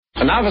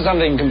Now for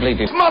something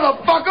completely...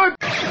 Motherfucker!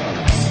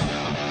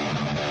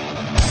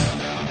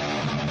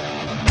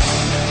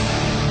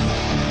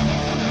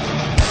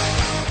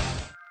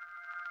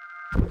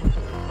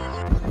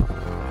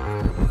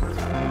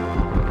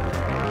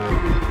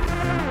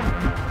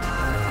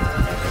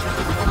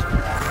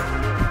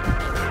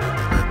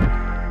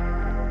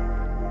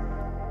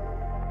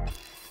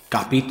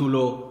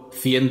 Capítulo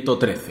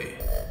 113.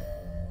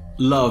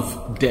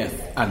 Love,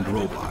 Death and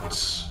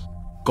Robots.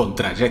 Con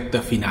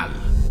trayecto final.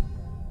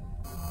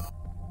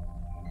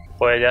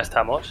 Pues ya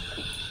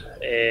estamos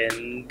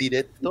en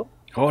directo.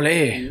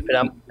 ¡Ole!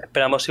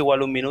 Esperamos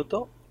igual un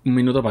minuto. ¿Un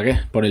minuto para qué?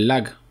 ¿Por el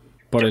lag?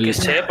 Por el... Que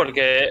sé,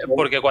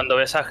 porque cuando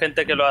ves a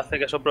gente que lo hace,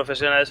 que son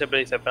profesionales, siempre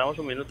dice, esperamos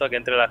un minuto a que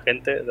entre la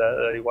gente,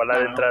 igual ha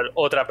de entrar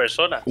otra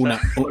persona.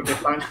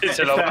 Y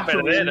se lo va a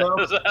perder.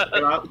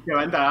 Que va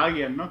a entrar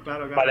alguien, ¿no?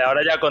 Claro. Vale,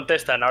 ahora ya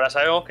contestan, ahora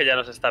sabemos que ya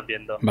nos están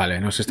viendo. Vale,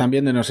 nos están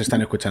viendo y nos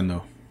están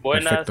escuchando.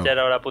 Buenas, perfecto. Ya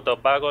era hora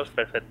putos vagos,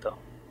 perfecto.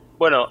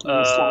 Bueno,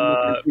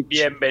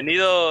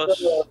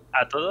 bienvenidos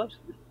a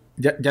todos.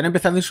 ¿Ya han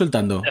empezado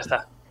insultando? Ya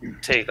está.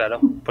 Sí, claro,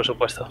 por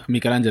supuesto.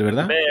 Miquel Ángel,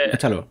 ¿verdad?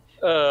 Échalo.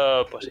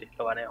 Pues sí,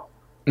 lo baneo.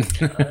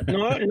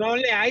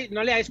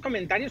 No leáis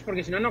comentarios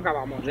porque si no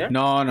acabamos, ¿eh?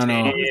 No.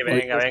 Sí,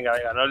 venga,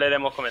 no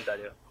leeremos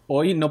comentarios.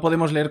 Hoy no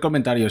podemos leer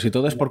comentarios y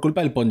todo es por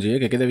culpa del Ponji,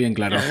 que quede bien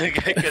claro.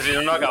 que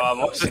si no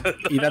acabamos.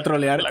 Id a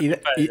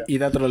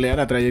trolear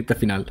a trayecto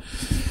final.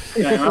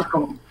 Y además,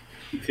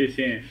 sí.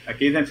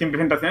 Aquí dicen sin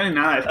presentación ni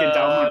nada. Es que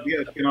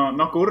tío, es que no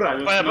ocurra.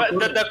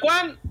 ¿Desde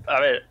cuándo? A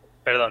ver,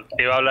 perdón,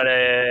 que iba a hablar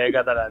en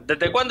catalán.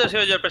 ¿Desde cuándo he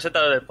sido yo el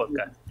presentador del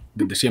podcast?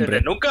 Desde siempre.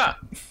 ¿Desde nunca?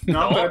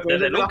 No, pero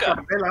desde nunca. Las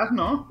cartelas,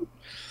 ¿no?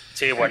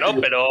 Sí, bueno,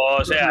 pero,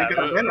 o sea,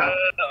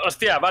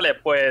 hostia, vale,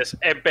 pues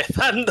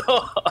empezando,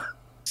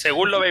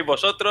 según lo veis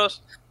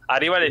vosotros,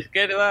 arriba a la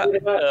izquierda,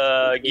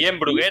 Guillem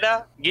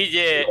Bruguera,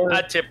 Guille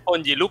H.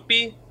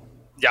 Pongilupi,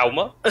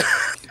 Jaume,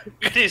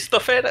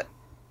 Christopher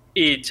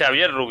y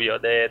Xavier Rubio.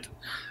 De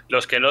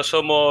los que no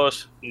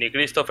somos ni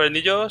Christopher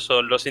ni yo,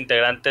 son los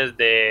integrantes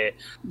de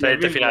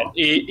Trayecto Final.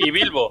 Y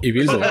Bilbo. Y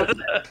Bilbo.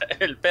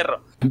 El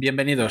perro.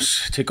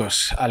 Bienvenidos,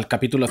 chicos, al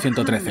capítulo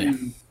 113.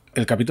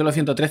 El capítulo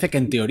 113 que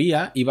en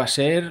teoría iba a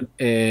ser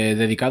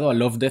dedicado a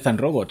Love, Death and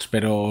Robots,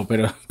 pero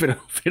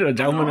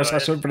Jaume nos ha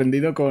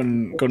sorprendido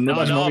con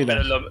nuevas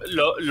movidas.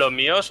 Pero lo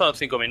mío son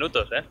 5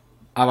 minutos, ¿eh?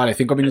 Ah, vale,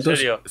 5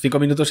 minutos. 5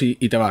 minutos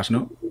y te vas,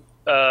 ¿no?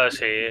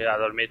 Sí, a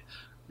dormir.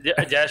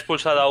 Ya he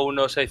expulsado a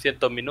unos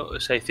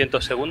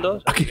 600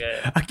 segundos.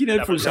 ¿A quién ha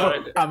expulsado?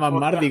 A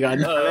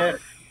Mammardigan. A ver,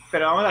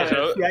 pero vamos a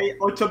ver, si hay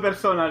 8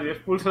 personas y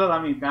expulsas a la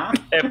mitad...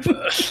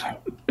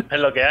 Es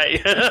lo que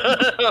hay.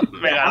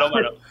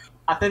 Megalómano.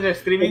 Haces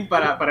streaming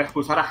para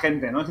expulsar a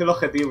gente, ¿no? Es el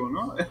objetivo,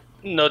 ¿no?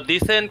 Nos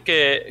dicen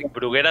que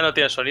Bruguera no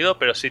tiene sonido,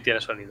 pero sí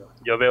tiene sonido.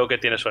 Yo veo que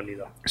tiene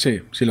sonido.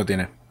 Sí lo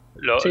tiene.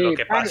 Lo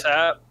que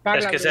pasa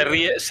es que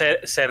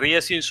se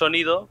ríe sin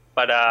sonido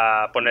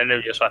para poner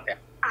nervioso hacia.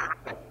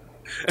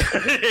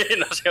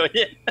 No se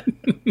oye.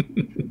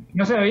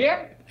 ¿No se oye?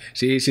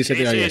 Sí, se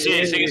te oye. Sí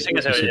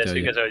que se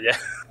oye.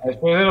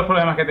 Después de los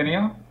problemas que he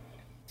tenido.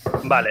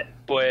 Vale,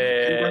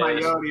 pues... Gente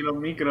mayor y los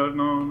micros,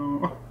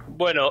 no...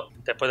 Bueno,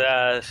 después de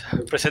las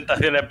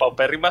presentaciones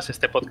paupérrimas,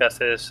 este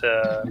podcast es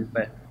a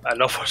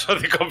no forzoso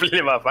de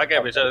cumplir más, que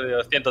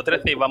episodio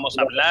 113, y vamos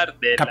a hablar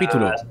de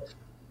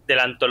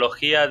la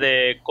antología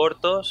de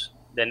cortos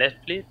de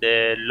Netflix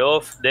de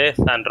Love, Death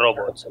and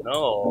Robots,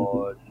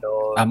 ¿no?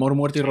 Amor,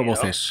 muerte y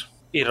roboces. ¿No?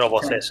 Y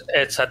roboces,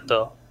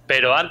 exacto.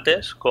 Pero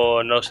antes,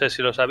 no sé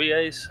si lo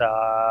sabíais,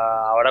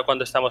 ahora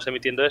cuando estamos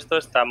emitiendo esto,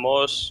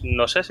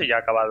 no sé si ya ha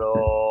acabado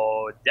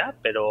ya,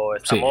 pero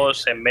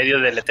estamos en medio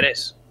del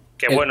E3.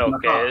 Que bueno,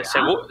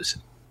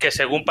 que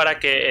según para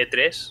que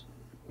E3,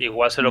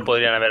 igual se lo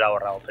podrían haber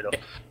ahorrado, pero...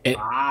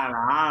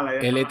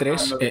 El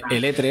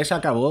E3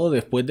 acabó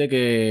después de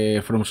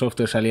que From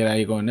Software saliera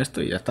ahí con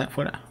esto y ya está,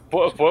 fuera.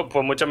 Pues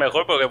mucho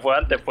mejor porque fue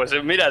antes. Pues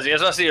mira, si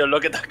eso ha sido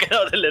lo que te ha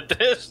quedado del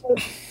E3,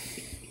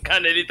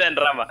 canelita en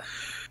rama.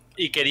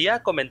 Y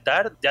quería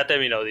comentar, ya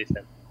terminó,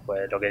 dicen.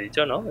 Pues lo que he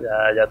dicho, ¿no?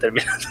 Ya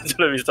terminó, no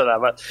lo he visto nada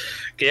más.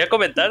 Quería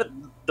comentar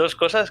 2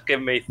 cosas que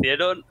me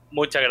hicieron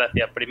mucha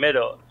gracia.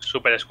 Primero,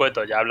 súper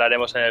escueto, ya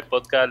hablaremos en el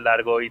podcast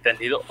largo y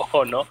tendido,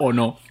 o no.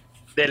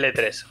 Del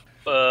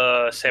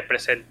E3. Se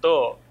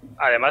presentó,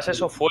 además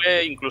eso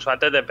fue incluso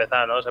antes de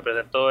empezar, ¿no? Se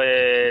presentó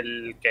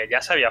el que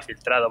ya se había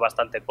filtrado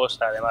bastante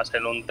cosa, además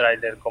en un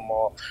tráiler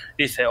como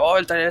dice,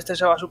 el tráiler este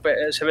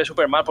se ve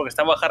súper mal porque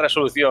está en baja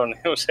resolución,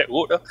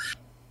 seguro.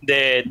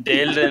 De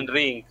Elden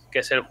Ring, que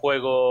es el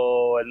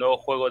nuevo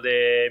juego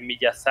de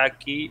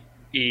Miyazaki,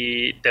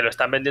 y te lo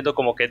están vendiendo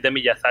como que es de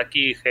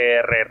Miyazaki y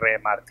G.R.R.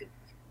 Martin.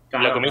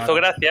 Claro, lo que me hizo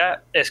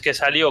gracia es que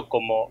salió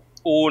como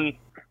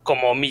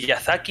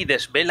Miyazaki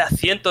desvela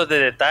cientos de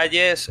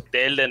detalles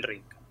de Elden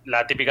Ring.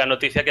 La típica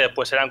noticia que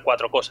después eran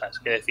 4 cosas,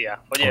 que decía,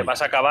 oye,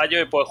 vas a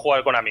caballo y puedes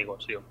jugar con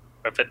amigos. Sí,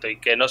 perfecto,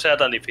 y que no sea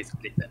tan difícil,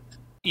 dicen.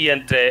 Y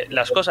entre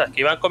las cosas que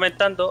iban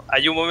comentando,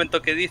 hay un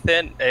momento que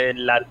dicen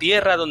en la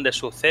tierra donde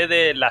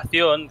sucede la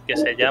acción, que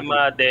se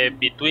llama The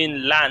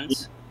Between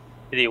Lands,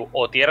 y digo,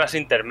 o tierras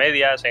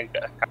intermedias,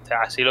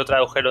 así lo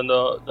tradujeron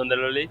donde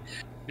lo leí,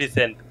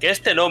 dicen que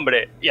este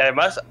nombre, y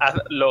además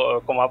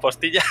como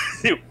apostilla,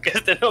 digo, que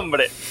este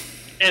nombre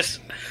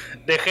es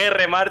de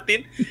G.R.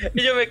 Martin,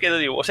 y yo me quedo,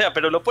 digo, o sea,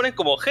 pero lo ponen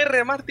como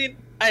G.R. Martin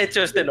ha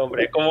hecho este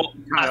nombre, como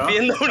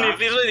haciendo un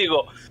inciso, y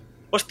digo,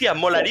 hostia,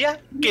 molaría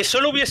que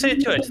solo hubiese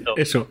hecho esto.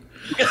 Eso.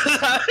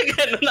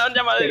 Que no la han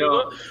llamado.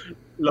 Pero,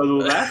 ¿lo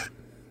dudas?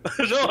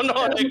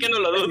 No, es que no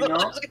lo dudo. No,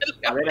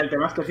 a ver, el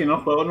tema es que si no,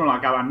 el juego no lo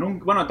acaban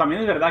nunca. Bueno,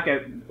 también es verdad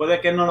que puede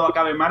que no lo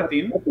acabe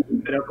Martin,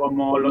 pero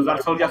como los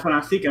Dark Souls ya son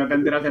así, que no te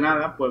enteras de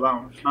nada, pues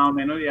vamos, más o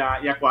menos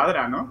ya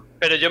cuadra, ¿no?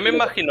 Pero yo me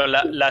imagino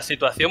la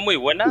situación muy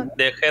buena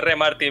de G.R.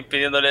 Martin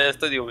pidiéndole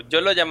esto, digo,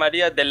 yo lo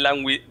llamaría The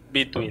Land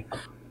Between.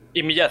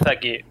 Y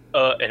Miyazaki,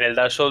 en el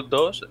Dark Souls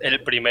 2,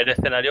 el primer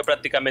escenario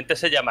prácticamente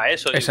se llama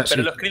eso, digo,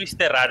 pero lo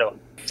escribiste raro.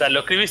 O sea,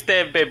 lo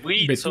escribiste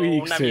Betwixt o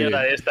una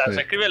mierda de estas.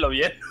 Sí. Escríbelo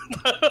bien.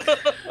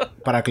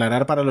 Para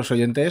aclarar para los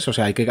oyentes, o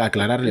sea, hay que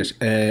aclararles.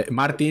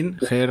 Martin,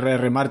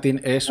 G.R.R.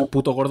 Martin, es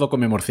puto gordo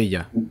come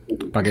morcilla.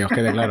 Para que os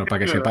quede claro,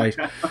 para que sepáis.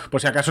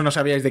 Por si acaso no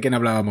sabíais de quién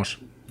hablábamos.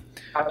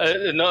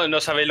 No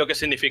sabéis lo que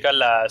significan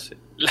las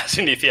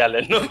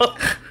iniciales, ¿no?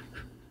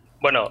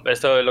 Bueno,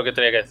 esto es lo que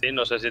tenía que decir.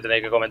 No sé si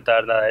tenéis que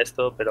comentar nada de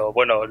esto, pero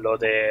bueno, lo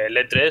de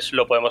E3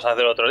 lo podemos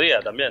hacer otro día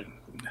también.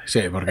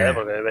 Sí, porque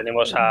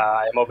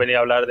hemos venido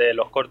a hablar de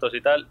los cortos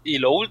y tal. Y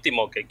lo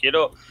último que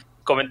quiero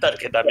comentar,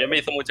 que también me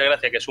hizo mucha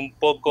gracia, que es un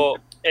poco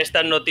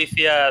estas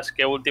noticias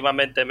que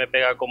últimamente me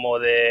pega como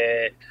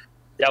de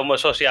un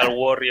social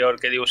warrior,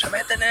 que digo, se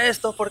meten en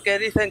esto porque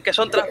dicen que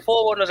son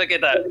transfobos, no sé qué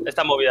tal,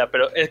 esta movida,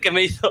 pero es que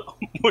me hizo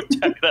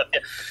mucha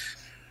gracia.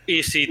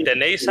 Y si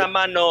tenéis a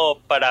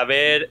mano para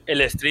ver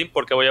el stream,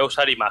 porque voy a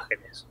usar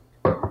imágenes,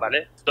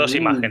 ¿vale? 2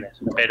 imágenes,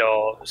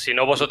 pero si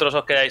no vosotros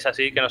os quedáis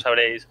así, que no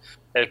sabréis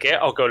el qué,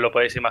 aunque os lo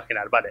podéis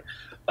imaginar, ¿vale?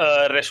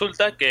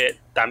 Resulta que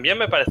también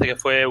me parece que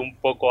fue un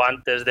poco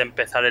antes de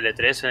empezar el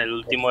E3, en el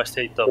último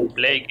State of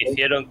Play que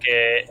hicieron,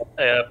 que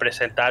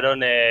presentaron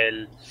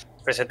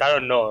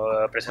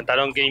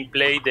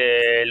gameplay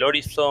del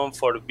Horizon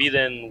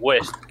Forbidden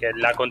West, que es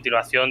la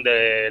continuación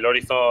del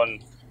Horizon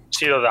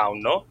Zero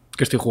Dawn, ¿no?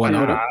 Que estoy jugando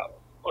ahora.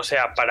 O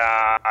sea,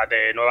 para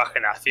de nueva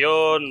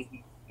generación,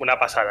 una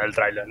pasada el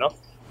tráiler, ¿no?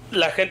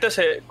 La gente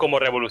se como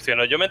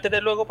revolucionó. Yo me enteré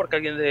luego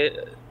porque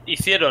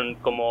hicieron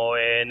como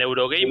en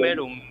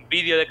Eurogamer un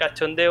vídeo de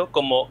cachondeo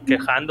como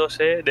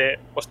quejándose de,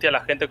 hostia,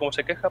 la gente cómo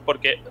se queja,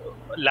 porque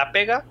la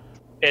pega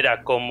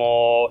era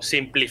como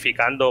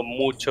simplificando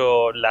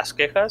mucho las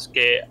quejas,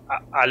 que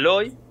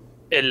Aloy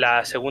en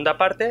la segunda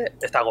parte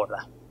está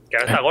gorda. Que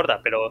no está gorda,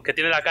 pero que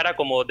tiene la cara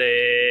como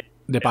de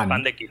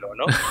pan de kilo,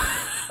 ¿no?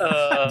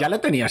 Ya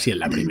la tenía así en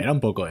la primera un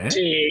poco, ¿eh?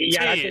 Sí,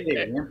 ya sí,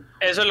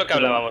 eso es lo que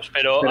hablábamos,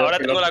 pero ahora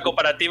tengo la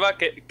comparativa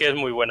que es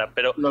muy buena.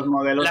 Pero los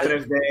modelos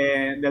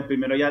 3D del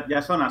primero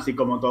ya son así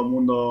como todo el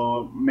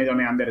mundo medio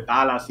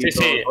neandertal, así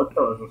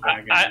todos. O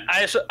sea,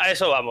 a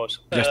eso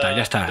vamos. Ya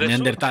está.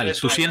 Neandertal.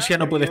 Tu ciencia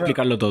no puede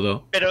explicarlo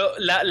todo. Pero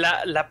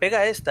la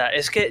pega esta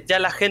es que ya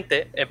la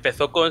gente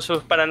empezó con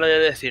sus paranoias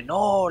de decir,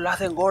 no, la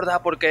hacen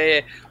gorda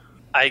porque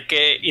hay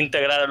que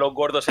integrar a los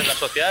gordos en la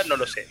sociedad, no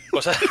lo sé.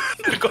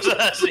 Cosas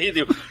así,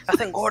 digo, la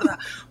hacen gorda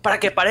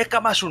para que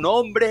parezca más un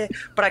hombre,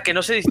 para que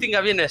no se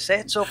distinga bien el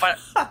sexo,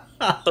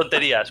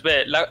 tonterías.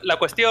 Ve, la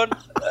cuestión,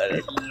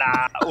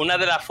 una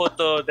de las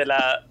fotos de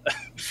la...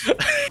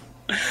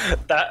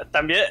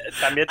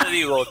 también te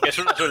digo que es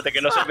una suerte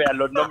que no se vean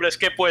los nombres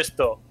que he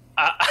puesto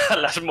a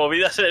las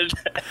movidas en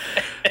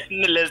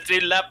el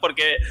Streamlabs,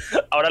 porque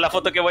ahora la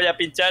foto que voy a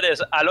pinchar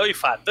es Aloy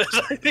Fat.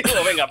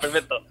 Digo, venga,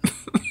 perfecto.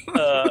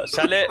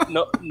 Sale,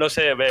 no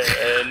se ve,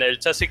 en el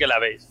chat sí que la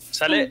veis.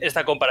 Sale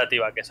esta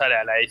comparativa, que sale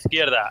a la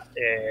izquierda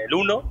el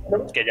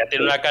 1, que ya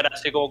tiene una cara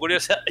así como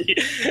curiosa,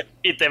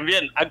 y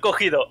también han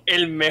cogido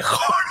el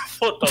mejor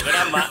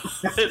fotograma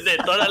de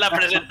toda la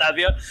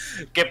presentación,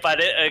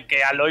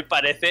 que Aloy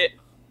parece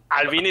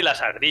Alvin y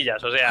las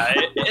ardillas. O sea,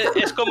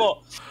 es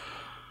como...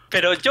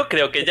 Pero yo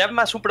creo que ya es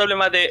más un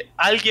problema de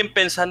alguien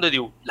pensando,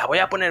 digo, la voy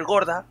a poner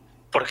gorda,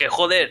 porque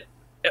joder,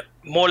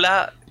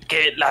 mola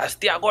que las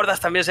tías gordas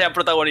también sean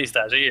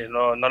protagonistas. Sí,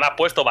 no la ha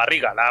puesto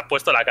barriga, la ha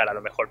puesto la cara a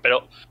lo mejor.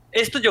 Pero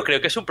esto yo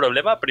creo que es un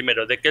problema,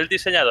 primero, de que el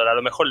diseñador a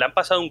lo mejor le han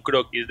pasado un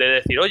croquis de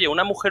decir, oye,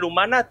 una mujer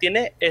humana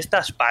tiene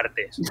estas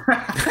partes.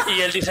 Y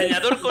el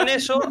diseñador con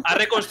eso ha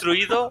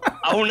reconstruido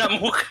a una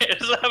mujer,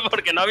 ¿sabes?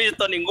 Porque no ha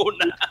visto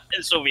ninguna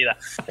en su vida.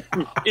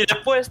 Y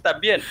después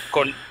también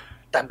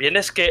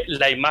es que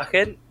la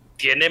imagen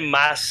tiene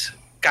más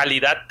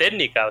calidad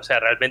técnica, o sea,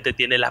 realmente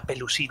tiene la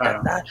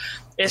pelusita, claro.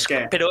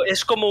 Pero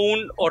es como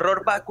un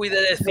horror vacui de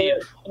decir,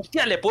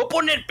 hostia, le puedo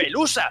poner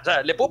pelusa, o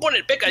sea, le puedo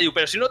poner peca, digo,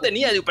 pero si no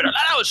tenía, digo, pero le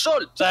ha dado el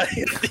sol, o sea,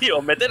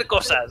 tío, meter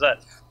cosas,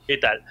 ¿sabes? Y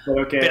tal.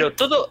 Pero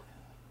todo...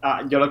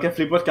 yo lo que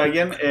flipo es que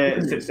alguien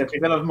se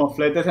fija en los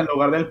mofletes en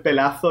lugar del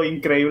pelazo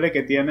increíble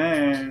que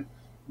tiene...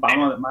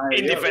 Vamos, madre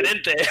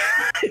indiferente.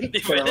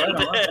 Indiferente.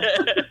 Bueno.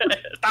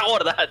 Está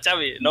gorda,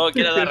 Xavi. No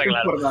quieres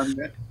arreglar.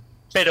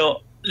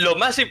 Pero lo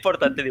más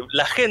importante, digo,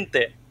 la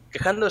gente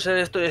quejándose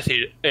de esto y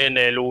decir, en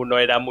el 1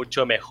 era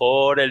mucho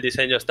mejor, el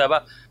diseño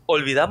estaba...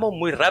 Olvidamos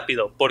muy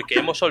rápido, porque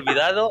hemos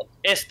olvidado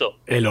esto.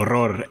 El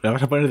horror. La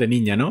vas a poner de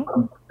niña, ¿no?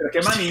 Pero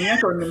qué manía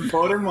con el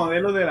pobre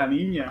modelo de la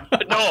niña.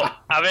 No,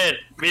 a ver,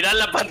 mirad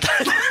la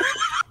pantalla.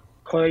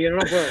 Joder, yo no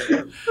lo puedo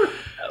ver.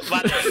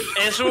 Vale,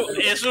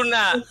 es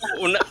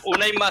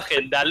una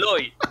imagen de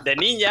Aloy de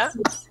niña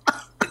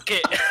que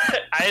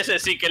a ese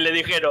sí que le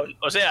dijeron,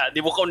 o sea,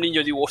 dibuja a un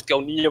niño, digo, hostia,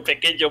 un niño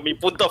pequeño, mi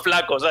punto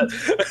flaco, ¿sabes?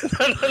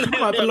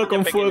 Matarlo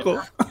con fuego.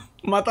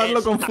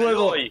 Matarlo con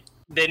fuego. Aloy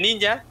de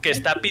niña que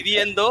está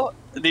pidiendo,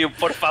 digo,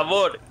 por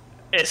favor,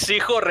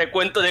 exijo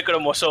recuento de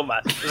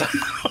cromosomas. O sea,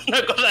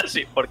 una cosa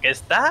así, porque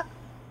está...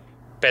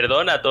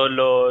 Perdón a todos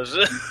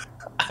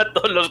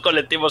los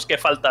colectivos que he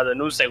faltado en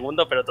un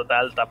segundo, pero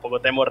total, tampoco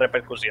tenemos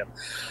repercusión.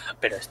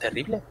 Pero es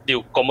terrible.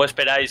 Digo, ¿cómo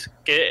esperáis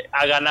que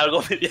hagan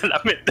algo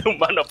medianamente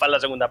humano para la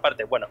segunda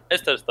parte? Bueno,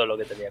 esto es todo lo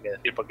que tenía que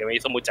decir, porque me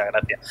hizo mucha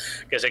gracia.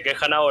 Que se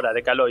quejan ahora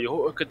de Aloy,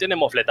 es que tiene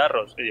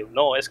mofletarros. Y digo,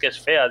 no, es que es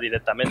fea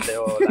directamente,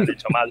 o la han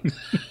hecho mal.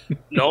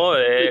 No,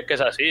 es que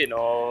es así,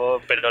 no.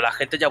 Pero la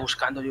gente ya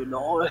buscando, digo,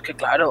 no, es que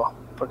claro,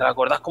 porque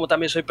recordás como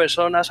también soy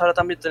personas, ahora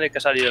también tenéis que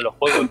salir en los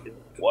juegos. Digo,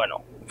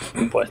 bueno,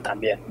 pues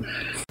también.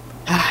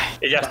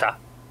 Y ya está.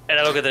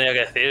 Era lo que tenía que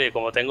decir. Y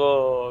como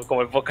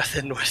el podcast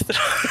es nuestro.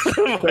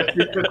 Pues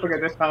sí, es porque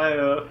te sale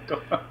de los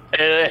cojones.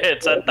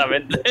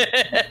 Exactamente.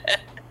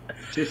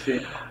 Sí,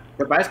 sí.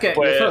 Lo que pasa es que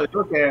Pues... yo solo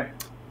digo que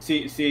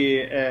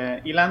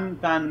si Laran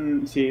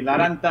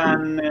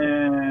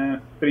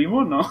tan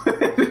primo, ¿no?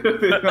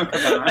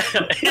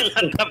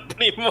 Ilan tan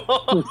primo.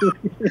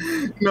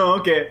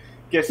 No, que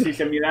si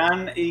se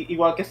miran,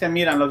 igual que se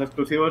miran los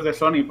exclusivos de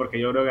Sony, porque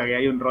yo creo que aquí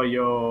hay un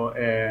rollo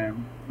de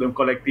un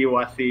colectivo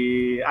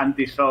así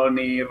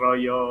anti-Sony,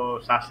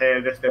 rollo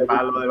sase de este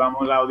palo de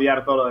vamos a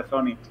odiar todo lo de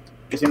Sony,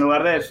 que si en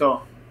lugar de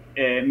eso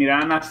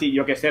miran así,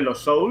 yo que sé, los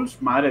Souls,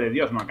 madre de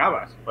Dios, no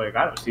acabas. Porque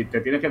claro, si te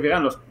tienes que fijar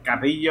en los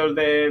carrillos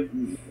de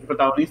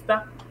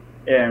protagonista,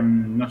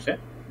 no sé,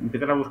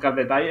 empiezas a buscar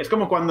detalles. Es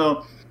como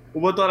cuando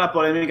hubo toda la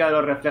polémica de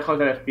los reflejos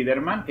del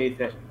Spider-Man, que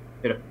dices...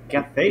 ¿Pero qué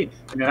hacéis?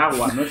 En el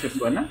agua, ¿no? ¿Se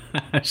suena?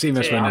 Sí,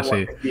 me suena, agua,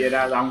 sí. Si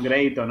era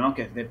downgrade o no,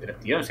 que es de... Pero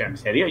tío, o sea, ¿en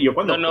serio? Yo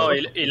cuando... No,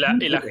 y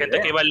la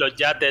gente que iba en los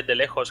yates de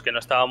lejos, que no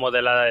estaba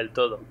modelada del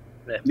todo,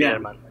 de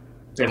Spider-Man.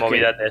 De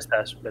movidas de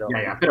estas, pero...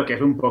 Ya, pero que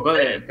es un poco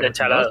de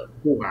chalado.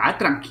 Jugad,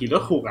 tranquilo,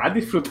 jugad,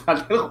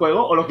 disfrutad del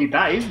juego o lo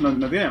quitáis,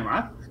 no tiene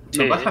más.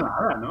 No pasa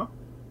nada, ¿no?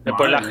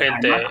 Después Madre la mía,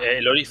 gente, además...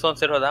 el Horizon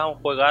Zero Dawn,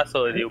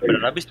 juegazo, y digo, ¿pero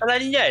no has visto a la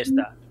niña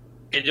esta?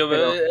 Que yo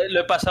lo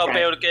he pasado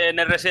peor que en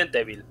el Resident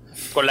Evil,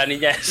 con la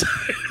niña esa.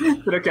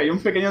 Pero que hay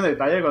un pequeño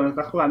detalle, cuando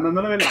estás jugando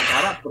no le ves la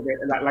cara, porque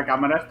la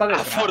cámara está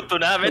detrás.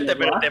 Afortunadamente,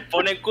 pero te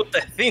ponen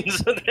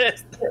cutscenes de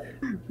esto.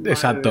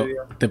 Exacto,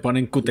 te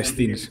ponen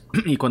cutscenes.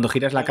 Y cuando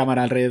giras la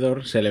cámara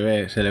alrededor se le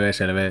ve,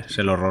 es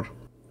el horror.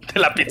 De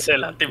la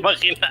pixela, ¿te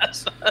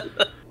imaginas?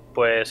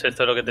 Pues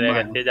esto es lo que tenía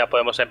que decir, ya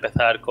podemos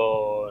empezar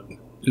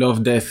con... Love,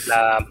 Death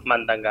la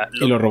mandanga.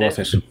 y los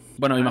roboces.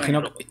 Bueno,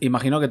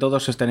 imagino que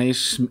todos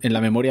tenéis en la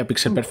memoria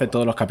Pixel Perfect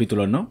todos los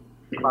capítulos, ¿no?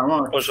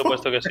 Vamos. Por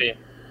supuesto que sí.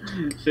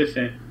 Sí,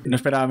 sí. No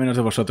esperaba menos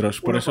de vosotros.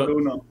 Por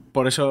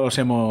eso os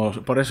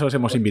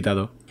hemos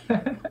invitado.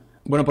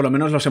 Bueno, por lo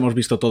menos los hemos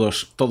visto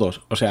todos.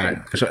 O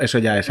sea, eso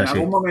ya es así. En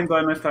algún momento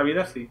de nuestra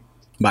vida, sí.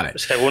 Vale.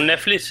 Según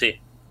Netflix, sí.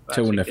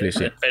 Según Netflix,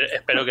 sí.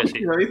 Espero que sí.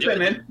 Si lo dice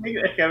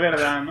Netflix, es que es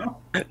verdad,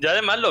 ¿no? Yo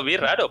además lo vi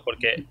raro,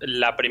 porque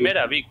la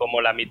primera vi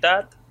como la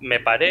mitad, me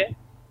paré,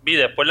 vi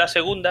después la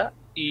segunda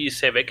y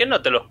se ve que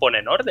no te los pone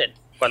en orden.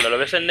 Cuando lo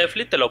ves en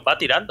Netflix te los va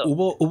tirando.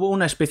 Hubo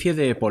una especie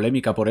de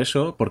polémica por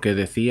eso, porque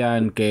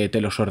decían que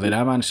te los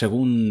ordenaban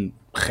según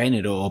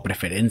género o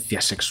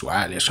preferencias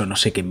sexuales o no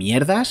sé qué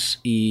mierdas,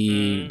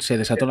 y se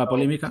desató la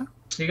polémica.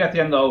 Sigue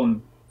haciendo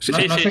aún. Sí,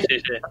 No sé sí.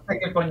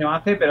 qué coño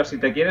hace, pero si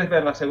te quieres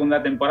ver la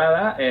segunda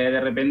temporada, de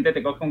repente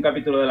te coge un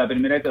capítulo de la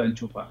primera y te lo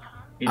enchufa.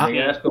 Y te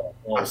quedas como,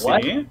 ¿what?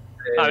 ¿Sí?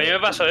 A mí me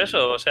pasó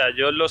eso, o sea,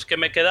 yo los que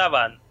me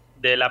quedaban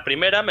de la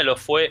primera me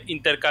los fue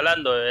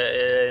intercalando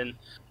en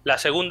la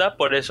segunda,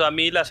 por eso a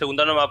mí la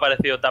segunda no me ha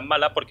parecido tan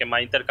mala, porque me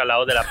ha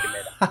intercalado de la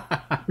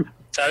primera.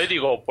 ¿Sabes?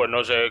 Digo, pues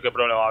no sé qué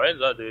problema va a haber,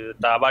 ¿sabes?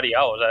 Está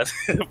variado, ¿sabes?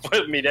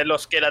 Pues miré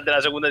los que eran de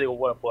la segunda y digo,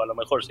 bueno, pues a lo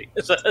mejor sí.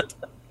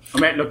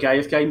 Hombre, lo que hay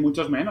es que hay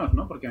muchos menos,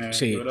 ¿no? Porque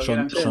sí, yo creo que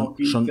eran como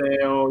 15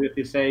 o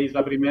 16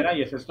 la primera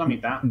y esa es la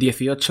mitad.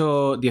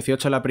 18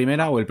 la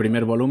primera o el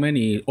primer volumen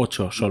y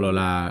 8 solo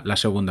la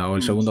segunda o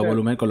el segundo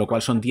volumen, con lo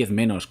cual son 10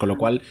 menos, con lo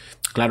cual,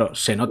 claro,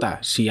 se nota.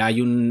 Si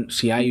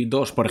hay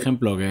dos, por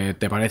ejemplo, que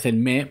te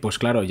parecen pues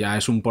claro, ya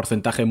es un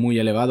porcentaje muy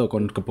elevado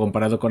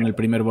comparado con el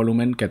primer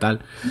volumen, ¿qué tal?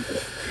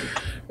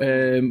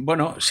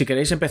 Bueno, si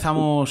queréis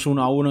empezamos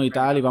uno a uno y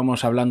tal y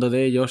vamos hablando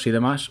de ellos y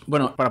demás.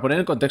 Bueno, para poner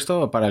en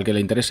contexto, para el que le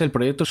interese, el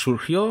proyecto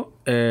surgió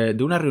de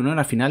una reunión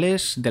a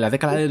finales de la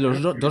década de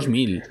los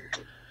 2000,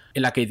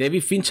 en la que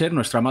David Fincher,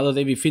 nuestro amado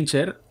David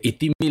Fincher, y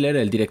Tim Miller,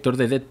 el director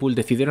de Deadpool,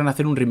 decidieron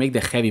hacer un remake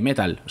de Heavy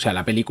Metal, o sea,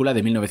 la película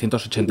de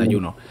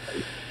 1981.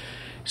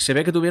 Se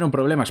ve que tuvieron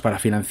problemas para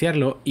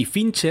financiarlo y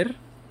Fincher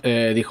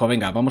dijo,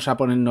 venga, vamos a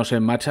ponernos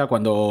en marcha.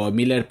 Cuando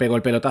Miller pegó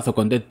el pelotazo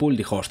con Deadpool,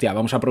 dijo, hostia,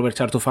 vamos a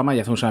aprovechar tu fama y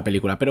hacemos una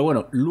película. Pero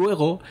bueno,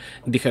 luego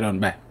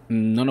dijeron,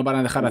 no nos van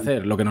a dejar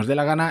hacer lo que nos dé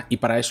la gana, y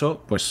para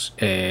eso, pues,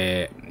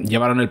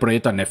 llevaron el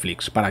proyecto a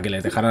Netflix, para que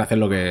les dejaran hacer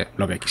lo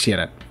que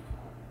quisieran.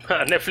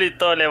 A Netflix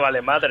todo le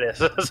vale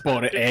madres.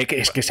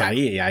 Es que es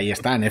ahí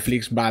está.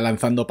 Netflix va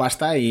lanzando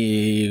pasta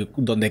y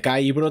donde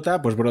cae y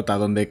brota, pues brota.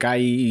 Donde cae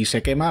y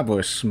se quema,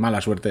 pues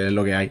mala suerte es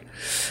lo que hay.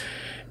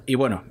 Y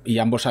bueno, y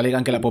ambos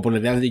alegan que la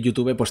popularidad de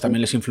YouTube pues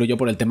también les influyó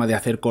por el tema de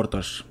hacer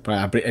cortos.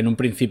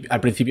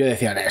 Al principio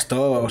decían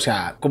esto, o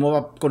sea, ¿cómo va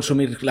a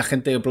consumir la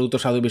gente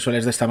productos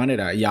audiovisuales de esta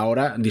manera? Y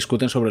ahora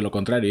discuten sobre lo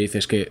contrario. Y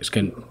dices que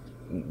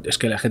es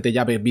que la gente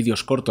ya ve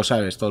vídeos cortos,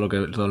 ¿sabes? Todo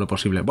lo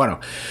posible. Bueno,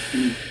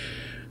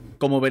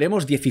 como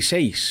veremos,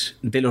 16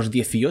 de los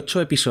 18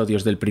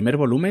 episodios del primer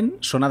volumen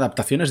son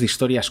adaptaciones de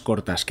historias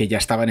cortas que ya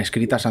estaban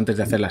escritas antes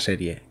de hacer la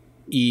serie.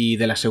 Y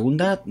de la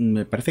segunda,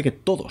 me parece que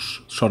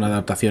todos son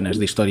adaptaciones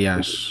de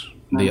historias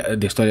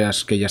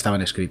que ya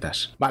estaban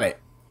escritas. Vale,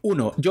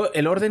 yo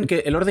el orden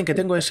que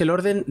tengo es el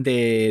orden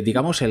de,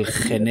 digamos, el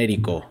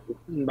genérico.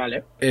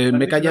 Vale.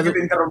 Me he callado. Que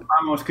te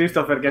interrumpamos,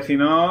 Christopher, que si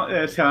no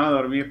se van a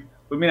dormir.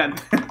 Pues mira,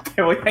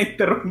 te voy a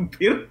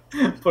interrumpir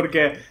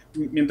porque,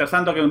 mientras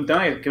tanto, que un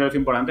tema que creo que es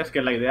importante es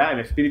que la idea,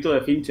 el espíritu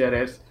de Fincher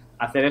es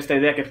hacer esta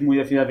idea que es muy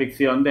de ciencia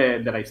ficción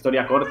de la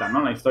historia corta,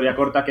 ¿no? La historia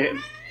corta que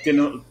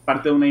tiene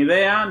parte de una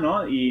idea,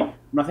 ¿no? Y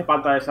no hace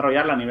falta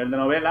desarrollarla a nivel de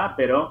novela,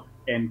 pero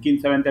en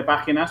 15-20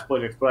 páginas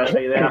pues exploras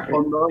esa idea a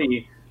fondo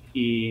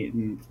y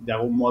de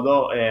algún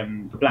modo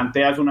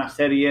planteas una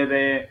serie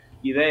de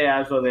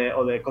ideas o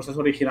de cosas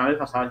originales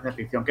basadas en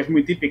ciencia ficción, que es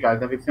muy típica de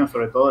ciencia ficción,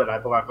 sobre todo de la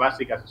época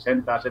clásica,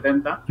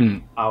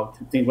 60-70, a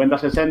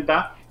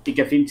 50-60, y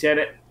que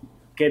Fincher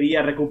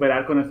quería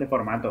recuperar con este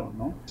formato,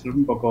 ¿no? Eso es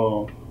un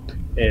poco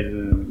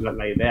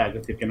la idea, es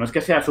decir, que no es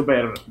que sea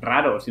súper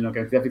raro, sino que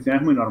en ciencia ficción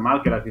es muy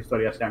normal que las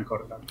historias sean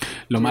cortas.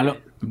 Lo malo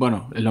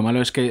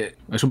es que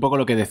es un poco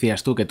lo que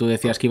decías tú, que tú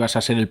decías que ibas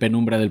a ser el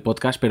penumbra del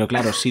podcast, pero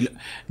claro,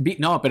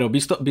 pero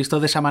visto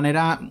de esa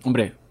manera,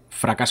 hombre,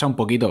 fracasa un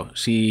poquito.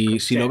 Si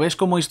lo ves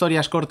como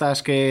historias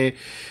cortas que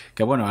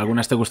bueno,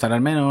 algunas te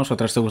gustarán menos,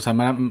 otras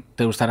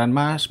te gustarán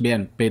más,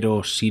 bien,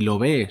 pero si lo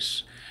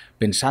ves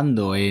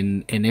pensando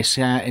en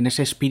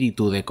ese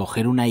espíritu de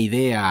coger una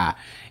idea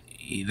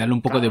y darle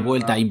un poco de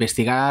vuelta a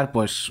investigar,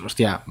 pues,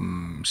 hostia,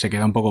 se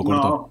queda un poco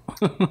corto.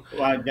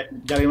 Bueno,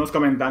 ya lo íbamos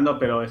comentando,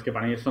 pero es que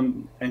para mí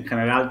son, en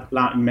general,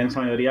 la inmensa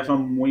mayoría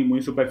son muy,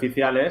 muy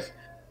superficiales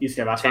y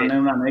se basan en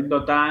una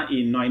anécdota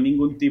y no hay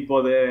ningún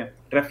tipo de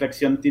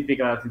reflexión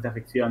típica de la ciencia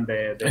ficción,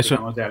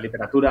 digamos, de la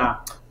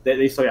literatura,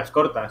 de historias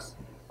cortas.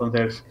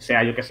 Entonces,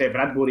 sea, yo que sé,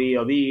 Bradbury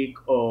o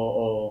Dick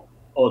o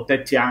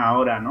Ted Chiang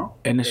ahora, ¿no?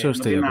 En eso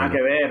estoy no tiene nada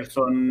que ver,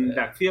 son de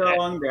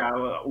acción, de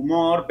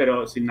humor,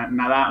 pero sin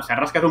nada, o sea,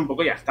 rascas un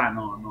poco y ya está,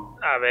 no.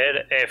 A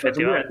ver,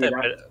 efectivamente,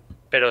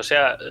 pero o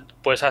sea,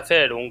 puedes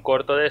hacer un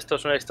corto de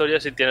estos, una historia,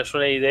 si tienes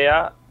una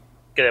idea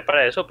que dé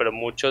para eso, pero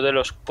muchos de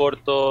los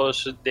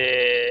cortos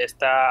de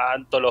esta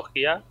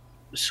antología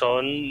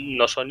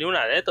no son ni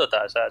una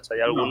anécdota, o sea,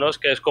 hay algunos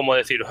que es como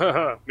decir,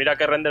 mira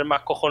qué render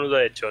más cojonudo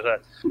he hecho, o sea,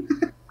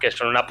 que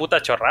son una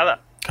puta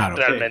chorrada, claro,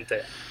 realmente.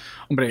 Sí.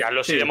 Hombre, ya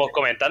los iremos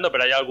comentando,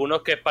 pero hay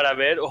algunos que es para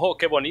ver, ¡ojo,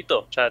 qué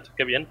bonito! O sea,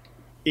 qué bien.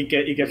 Y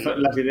que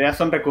las ideas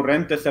son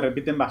recurrentes, se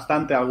repiten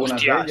bastante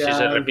algunas de ellas. Sí,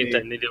 se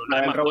repiten.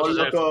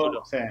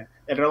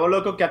 El robot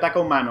loco que ataca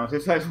humanos,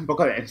 eso es un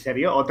poco de, ¿en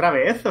serio? ¿Otra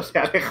vez? O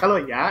sea,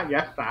 déjalo ya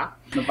está.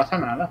 No pasa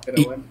nada,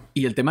 pero bueno.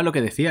 Y el tema es lo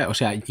que decía, o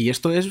sea, y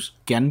esto es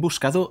que han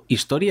buscado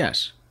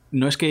historias.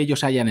 No es que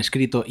ellos hayan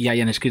escrito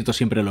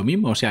siempre lo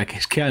mismo, o sea, que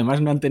es que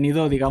además no han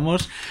tenido,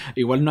 digamos,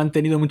 igual no han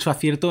tenido mucho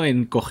acierto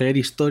en coger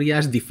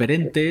historias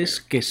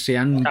diferentes que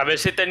sean... A ver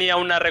si tenía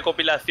una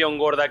recopilación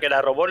gorda que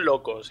era Robot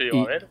Loco, sí,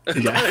 a ver.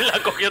 La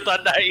cogió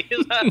toda ahí.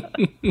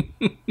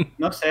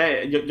 No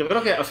sé, yo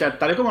creo que, o sea,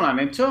 tal y como lo han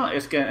hecho,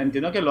 es que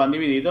entiendo que lo han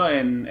dividido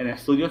en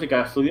estudios y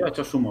cada estudio ha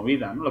hecho su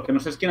movida, ¿no? Lo que no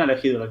sé es quién ha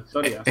elegido las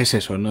historias. Es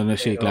eso,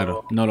 sí,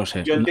 claro, no lo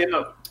sé. Yo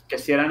entiendo que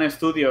si eran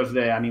estudios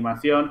de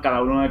animación,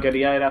 cada uno lo que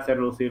quería era hacer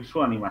lucir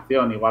su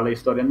animación, igual la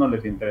historia no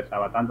les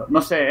interesaba tanto.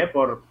 No sé,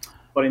 por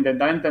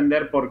intentar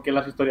entender por qué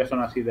las historias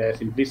son así de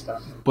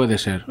simplistas. Puede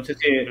ser. No sé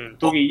si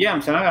tú, Guillem,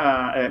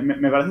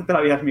 me parece que te lo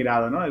habías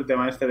mirado, ¿no? El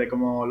tema este de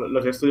cómo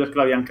los estudios que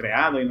lo habían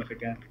creado y no sé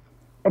qué.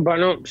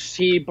 Bueno,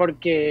 sí,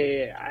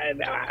 porque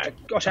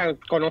o sea,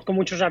 conozco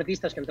muchos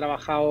artistas que han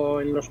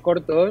trabajado en los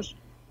cortos.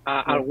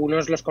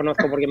 Algunos los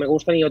conozco porque me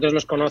gustan y otros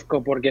los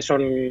conozco porque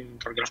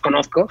los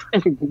conozco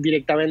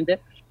directamente.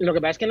 Lo que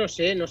pasa es que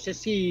no sé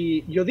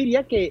si... Yo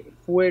diría que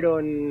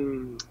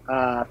fueron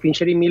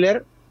Fincher y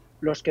Miller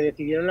los que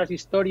decidieron las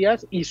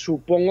historias y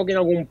supongo que en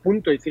algún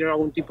punto hicieron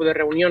algún tipo de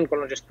reunión con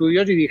los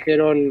estudios y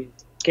dijeron,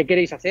 ¿qué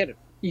queréis hacer?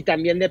 Y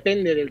también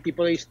depende del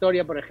tipo de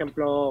historia. Por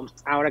ejemplo,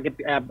 ahora que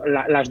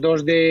las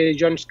dos de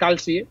John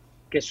Scalzi,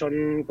 que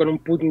son con un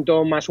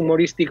punto más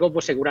humorístico,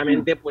 pues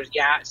seguramente pues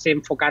ya se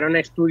enfocaron a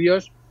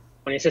estudios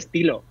con ese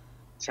estilo,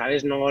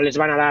 ¿sabes? No les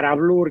van a dar a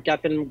Blur, que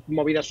hacen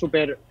movidas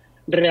súper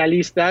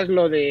realistas,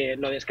 lo de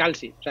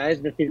Scalzi, ¿sabes?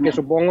 Es decir, que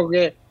supongo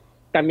que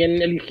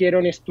también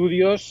eligieron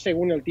estudios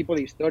según el tipo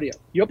de historia.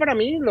 Yo, para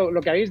mí,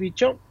 lo que habéis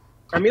dicho,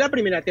 a mí la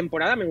primera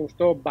temporada me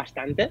gustó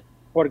bastante,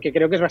 porque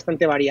creo que es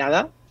bastante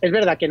variada. Es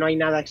verdad que no hay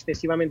nada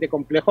excesivamente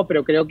complejo,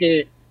 pero creo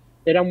que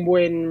era un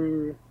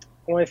buen,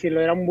 ¿cómo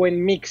decirlo? Era un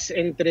buen mix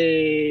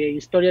entre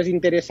historias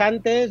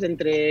interesantes,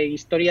 entre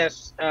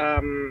historias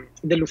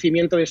de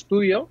lucimiento de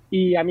estudio,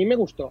 y a mí me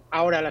gustó.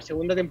 Ahora, la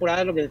segunda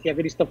temporada, lo que decía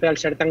Christopher, al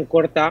ser tan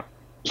corta,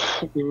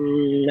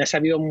 me ha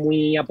sabido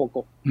muy a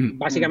poco.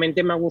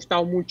 Básicamente me ha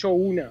gustado mucho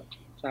una,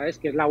 ¿sabes?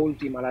 Que es la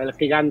última, la del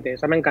gigante.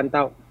 Esa me ha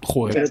encantado.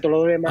 Joder, pero todo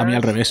lo demás, a mí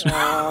al revés.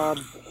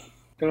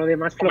 Todo lo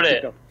demás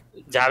flojito.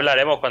 Ya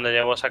hablaremos cuando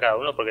lleguemos a cada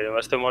uno, porque yo me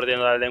estoy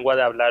mordiendo la lengua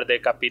de hablar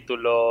de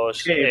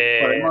capítulos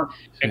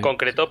en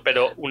concreto,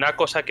 pero una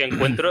cosa que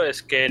encuentro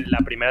es que en la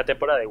primera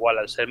temporada, igual,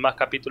 al ser más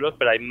capítulos,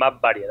 pero hay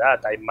más variedad,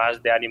 hay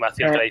más de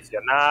animación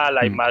tradicional,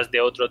 hay más de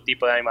otro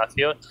tipo de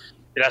animación.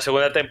 En la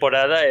segunda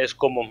temporada es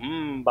como,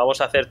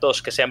 vamos a hacer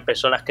todos que sean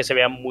personas que se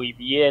vean muy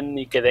bien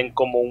y que den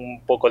como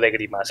un poco de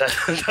grimas.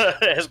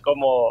 Es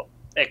como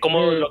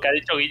lo que ha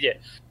dicho Guille.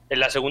 En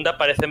la segunda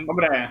aparecen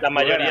la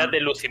mayoría de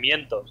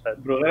lucimientos.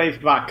 Bruguera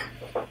is back.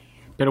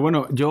 Pero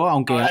bueno, yo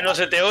aunque... Ahora no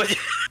se te oye.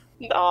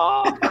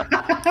 ¡No!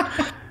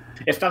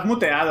 Estás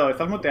muteado,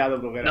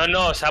 Bruguera.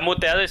 No, se ha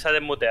muteado y se ha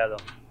desmuteado.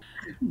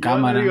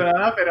 Cámara. No digo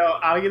nada,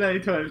 pero alguien ha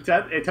dicho en el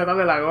chat,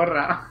 échate la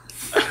gorra.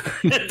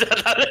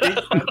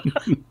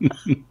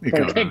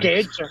 ¿Qué he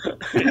hecho?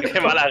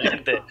 Qué mala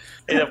gente.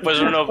 Y después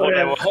uno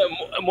pone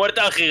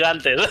muerta al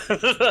gigante.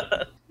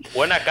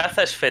 Buena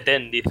caza es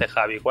Feten, dice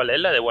Javi. ¿Cuál es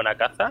la de Buena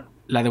caza?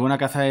 La de Buena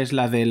caza es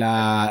la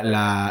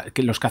de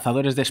que los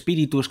cazadores de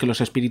espíritus, que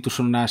los espíritus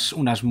son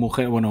unas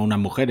mujeres, unas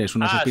mujeres,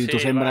 unos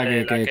espíritus hembra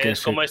que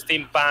es como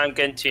steampunk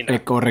en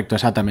China. Correcto,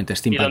 exactamente,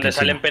 steampunk. Y donde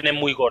salen penes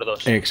muy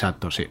gordos.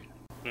 Exacto, sí.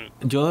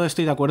 Yo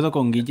estoy de acuerdo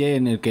con Guille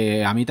en el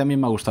que a mí también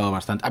me ha gustado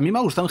bastante. A mí me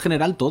ha gustado en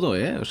general todo,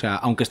 ¿eh? O sea,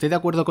 aunque estoy de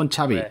acuerdo con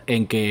Xavi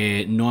en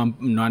que no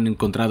han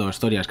encontrado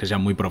historias que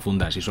sean muy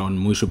profundas y son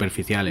muy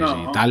superficiales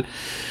y tal,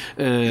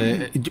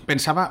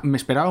 me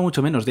esperaba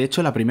mucho menos. De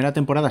hecho, la primera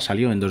temporada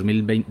salió en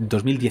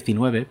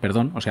 2019,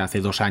 perdón, o sea,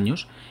 hace 2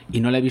 años, y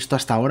no la he visto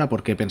hasta ahora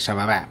porque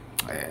pensaba,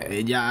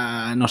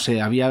 ya no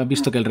sé, había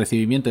visto que el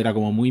recibimiento era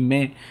como muy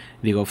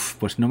digo,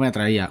 pues no me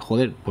atraía.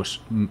 Joder,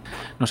 pues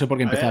no sé por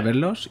qué empecé a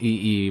verlos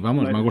y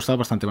vamos, me ha gustado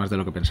bastante más de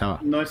lo que pensaba.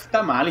 No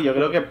está mal, y yo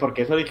creo que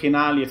porque es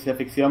original y es de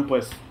ficción,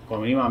 pues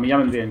como mínimo a mí ya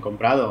me tienen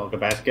comprado. Lo que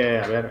pasa es que,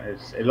 a ver,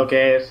 es lo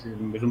que es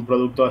un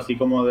producto así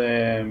como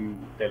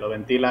te lo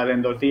ventilas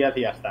en 2 días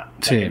y ya está.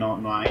 O sea, que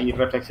no hay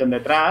reflexión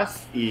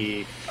detrás,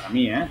 y para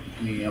mí,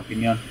 mi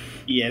opinión.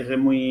 Y es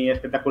muy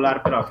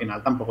espectacular, pero al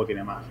final tampoco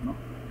tiene más, ¿no?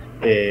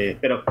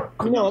 Pero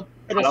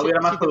ojalá hubiera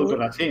más productos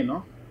así,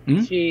 ¿no?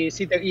 Sí,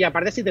 y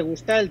aparte, si te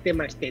gusta el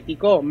tema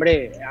estético,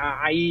 hombre,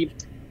 hay,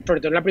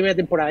 sobre todo en la primera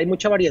temporada, hay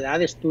mucha variedad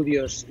de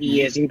estudios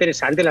y es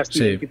interesante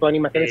el tipo de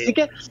animaciones. Sí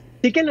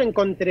que no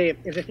encontré,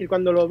 es decir,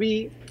 cuando lo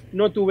vi,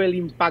 no tuve el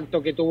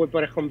impacto que tuve,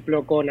 por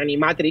ejemplo, con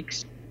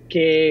Animatrix,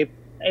 que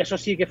eso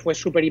sí que fue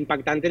súper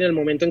impactante en el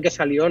momento en que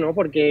salió, ¿no?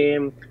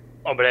 Porque...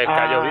 Hombre, que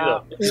ha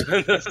llovido.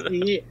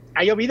 Sí,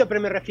 ha llovido,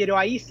 pero me refiero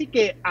ahí sí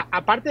que,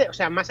 aparte, o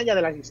sea, más allá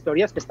de las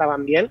historias que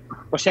estaban bien,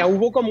 o sea,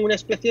 hubo como una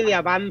especie de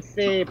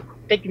avance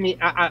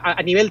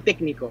a nivel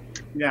técnico.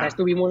 O sea,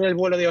 estuvimos en el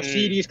vuelo de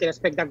Osiris, que era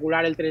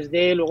espectacular, el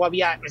 3D, luego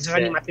había esas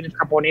animaciones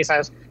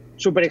japonesas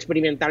súper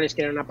experimentales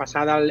que eran una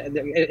pasada,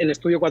 el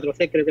estudio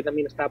 4C creo que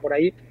también estaba por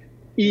ahí,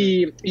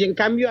 y en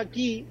cambio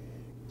aquí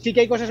sí que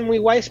hay cosas muy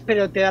guays,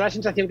 pero te da la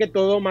sensación que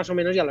todo más o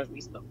menos ya lo has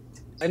visto.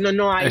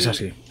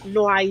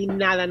 No hay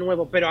nada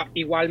nuevo, pero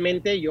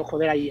igualmente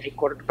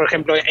por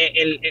ejemplo,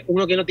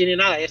 uno que no tiene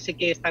nada, ese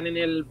que están en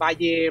el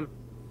valle,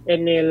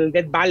 en el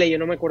Death Valley, yo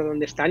no me acuerdo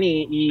dónde están,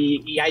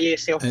 y hay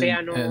ese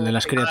océano... El de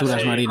las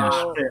criaturas marinas.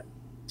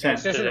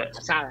 Eso es una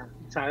pasada,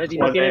 ¿sabes? Y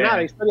no tiene nada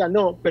de historia,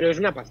 pero es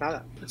una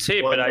pasada.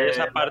 Sí, pero hay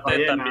esa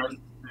parte también...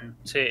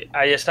 Sí,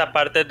 hay esa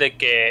parte de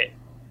que,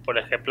 por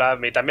ejemplo, a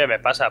mí también me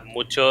pasa,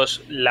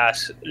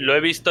 lo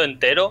he visto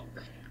entero,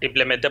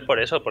 simplemente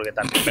por eso, porque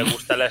también me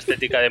gusta la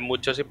estética de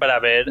muchos y para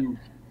ver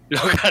lo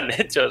que han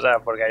hecho, o sea,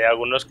 porque hay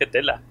algunos que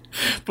tela.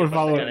 Por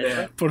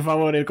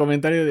favor, el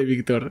comentario de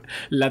Víctor.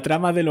 La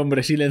trama del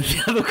hombre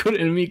silenciado con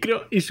el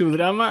micro y su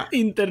drama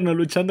interno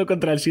luchando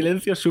contra el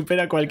silencio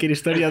supera cualquier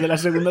historia de la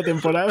segunda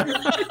temporada.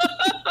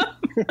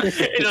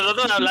 Y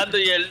nosotros hablando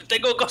y él,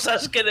 tengo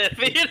cosas que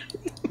decir.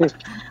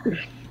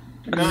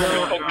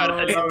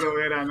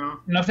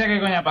 No sé qué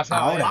coño ha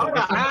pasado.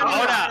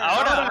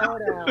 Ahora.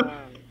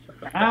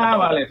 Ah,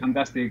 vale,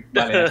 fantástico.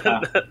 Vale,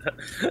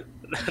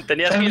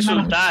 tenías que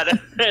insultar,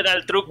 era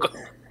el truco.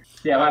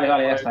 Ya, vale,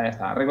 ya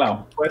está,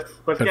 arreglado. Pues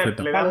 ¿qué?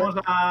 ¿Le damos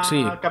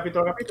a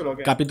capítulo?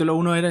 ¿Qué? Capítulo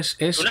 1 es...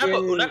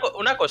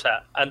 Una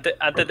cosa,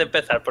 antes de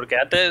empezar, porque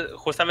antes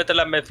justamente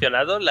lo has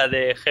mencionado, la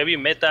de Heavy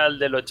Metal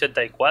del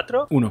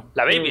 84.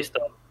 ¿La habéis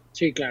visto?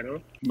 Sí,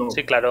 claro.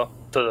 Sí, claro,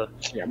 todo.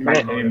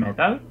 ¿Heavy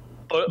Metal?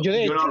 Yo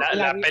de hecho,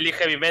 la peli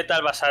Heavy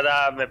Metal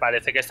me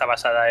parece que está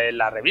basada en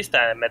la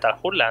revista, en Metal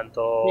Hurlant.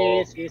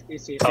 Sí.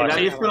 La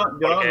he visto,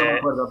 yo no me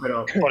acuerdo,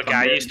 pero... Porque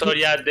hay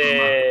historias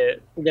de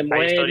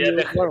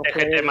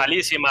gente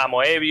malísima,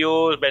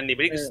 Moebius, Bernie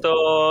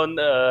Brixton,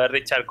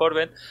 Richard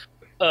Corben.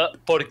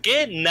 ¿Por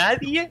qué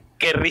nadie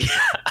querría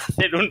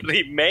hacer un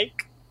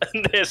remake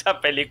de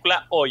esa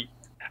película hoy?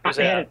 O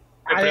sea,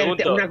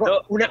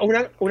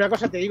 una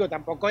cosa te digo,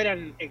 tampoco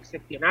eran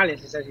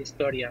excepcionales esas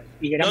historias.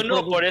 Y eran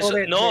por eso,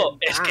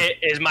 es que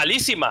es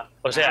malísima.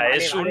 O sea,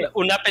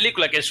 una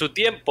película que en su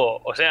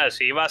tiempo, o sea,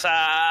 si ibas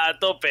a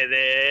tope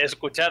de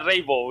escuchar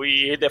Rainbow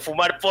y de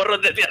fumar porros,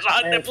 decías,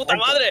 de puta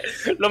madre,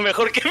 lo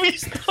mejor que he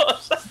visto. O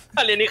sea,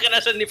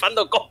 alienígenas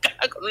esnifando coca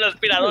con una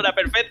aspiradora,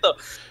 perfecto.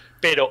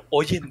 Pero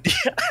hoy en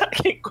día, ¿a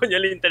quién coño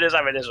le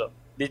interesa ver eso?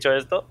 Dicho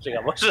esto,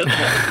 sigamos.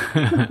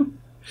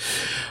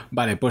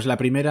 Vale, pues el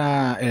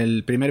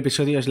primer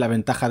episodio es La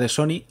ventaja de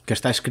Sony, que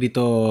está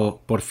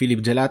escrito por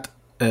Philip Gelat.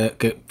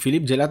 Que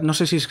Philip Gelat, no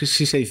sé si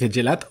se dice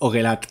Gelat o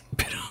Gelat,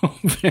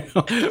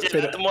 pero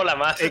Gelat mola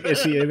más.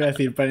 Sí, iba a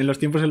decir, en los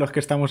tiempos en los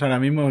que estamos ahora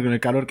mismo, con el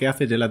calor que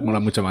hace, Gelat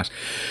mola mucho más.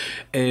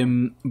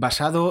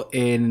 Basado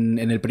en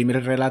el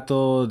primer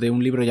relato de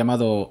un libro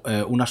llamado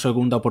Una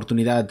segunda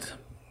oportunidad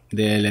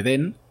del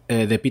Edén,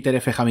 de Peter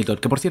F. Hamilton,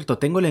 que por cierto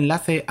tengo el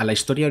enlace a la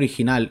historia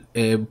original.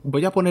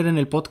 Voy a poner en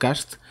el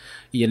podcast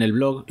y en el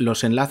blog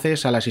los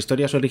enlaces a las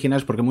historias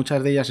originales, porque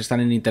muchas de ellas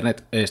están en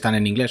internet, están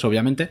en inglés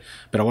obviamente,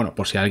 pero bueno,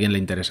 por si a alguien le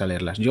interesa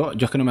leerlas. Yo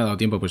es que no me he dado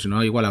tiempo, pues si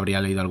no igual habría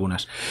leído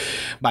algunas.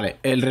 Vale,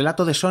 el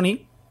relato de Sony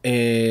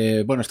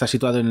está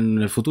situado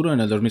en el futuro,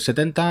 en el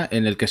 2070,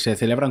 en el que se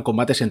celebran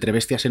combates entre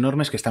bestias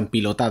enormes que están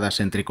pilotadas,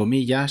 entre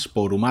comillas,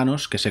 por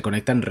humanos que se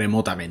conectan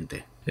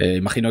remotamente.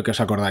 Imagino que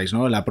os acordáis,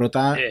 ¿no? La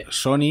prota,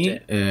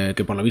 Sony,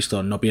 que por lo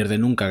visto no pierde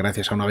nunca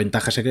gracias a una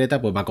ventaja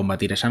secreta, pues va a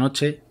combatir esa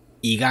noche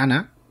y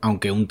gana,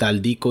 aunque un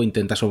tal Dico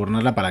intenta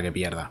sobornarla para que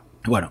pierda.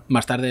 Bueno,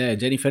 más tarde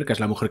Jennifer, que es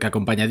la mujer que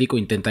acompaña a Dico,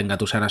 intenta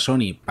engatusar a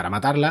Sony para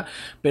matarla,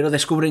 pero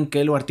descubren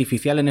que lo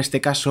artificial en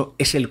este caso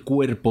es el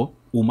cuerpo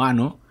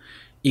humano,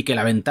 y que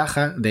la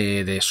ventaja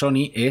de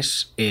Sony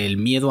es el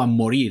miedo a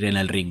morir en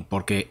el ring,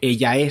 porque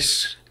ella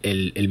es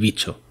el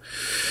bicho.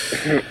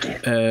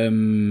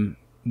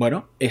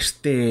 Bueno,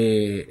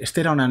 este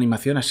era una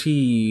animación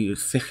así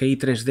CGI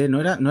 3D, no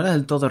era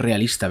del todo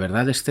realista,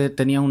 ¿verdad?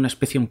 Tenía una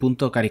especie, un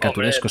punto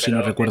caricaturesco, si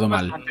no recuerdo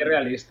mal. Bastante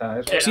realista.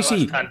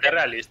 Bastante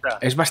realista.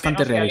 Es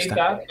bastante realista.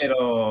 Alita,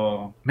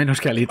 pero...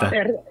 Menos que Alita.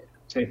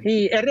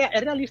 Sí, es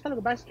realista. Lo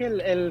que pasa es que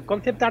el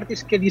concept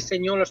artist que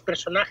diseñó los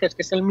personajes,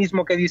 que es el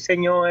mismo que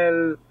diseñó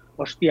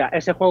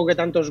ese juego que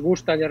tanto os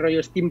gusta de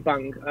rollo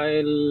steampunk,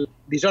 el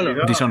Dishonored.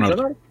 El Dishonored,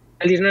 vale.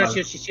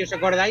 si os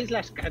acordáis,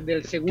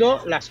 del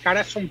segundo, las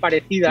caras son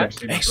parecidas.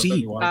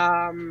 Sí.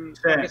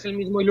 Porque es el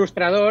mismo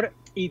ilustrador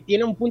y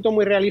tiene un punto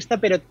muy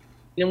realista, pero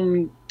tiene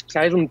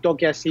un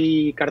toque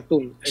así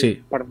cartoon,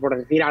 por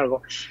decir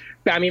algo.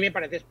 Pero a mí me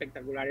parece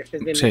espectacular, este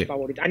es de mis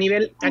favoritos. A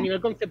nivel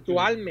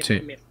conceptual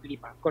me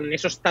flipa, con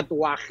esos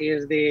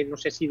tatuajes de, no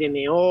sé si de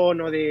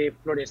neón o de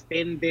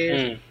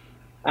fluorescentes.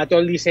 A todo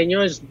el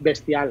diseño es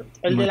bestial.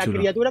 El muy de la chulo.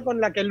 Criatura con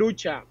la que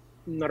lucha,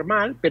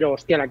 normal, pero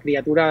hostia, la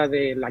criatura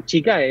de la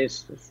chica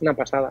es una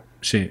pasada.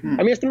 Sí.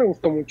 A mí esto me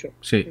gustó mucho.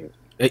 Sí,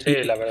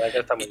 la verdad que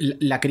está muy bien.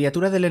 La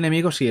criatura del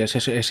enemigo sí es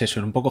eso,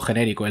 un poco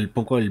genérico, un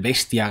poco el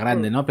bestia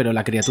grande, ¿no? Pero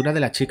la criatura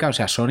de la chica, o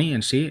sea, Sony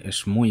en sí,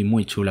 es muy,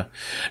 muy chula.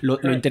 Lo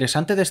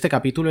interesante de este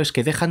capítulo es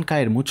que dejan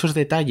caer muchos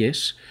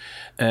detalles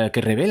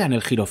que revelan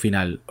el giro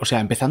final. O sea,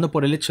 empezando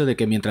por el hecho de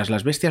que mientras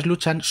las bestias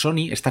luchan,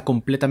 Sony está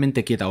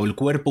completamente quieta, o el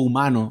cuerpo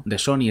humano de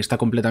Sony está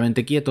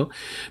completamente quieto,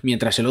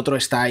 mientras el otro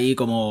está ahí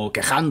como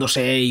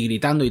quejándose y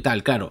gritando y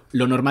tal. Claro,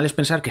 lo normal es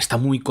pensar que está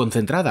muy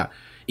concentrada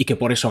y que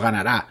por eso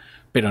ganará.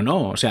 Pero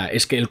no, o sea,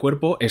 es que el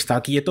cuerpo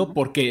está quieto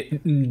porque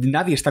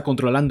nadie está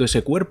controlando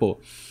ese cuerpo.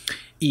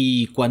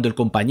 Y cuando el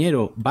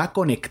compañero va a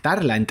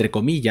conectarla, entre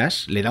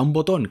comillas, le da un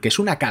botón que es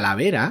una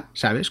calavera,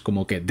 ¿sabes?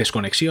 Como que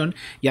desconexión.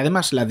 Y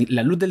además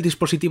la luz del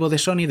dispositivo de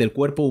Sony, del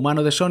cuerpo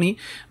humano de Sony,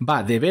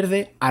 va de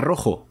verde a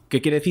rojo.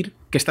 ¿Qué quiere decir?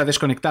 Que está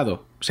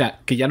desconectado. O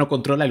sea, que ya no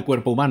controla el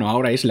cuerpo humano,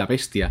 ahora es la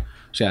bestia.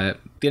 O sea,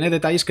 tiene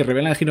detalles que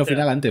revelan el giro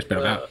final antes, pero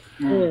claro.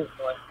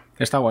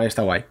 Está guay,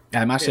 está guay.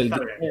 Además,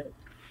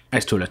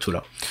 es chulo, es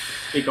chulo.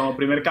 Y como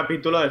primer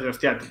capítulo,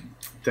 hostia,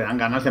 te dan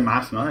ganas de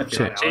más, ¿no?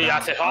 Decir,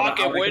 haces,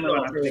 qué bueno.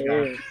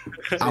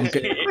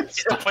 Aunque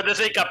después de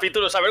 6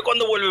 capítulos, a ver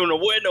cuándo vuelve uno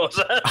bueno. O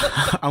sea.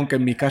 Aunque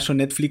en mi caso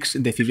Netflix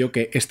decidió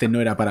que este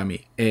no era para mí.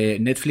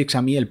 Netflix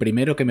a mí el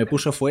primero que me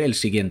puso fue el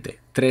siguiente,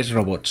 3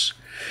 robots.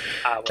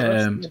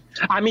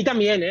 A mí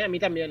también, a mí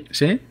también.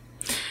 ¿Sí?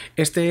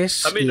 Este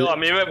es... A mí no, a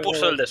mí me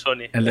puso el de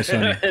Sony. El de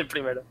Sony. El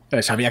primero.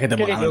 Sabía que te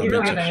molaba. Yo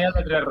creo que tenía el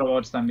de 3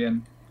 robots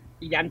también.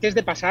 Y antes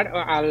de pasar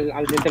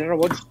al de 3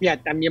 robots,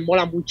 también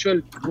mola mucho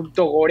el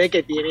punto gore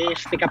que tiene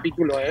este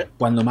capítulo, ¿eh?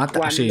 Cuando mata,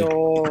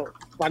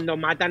 cuando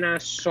matan a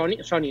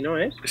Sony, ¿no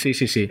es?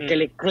 Sí. Que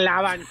le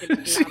clavan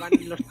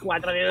los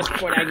 4 dedos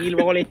por aquí,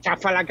 luego le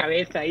chafa la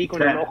cabeza ahí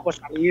con el ojo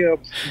salido,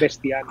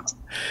 bestial.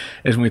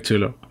 Es muy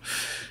chulo.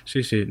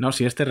 Sí. No,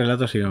 sí, este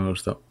relato sí que me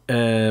gustó.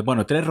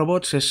 Bueno, 3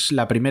 robots es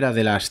la primera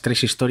de las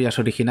 3 historias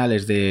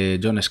originales de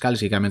John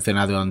Scalzi que ha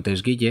mencionado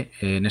antes Guille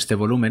en este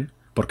volumen,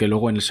 porque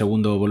luego en el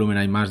segundo volumen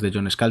hay más de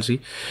John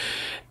Scalzi.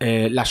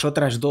 Las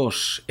otras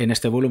 2 en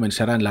este volumen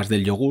serán las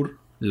del yogur,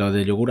 lo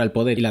de yogur al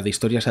poder y la de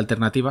historias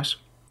alternativas.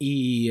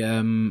 Y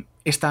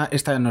esta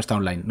no está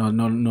online,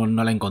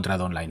 no la he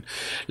encontrado online.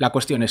 La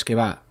cuestión es que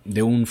va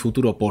de un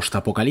futuro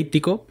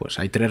post-apocalíptico, pues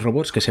hay 3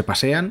 robots que se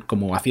pasean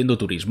como haciendo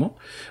turismo.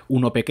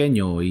 Uno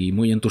pequeño y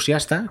muy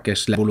entusiasta, que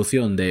es la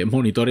evolución de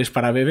monitores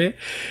para bebé.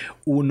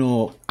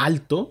 Uno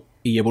alto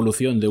y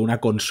evolución de una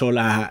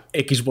consola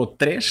Xbox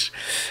 3.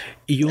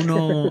 Y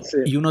uno,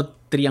 y uno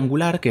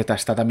triangular que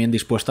está también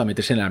dispuesto a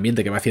meterse en el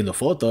ambiente, que va haciendo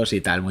fotos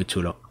y tal, muy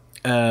chulo.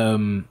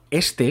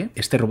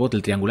 Este robot,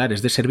 el triangular,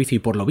 es de servicio y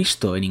por lo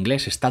visto en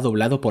inglés está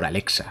doblado por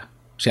Alexa.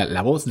 O sea,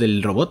 la voz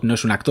del robot no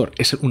es un actor,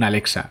 es una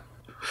Alexa.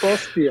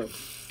 Hostia,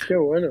 qué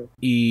bueno.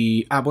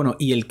 Y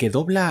y el que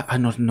dobla...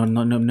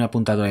 no he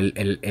apuntado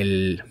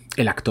el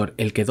actor.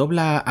 El que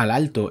dobla al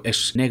alto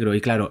es negro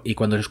y claro, y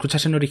cuando lo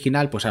escuchas en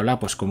original pues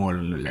habla pues como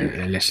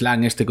el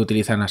slang este que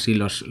utilizan así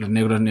los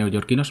negros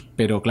neoyorquinos,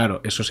 pero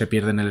claro, eso se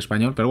pierde en el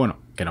español, pero bueno,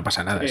 que no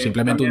pasa nada, es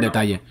simplemente un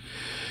detalle.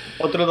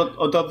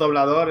 Otro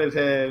doblador es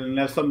el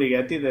Nelson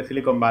Bighetti de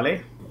Silicon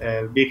Valley,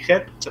 el Big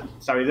Head.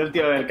 ¿Sabéis del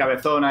tío del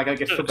cabezón, aquel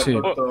que es súper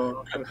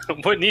corto?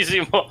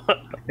 Buenísimo.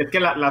 Es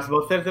que las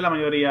voces de la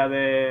mayoría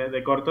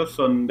de cortos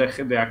son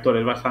de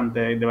actores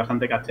de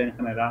bastante caché en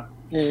general.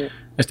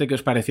 ¿Este qué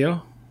os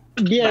pareció?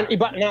 Bien, y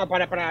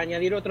para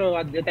añadir otro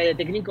detalle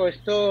técnico,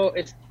 estos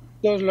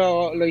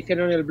lo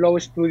hicieron en el Blow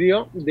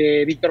Studio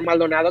de Víctor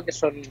Maldonado, que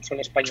son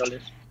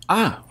españoles.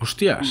 Ah,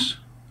 hostias.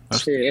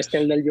 Sí,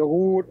 el del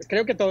yogur.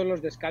 Creo que todos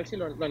los de Scalzi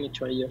lo han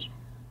hecho ellos.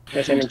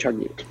 Los han hecho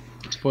aquí.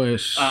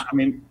 Pues... A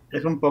mí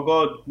es un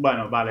poco...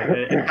 Bueno,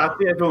 vale.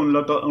 Scalzi es un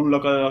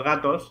loco de los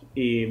gatos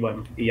y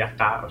bueno, y ya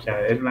está. O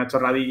sea, es una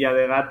chorradilla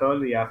de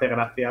gatos y hace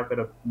gracia,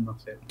 pero no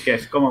sé. Que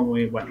es como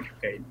muy bueno.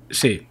 Okay.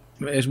 Sí,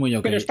 es muy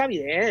ok. Pero está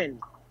bien.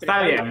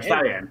 Está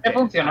bien.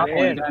 Funcionó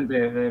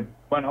muy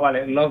bueno,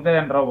 vale, Love, Death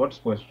and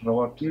Robots, pues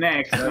robots.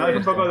 Next, ¿no? Es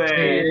un poco de...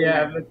 Sí,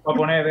 ya a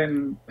poner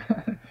en...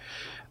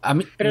 A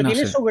mí, pero no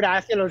tiene sé. su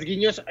gracia, los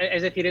guiños,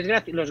 es decir, es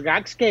gracioso. Los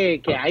gags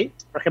que hay,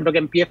 por ejemplo,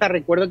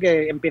 recuerdo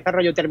que empieza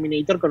rollo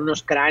Terminator con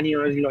unos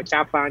cráneos y lo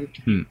chafan,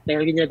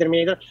 el guiño de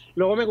Terminator.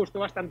 Luego me gustó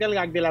bastante el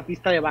gag de la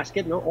pista de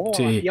básquet, ¿no?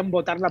 Hacían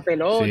botar la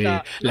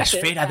pelota. Sí. La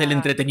esfera del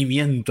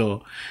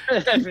entretenimiento. La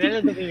esfera del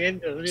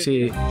entretenimiento,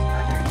 sí.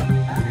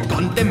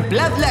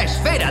 Contemplad la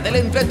esfera del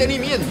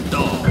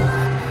entretenimiento.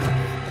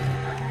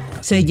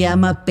 Se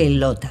llama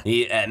pelota.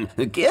 ¿Y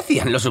qué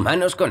hacían los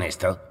humanos con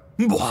esto?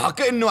 Buah,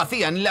 ¿qué no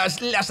hacían?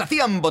 Las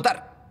hacían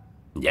votar.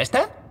 ¿Ya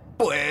está?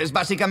 Pues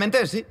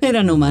básicamente sí.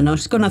 Eran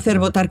humanos. Con hacer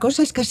votar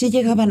cosas casi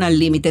llegaban al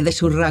límite de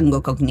su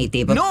rango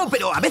cognitivo. No,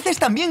 pero a veces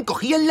también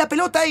cogían la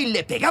pelota y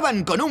le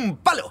pegaban con un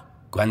palo.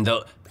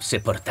 ¿Cuando se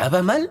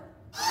portaba mal?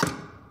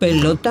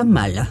 Pelota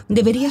mala.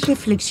 Deberías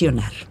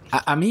reflexionar.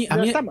 A mí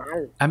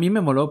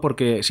me moló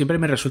porque siempre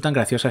me resultan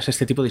graciosas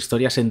este tipo de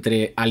historias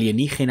entre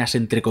alienígenas,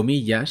 entre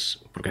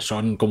comillas, porque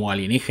son como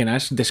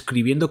alienígenas,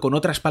 describiendo con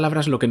otras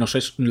palabras lo que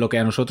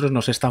a nosotros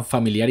nos es tan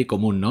familiar y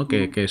común, ¿no?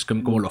 Que es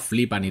como lo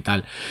flipan y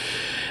tal.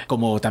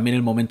 Como también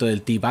el momento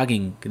del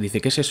teabagging, que dice,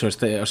 ¿qué es eso?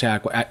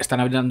 Están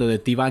hablando de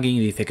teabagging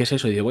y dice, ¿qué es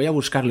eso? Y dice, voy a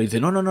buscarlo. Y dice,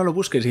 no lo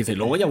busques. Y dice,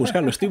 lo voy a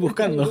buscar, lo estoy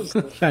buscando.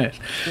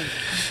 ¿Sabes?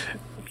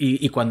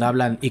 Y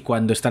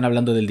cuando están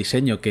hablando del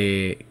diseño,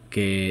 que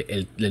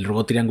el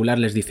robot triangular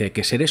les dice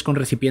que seres con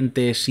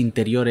recipientes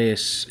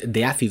interiores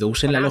de ácido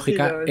usen la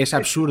lógica es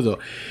absurdo.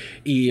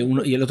 Y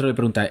el otro le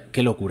pregunta,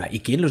 qué locura,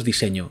 ¿y quién los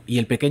diseñó? Y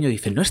el pequeño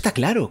dice, no está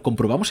claro,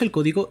 comprobamos el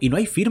código y no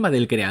hay firma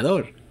del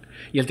creador.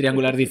 Y el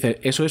triangular dice,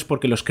 eso es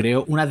porque los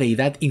creó una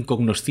deidad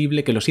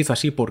incognoscible que los hizo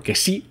así porque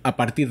sí a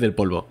partir del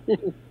polvo.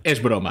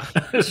 Es broma.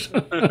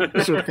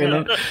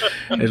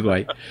 Es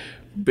guay.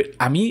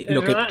 A mí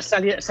lo que...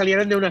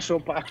 Salieron de una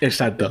sopa.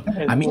 Exacto.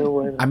 A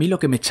mí lo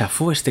que me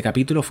chafó este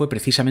capítulo fue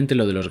precisamente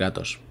lo de los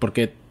gatos.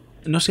 Porque,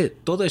 no sé,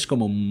 todo es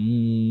como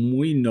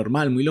muy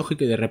normal, muy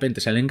lógico y de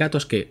repente salen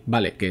gatos que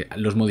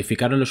los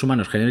modificaron los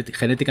humanos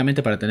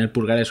genéticamente para tener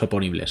pulgares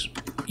oponibles.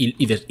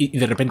 Y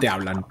de repente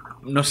hablan.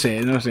 No sé,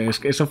 es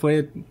que eso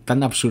fue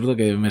tan absurdo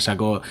que me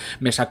sacó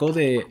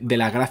de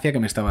la gracia que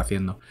me estaba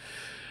haciendo.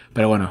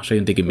 Pero bueno, soy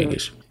un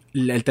tiquismiquis.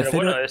 El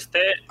tercero...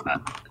 Pero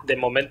bueno, de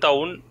momento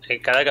aún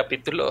en cada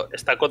capítulo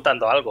está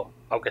contando algo,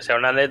 aunque sea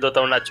una anécdota,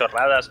 una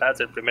chorrada,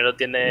 ¿sabes? El primero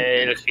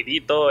tiene el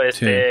girito,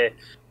 es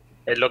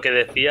lo que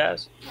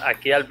decías.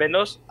 Aquí al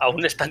menos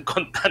aún están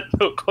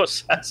contando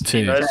cosas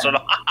y no es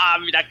solo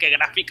mira qué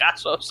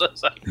graficazos!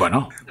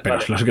 Bueno, pero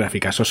Vale. los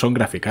graficazos son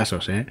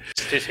graficazos, ¿eh?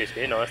 Sí,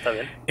 no, está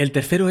bien. El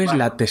tercero es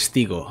La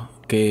Testigo,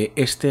 que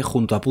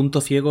junto a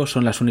Punto Ciego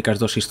son las únicas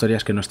dos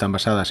historias que no están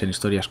basadas en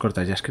historias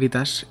cortas ya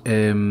escritas,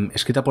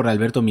 escrita por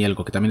Alberto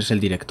Mielgo, que también es el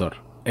director.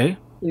 ¿Eh?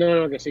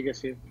 No, que sí.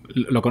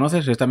 ¿Lo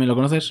conoces? ¿También lo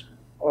conoces?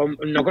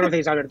 ¿No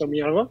conocéis a Alberto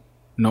Mielgo?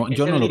 No,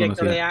 yo no lo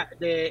conocía.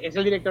 Es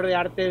el director de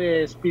arte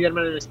de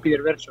Spider-Man en el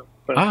Spider-Verse,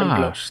 por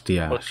ejemplo.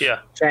 Hostia. O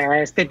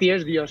sea, este tío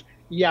es Dios.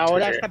 Y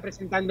ahora está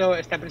presentando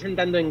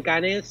en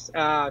Cannes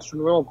su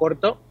nuevo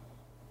corto,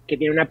 que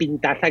tiene una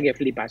pintaza que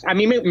flipas. A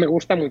mí me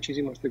gusta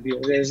muchísimo este tío.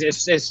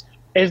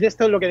 Es de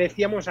esto lo que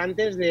decíamos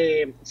antes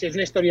de si es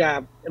una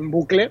historia en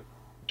bucle,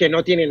 que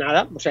no tiene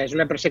nada, o sea, es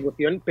una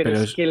persecución, pero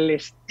es que el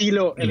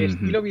estilo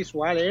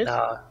visual es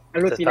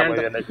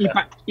alucinante.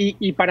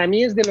 Y para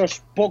mí es de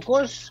los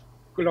pocos,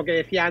 lo que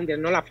decía antes,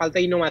 ¿no? La falta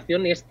de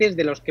innovación, este es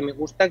de los que me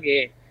gusta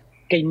que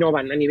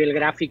innovan a nivel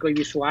gráfico y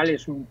visual,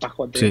 es un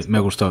pajote. Sí, me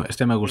gustó.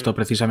 Me gustó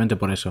precisamente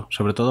por eso,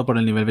 sobre todo por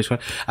el nivel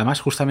visual.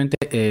 Además, justamente,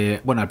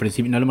 al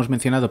principio, no lo hemos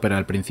mencionado, pero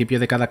al principio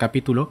de cada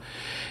capítulo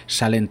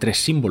salen 3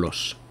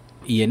 símbolos.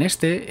 Y en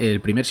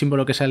el primer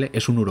símbolo que sale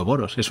es un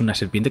uroboros, es una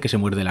serpiente que se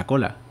muerde la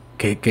cola.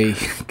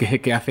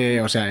 Que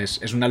hace, o sea,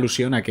 es una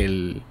alusión a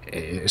que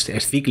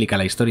es cíclica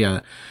la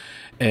historia.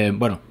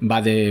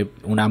 Va de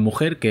una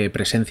mujer que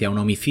presencia un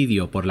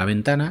homicidio por la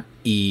ventana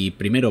y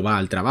primero va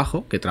al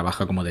trabajo, que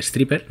trabaja como de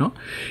stripper, ¿no?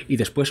 Y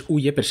después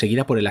huye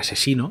perseguida por el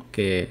asesino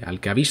al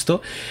que ha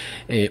visto,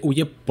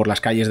 huye por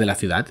las calles de la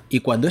ciudad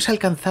y cuando es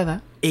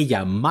alcanzada,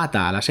 ella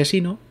mata al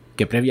asesino,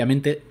 que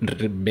previamente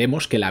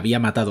vemos que la había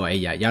matado a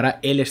ella y ahora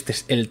él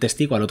es el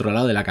testigo al otro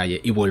lado de la calle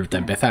y vuelve a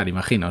empezar,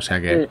 imagino, o sea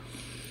que...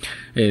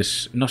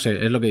 no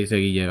sé, es lo que dice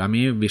Guille. A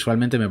mí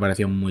visualmente me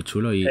pareció muy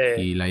chulo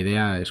y la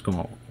idea es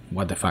como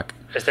what the fuck.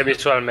 Este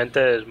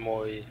visualmente es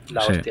muy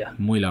la hostia.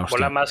 Muy la hostia.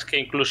 Mola más que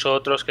incluso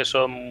otros que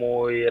son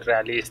muy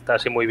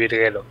realistas y muy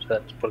virgueros,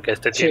 ¿sabes? Porque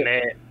este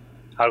tiene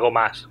algo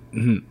más.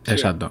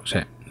 Exacto, sí,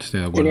 estoy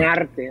de acuerdo. Tiene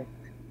arte.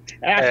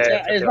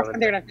 Es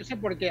bastante gracioso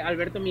porque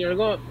Alberto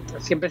Mielgo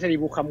siempre se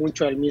dibuja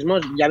mucho él mismo.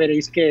 Ya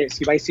veréis que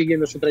si vais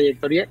siguiendo su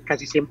trayectoria,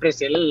 casi siempre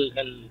es él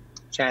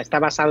o sea, está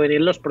basado en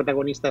él los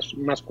protagonistas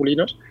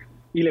masculinos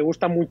y le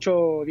gusta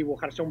mucho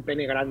dibujarse un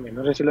pene grande.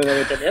 No sé si lo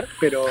debe tener,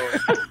 pero...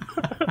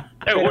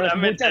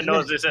 Seguramente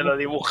no, si se lo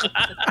dibuja.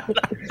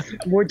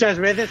 Muchas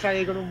veces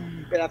ahí con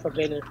un pedazo de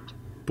pene.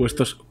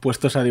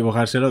 Puestos a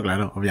dibujárselo,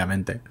 claro,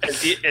 obviamente.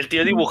 El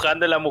tío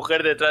dibujando a la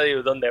mujer detrás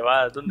de ¿dónde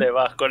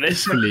vas con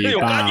eso? Digo,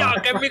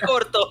 ¡calla, que es mi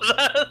corto!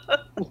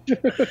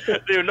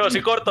 Digo, no,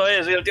 si corto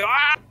es. Y el tío,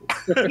 ¡ah!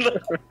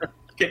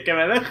 que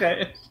me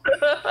deje.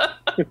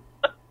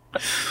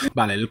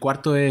 Vale, el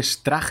cuarto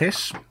es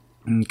Trajes,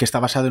 que está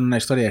basado en una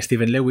historia de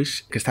Stephen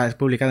Lewis, que está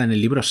publicada en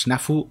el libro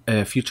Snafu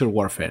Future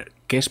Warfare,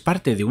 que es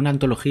parte de una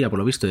antología, por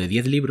lo visto, de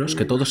 10 libros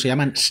que todos se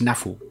llaman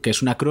Snafu, que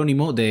es un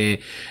acrónimo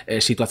de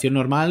situación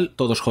normal,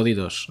 todos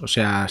jodidos, o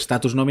sea,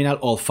 status nominal,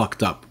 all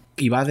fucked up.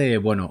 Y va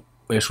de,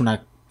 es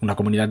una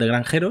comunidad de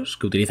granjeros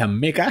que utilizan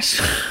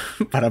mechas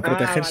para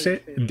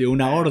protegerse de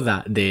una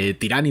horda de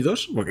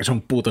tiránidos, porque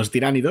son putos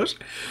tiránidos.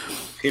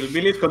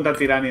 Hillbillies contra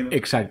tiránidos.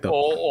 Exacto.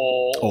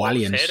 O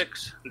aliens.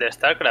 Zergs de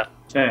StarCraft.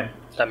 Sí.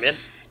 También.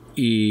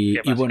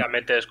 Que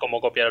básicamente es como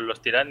copiaron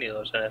los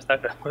tiránidos en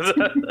StarCraft.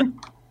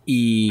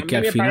 Y que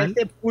al final... me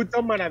parece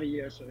puto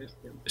maravilloso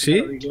este.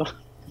 ¿Sí?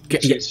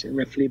 Sí,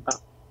 me flipa.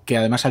 Que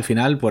además al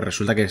final pues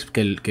resulta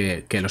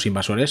que los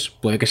invasores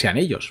puede que sean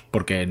ellos,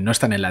 porque no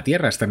están en la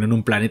Tierra, están en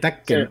un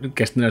planeta que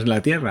no es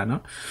la Tierra,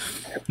 ¿no?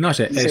 No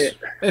sé,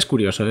 es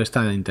curioso,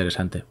 está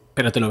interesante.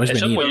 Pero te lo ves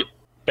venir.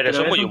 Pero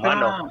eso es muy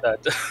humano.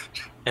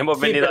 Hemos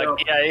venido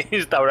aquí a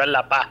instaurar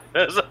la paz.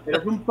 Pero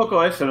es un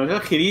poco eso, ¿no? Es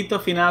el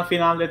girito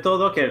final de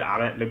todo, que a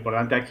ver, lo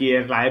importante aquí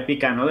es la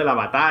épica, ¿no? De la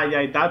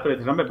batalla y tal, pero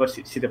dices, hombre,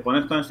 pues si te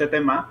pones con este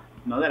tema,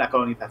 ¿no? De la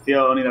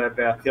colonización y la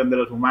depredación de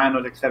los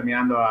humanos,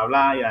 exterminando a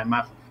bla, y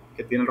además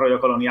que tiene el rollo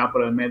colonial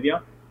por el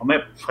medio,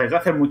 hombre, puedes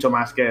hacer mucho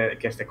más que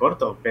este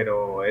corto,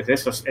 pero es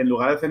eso, en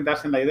lugar de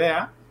centrarse en la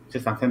idea, se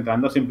están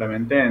centrando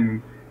simplemente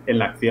en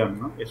la acción,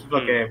 ¿no? Eso es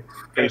lo que...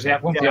 ¿Pero si ya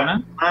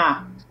funciona?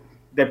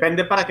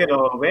 Depende para que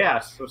lo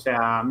veas. O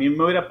sea, a mí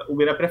me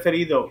hubiera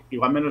preferido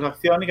igual menos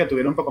acción y que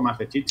tuviera un poco más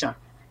de chicha.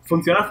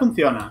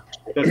 Funciona.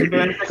 Pero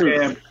simplemente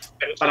que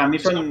para mí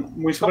son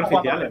muy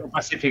superficiales.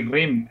 Pacific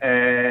Rim.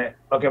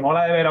 Lo que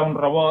mola de ver a un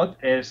robot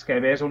es que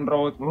ves un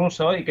robot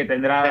ruso y que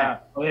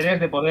tendrá poderes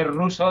de poder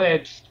ruso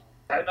de...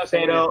 No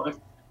sé,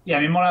 y a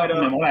mí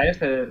me mola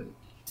este...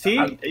 Sí,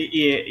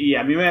 y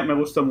a mí me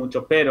gustó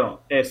mucho,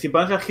 pero si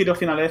pones el giro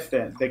final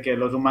de que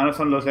los humanos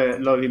son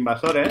los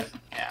invasores,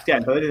 hostia,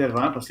 entonces dices,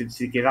 bueno, pues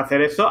si quieres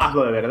hacer eso,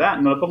 hazlo de verdad.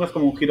 No lo pongas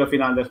como un giro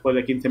final después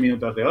de 15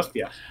 minutos de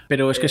hostias.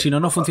 Pero es que si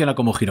no funciona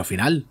como giro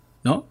final,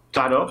 ¿no?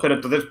 Claro, pero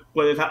entonces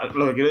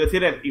lo que quiero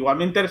decir es, igual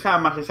me interesa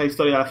más esa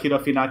historia del giro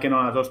final que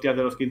no las hostias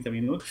de los 15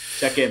 minutos. O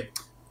sea que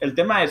el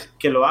tema es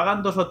que lo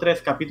hagan 2 o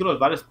 3 capítulos,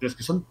 vale, pero es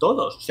que son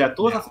todos. O sea,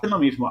 todos hacen lo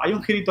mismo. Hay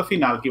un girito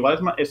final que igual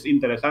es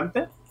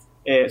interesante,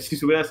 si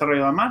se hubiera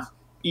desarrollado más,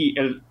 y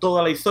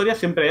toda la historia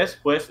siempre es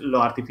pues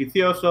lo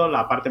artificioso,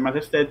 la parte más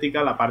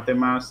estética, la parte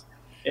más,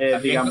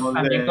 digamos...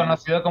 También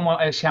conocido como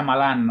el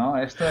Shyamalan, ¿no?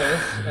 Esto es...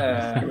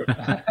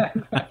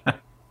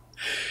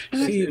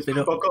 Sí, es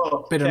pero, un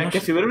poco, pero o sea, no que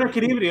sé. si hubiera un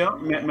equilibrio,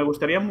 me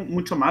gustaría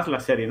mucho más la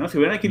serie, ¿no? Si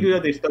hubiera un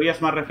equilibrio de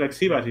historias más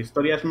reflexivas,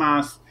 historias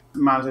más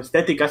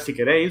estéticas, si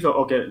queréis,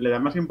 o que le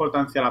dan más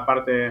importancia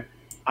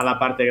a la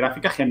parte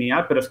gráfica,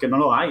 genial, pero es que no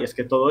lo hay, es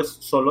que todo es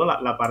solo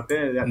la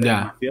parte de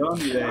animación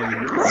y de...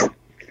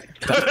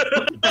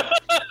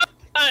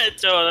 Ha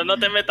hecho, no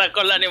te metas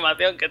con la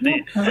animación que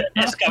te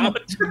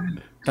escamocha.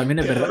 También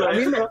es verdad.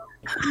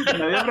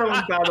 Me había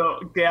preguntado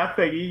qué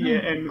hace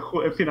Guille en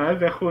finales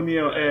de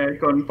junio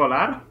con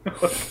Polar.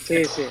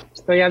 Sí,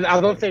 estoy a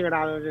 12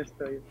 grados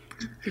estoy.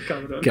 Qué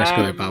cabrón. Qué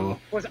asco de pavo.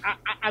 Pues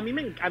a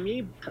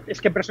mí es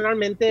que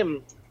personalmente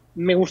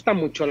me gustan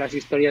mucho las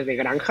historias de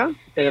granja,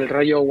 el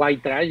rollo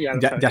white trash.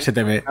 Ya se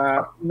te ve.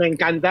 Me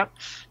encanta.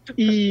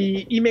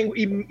 Y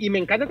me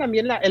encanta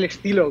también el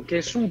estilo, que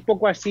es un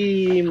poco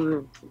así...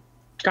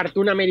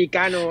 cartoon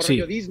americano,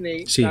 rollo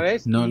Disney,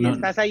 ¿sabes?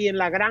 Estás ahí en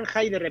la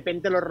granja y de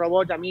repente los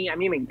robots, a mí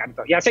me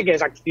encanta. Ya sé que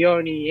es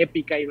acción y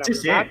épica y bla,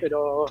 bla,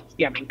 pero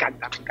hostia, me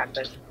encanta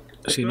eso.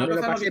 Sí, no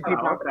lo pasé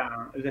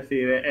otra. Es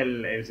decir,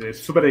 es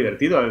súper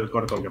divertido el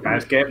corto. Lo que pasa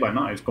es que,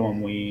 bueno, es como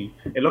muy...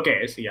 Es lo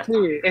que es y ya está. Sí,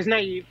 es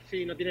naif,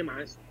 sí, no tiene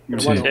más.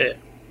 Pero bueno,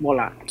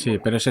 mola. Sí,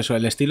 pero es eso,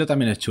 el estilo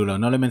también es chulo.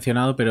 No lo he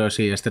mencionado, pero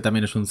sí, este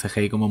también es un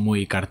CGI como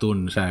muy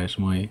cartoon, ¿sabes?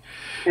 Muy...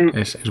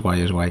 Es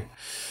guay, es guay.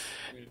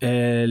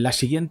 La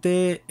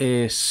siguiente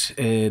es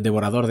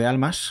Devorador de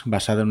Almas,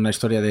 basada en una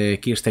historia de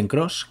Kirsten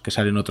Cross, que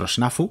sale en otro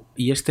Snafu.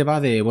 Y este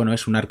va de, bueno,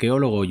 es un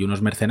arqueólogo y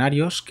unos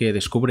mercenarios que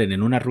descubren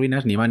en unas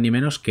ruinas ni más ni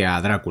menos que a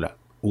Drácula.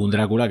 Un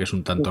Drácula que es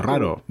un tanto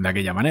raro de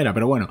aquella manera,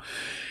 pero bueno.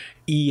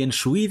 Y en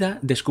su huida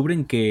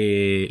descubren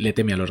que le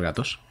teme a los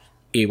gatos.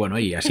 Y bueno,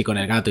 y así con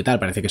el gato y tal,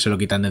 parece que se lo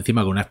quitan de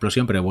encima con una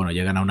explosión, pero bueno,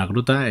 llegan a una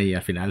gruta y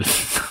al final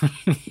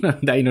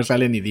de ahí no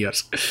sale ni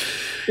Dios.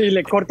 Y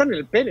le cortan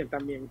el pene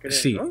también, creo,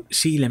 sí, ¿no?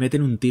 Sí, le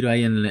meten un tiro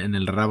ahí en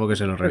el rabo que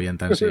se lo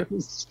revientan, sí.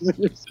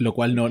 Lo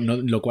cual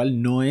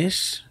no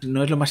es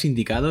lo más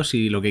indicado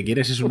si lo que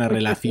quieres es una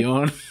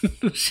relación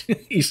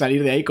y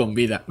salir de ahí con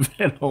vida.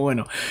 Pero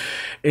bueno,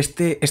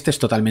 este es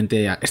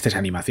totalmente... Este es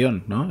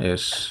animación, ¿no?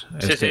 Este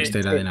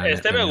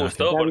me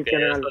gustó porque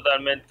es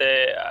totalmente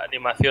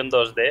animación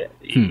 2D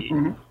y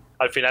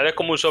al final es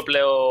como un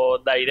sopleo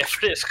de aire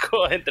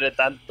fresco entre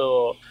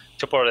tanto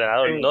hecho por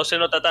ordenador. No se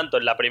nota tanto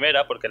en la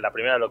primera, porque en la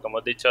primera, lo que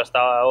hemos dicho hasta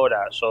ahora,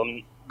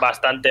 son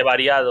bastante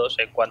variados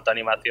en cuanto a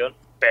animación,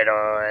 pero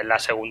en la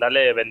segunda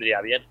le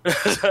vendría bien.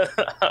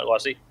 Algo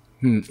así.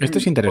 Esto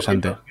es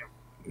interesante.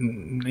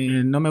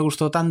 No me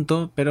gustó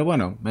tanto, pero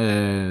bueno,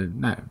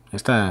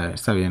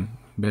 está bien.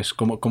 ¿Ves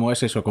cómo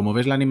es eso? Como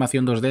ves la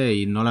animación 2D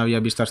y no la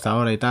habías visto hasta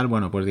ahora y tal,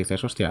 bueno, pues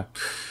dices, hostia,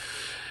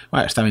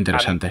 bueno, estaba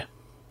interesante.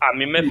 A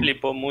mí me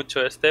flipó mucho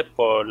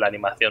por la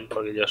animación,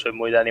 porque yo soy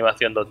muy de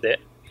animación 2D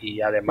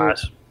y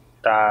además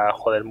está,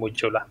 joder, muy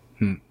chula.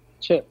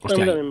 Sí,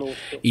 hostia, también me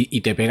gustó.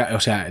 Y te pega, o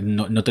sea,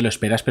 no te lo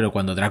esperas, pero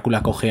cuando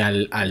Drácula coge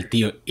al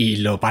tío y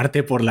lo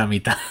parte por la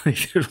mitad,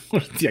 dices,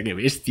 hostia, qué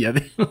bestia,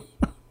 tío.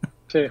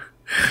 Sí.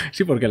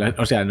 Sí, porque,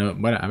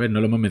 bueno, a ver,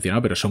 no lo hemos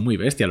mencionado, pero son muy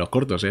bestias los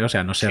cortos, ¿eh? O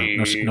sea, no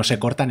se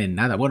cortan en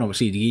nada. Bueno,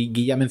 sí,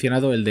 Guille ha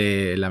mencionado el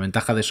de la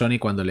ventaja de Sony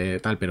cuando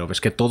tal, pero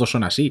ves que todos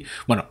son así.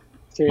 Bueno,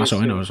 más o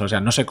menos, o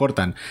sea, no se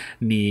cortan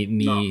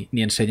ni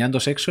enseñando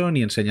sexo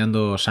ni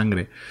enseñando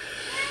sangre.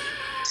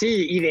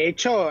 Sí, y de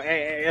hecho,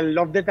 el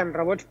Love, Death and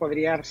Robots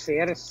podría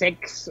ser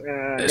Sex,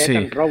 Death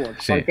and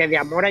Robots, porque de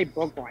amor hay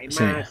poco, hay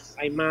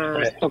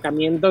más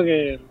tocamiento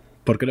que...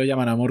 ¿Por qué lo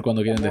llaman amor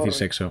cuando quieren decir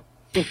sexo?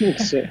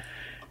 Sí.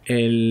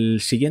 El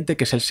siguiente,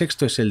 que es el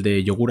sexto, es el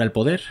de Yogur al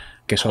Poder,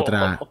 que es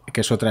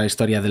otra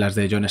historia de las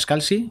de John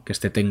Scalzi, que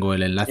tengo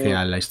el enlace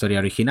a la historia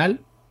original.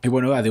 Y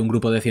bueno, va de un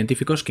grupo de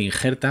científicos que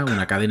injerta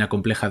una cadena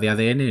compleja de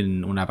ADN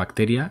en una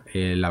bacteria,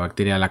 la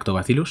bacteria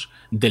Lactobacillus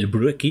del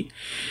Bruecky,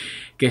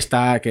 que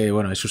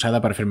es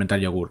usada para fermentar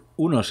yogur.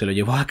 Uno se lo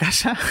llevó a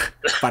casa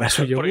para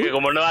su yogur. Porque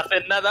como no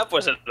hacen nada,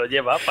 pues se lo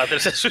lleva para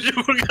hacerse su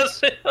yogur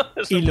casero.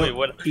 Eso es muy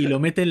bueno. Y lo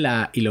mete en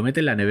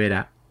la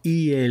nevera.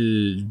 Y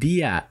el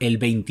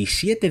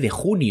 27 de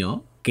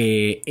junio,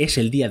 que es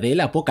el día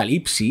del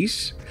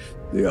apocalipsis...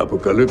 Die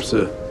Apokalypse,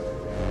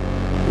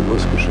 die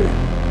muss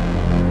geschehen.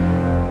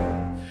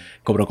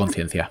 Cobró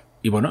conciencia.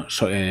 Y bueno,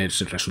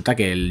 resulta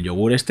que el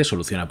yogur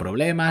soluciona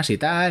problemas y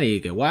tal,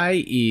 y qué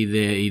guay, y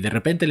de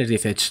repente les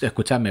dice,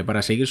 escuchadme,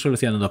 para seguir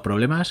solucionando los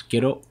problemas,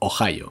 quiero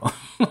Ohio.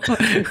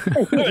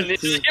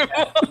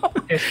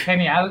 Es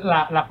genial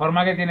la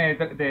forma que tiene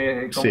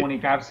de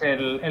comunicarse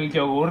el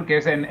yogur, que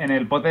es en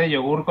el pote de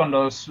yogur con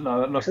los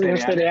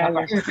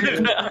cereales.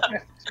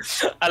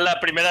 A la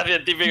primera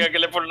científica que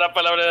le pone una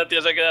palabra y la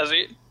tía se queda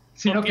así.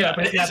 Sino que la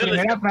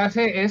primera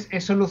frase es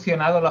he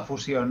solucionado la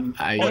fusión.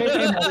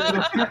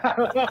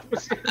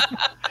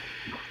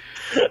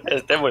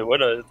 Este es muy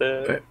bueno.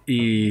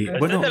 Y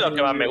bueno, es de los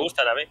que más me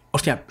gustan a mí.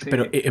 Hostia,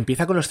 pero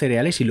empieza con los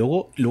cereales y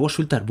luego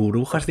sueltas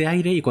burbujas de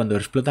aire y cuando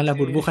explotan las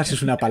burbujas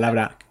es una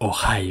palabra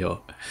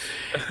Ohio.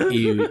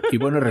 Y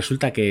bueno,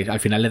 resulta que al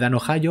final le dan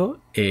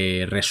Ohio,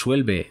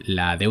 resuelve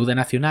la deuda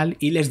nacional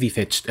y les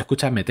dice,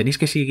 escúchame, tenéis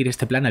que seguir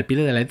este plan al pie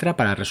de la letra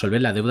para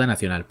resolver la deuda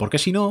nacional, porque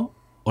si no,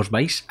 os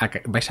vais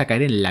a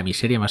caer en la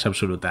miseria más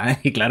absoluta, ¿eh?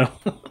 Y claro,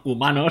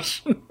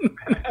 humanos.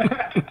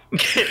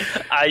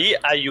 Ahí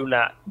hay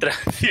una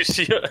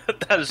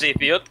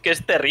transición que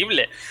es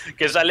terrible,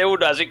 que sale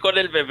uno así con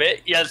el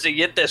bebé y al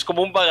siguiente es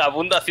como un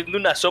vagabundo haciendo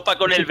una sopa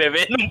con el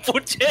bebé en un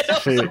puchero.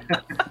 Sí.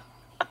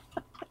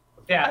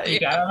 O sea, y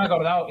que ahora me he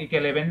acordado, y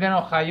que le venden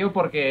Ohio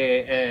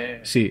porque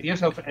sí. Tío,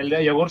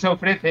 el yogur se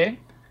ofrece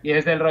y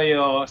es del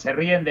rollo, se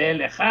ríen de él,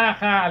 de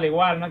jaja, al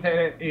igual, no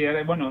te, y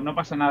bueno, no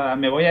pasa nada,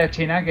 me voy a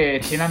China, que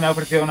China me ha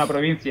ofrecido una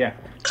provincia.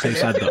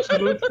 Exacto.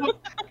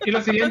 Y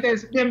lo siguiente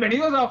es,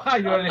 bienvenidos a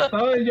Ohio, el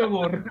estado del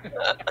yogur.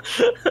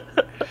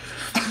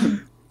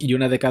 Y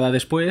una década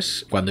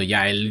después, cuando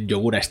ya el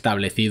yogur ha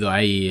establecido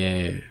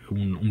ahí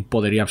un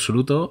poderío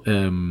absoluto,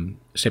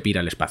 se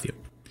pira al espacio.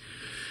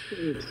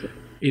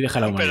 Y deja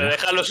a la humanidad. Pero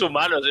deja a los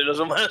humanos, y los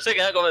humanos se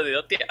quedan como de,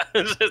 hostia,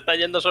 se está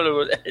yendo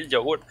solo el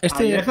yogur. Es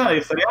una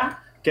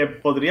historia que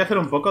podría ser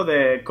un poco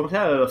de, ¿cómo se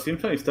llama? De los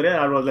Simpsons, historia del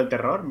árbol del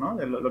terror, ¿no?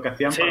 De lo que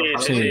hacían sí, para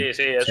los sí,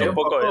 es un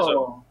poco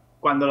eso.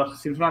 Cuando los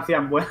Simpsons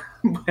hacían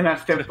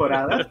buenas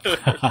temporadas,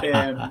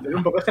 es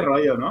un poco este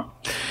rollo, ¿no?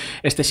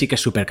 Este sí que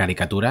es súper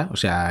caricatura, o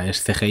sea,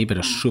 es CGI,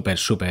 pero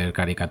súper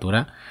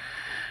caricatura.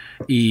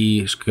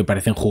 Y es que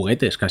parecen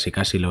juguetes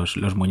casi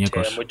los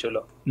muñecos. Sí, muy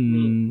chulo.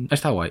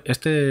 Está guay.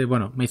 Este,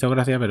 bueno, me hizo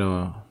gracia,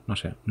 pero no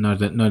sé, no es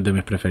de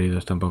mis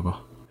preferidos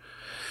tampoco.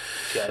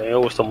 Sí, a mí me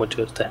gustó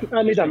mucho este.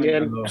 A mí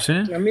también. ¿Sí?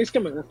 A mí es que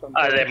me gusta.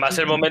 Además,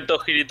 el momento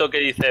girito que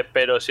dice,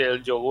 pero si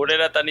el yogur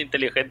era tan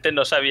inteligente,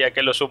 no sabía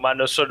que los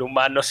humanos son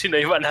humanos y no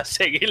iban a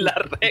seguir las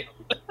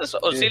reglas.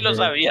 O sí lo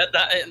sabía.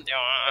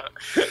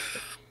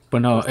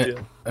 Bueno,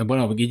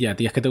 Guilla, a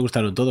ti es que te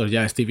gustaron todos.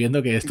 Ya estoy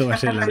viendo que esto va a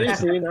ser la de...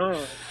 Sí, no.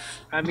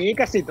 A mí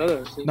casi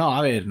todos. Sí. No,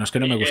 a ver, no es que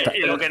no me gusta. Y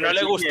lo que no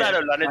le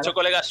gustaron lo han hecho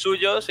colegas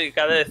suyos y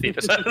cada decir.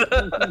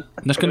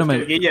 No es que no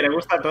me. Guille le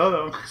gusta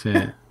todo. Sí.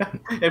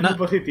 Es muy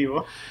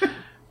positivo.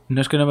 No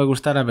es que no me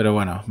gustara, pero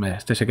bueno,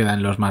 este se queda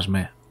en los más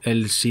me.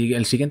 El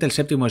siguiente, el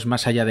séptimo, es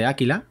Más allá de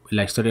Áquila.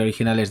 La historia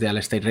original es de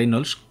Alastair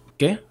Reynolds.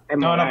 ¿Qué?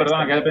 No,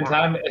 perdona, que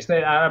pensaba,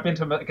 ahora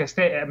pienso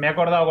que me he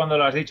acordado cuando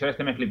lo has dicho,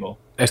 me flipó.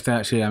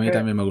 Sí, a mí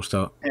también me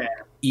gustó.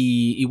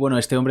 Y bueno,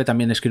 este hombre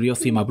también escribió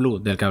Cima Blue,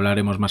 del que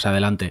hablaremos más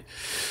adelante.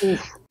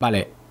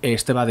 Vale,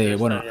 este va de,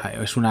 bueno,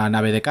 es una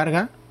nave de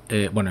carga.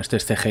 Este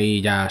es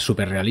CGI ya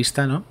súper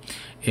realista, ¿no?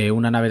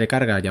 Una nave de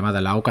carga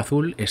llamada la Oca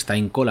Azul está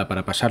en cola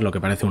para pasar lo que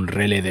parece un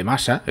relé de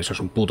masa. Eso es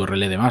un puto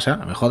relé de masa,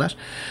 no me jodas.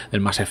 El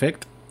Mass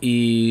Effect.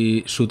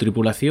 Y su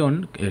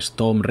tripulación, que es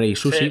Tom, Ray y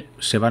Susie,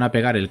 se van a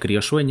pegar el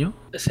criosueño.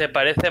 Se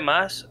parece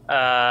más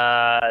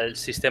al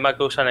sistema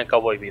que usan en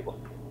Cowboy Vivo.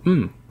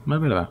 Es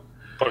verdad.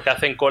 Porque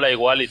hacen cola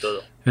igual y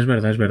todo. Es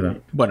verdad.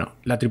 Bueno,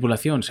 la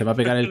tripulación se va a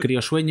pegar el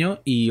criosueño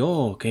y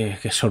qué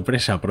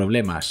sorpresa,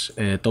 problemas.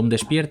 Tom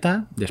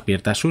despierta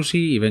a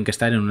Susie y ven que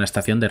están en una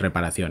estación de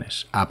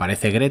reparaciones.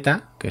 Aparece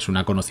Greta, que es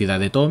una conocida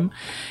de Tom,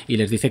 y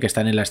les dice que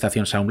están en la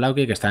estación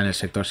Soundlauke, que está en el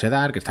sector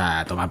Sedar, que está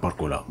a tomar por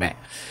culo.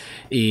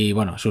 Y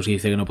bueno, Susie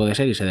dice que no puede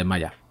ser y se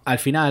desmaya. Al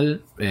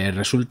final,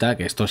 resulta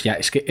que estos ya...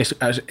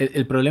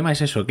 el problema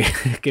es eso, que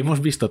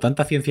hemos visto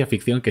tanta ciencia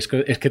ficción que es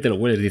que te lo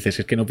hueles, dices,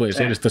 es que no puede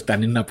ser, esto está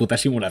en una puta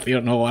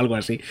simulación, ¿no? O algo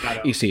así.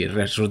 Claro. Y sí,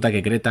 resulta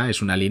que Greta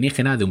es una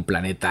alienígena de un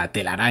planeta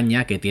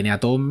telaraña que tiene a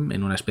Tom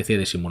en una especie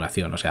de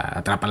simulación. O sea,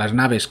 atrapa las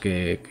naves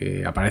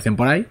que aparecen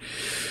por ahí.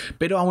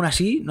 Pero aún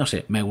así, no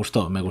sé, me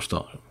gustó.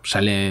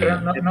 Sale...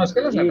 Pero no es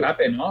que las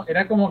atrape, ¿no?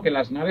 Era como que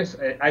las naves...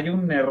 hay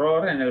un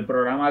error en el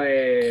programa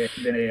de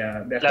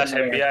las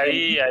envía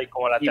ahí, hay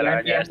como la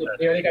telaraña.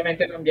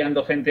 Periódicamente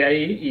enviando gente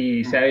ahí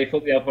y se ha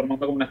ido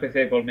formando como una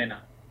especie de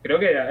colmena. Creo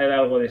que era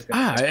algo de este.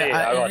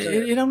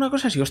 Era una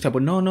cosa así, hostia,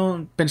 pues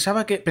no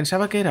pensaba que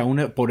era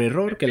por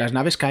error que las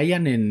naves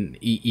caían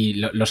y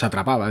los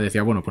atrapaba.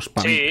 Decía, bueno, pues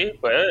sí,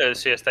 pues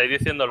si estáis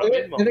diciendo lo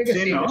mismo.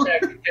 Sí, ¿no? O sea,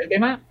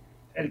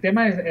 el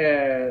tema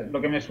es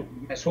lo que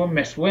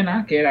me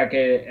suena que era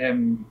que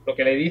lo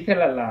que le dice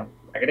la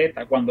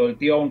Greta, cuando el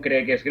tío aún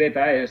cree que es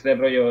Greta, es del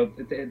rollo,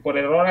 por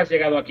error has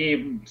llegado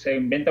aquí, se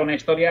inventa una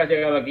historia, has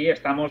llegado aquí,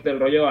 estamos del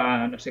rollo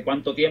a no sé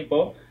cuánto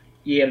tiempo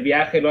y el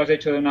viaje lo has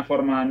hecho de una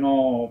forma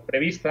no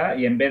prevista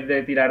y en vez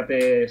de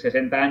tirarte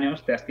 60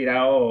 años te has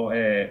tirado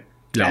en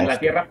la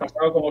Tierra has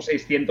pasado como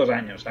 600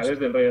 años, ¿sabes?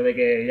 Del rollo de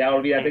que ya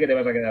olvídate que te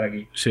vas a quedar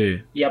aquí.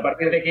 Sí. Y a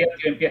partir de aquí el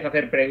tío empieza a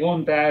hacer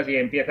preguntas y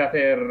empieza a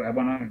hacer,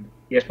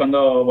 y es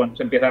cuando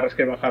se empieza a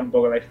resquebrajar un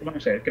poco la historia. No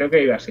sé, creo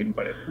que iba así, me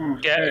parece.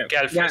 Que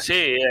al fin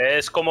sí,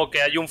 es como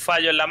que hay un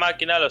fallo en la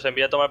máquina, los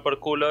envía a tomar por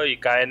culo y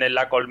caen en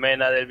la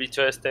colmena del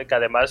bicho este, que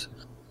además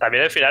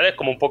También el final es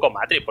como un poco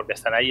Matrix, porque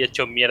están ahí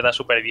hechos mierda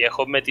súper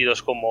viejos,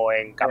 metidos como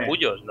en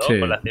capullos, ¿no? Sí.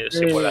 Con la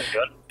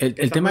simulación.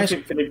 El tema es...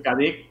 Philip K.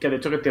 Dick, que de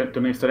hecho que tiene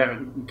una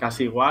historia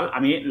casi igual. A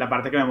mí la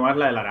parte que me mola es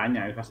la de la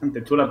araña, es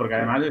bastante chula, porque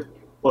además es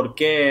 ¿por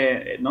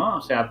qué, no?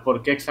 O sea,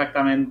 ¿por qué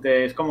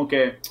exactamente? Es como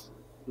que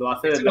lo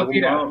hace de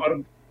algún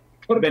modo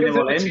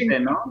benevolente,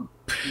 ¿no?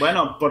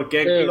 Bueno, ¿por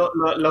qué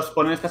los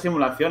ponen estas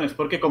simulaciones?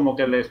 Porque como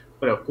que les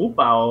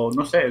preocupa o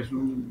no sé.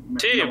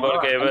 Sí,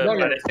 porque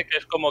parece que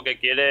es como que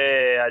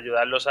quiere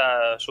ayudarlos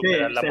a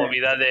superar la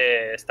movida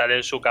de estar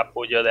en su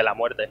capullo de la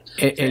muerte.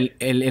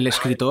 El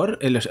escritor,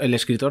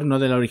 no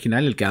del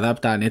original, el que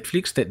adapta a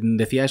Netflix,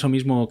 decía eso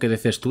mismo que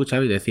dices tú,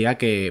 Xavi. Decía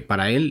que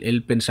para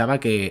él pensaba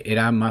que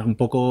era más un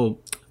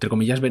poco, entre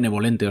comillas,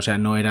 benevolente. O sea,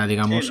 no era,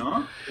 digamos... Sí,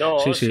 ¿no? No,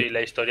 sí. Si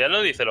la historia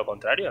no dice lo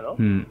contrario, ¿no?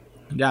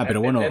 Ya,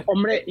 pero bueno...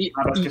 Hombre,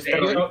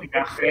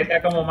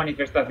 Greta como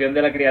manifestación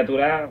de la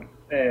criatura...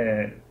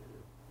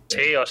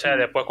 Sí, o sea,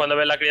 después cuando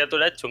ves la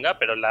criatura es chunga,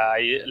 pero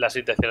las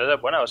intenciones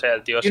es buena. O sea,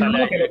 el tío sale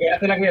no, ahí... que lo que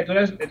hace la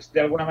criatura es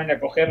de alguna manera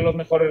coger los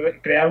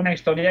mejores... Crear una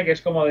historia que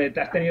es como de... Te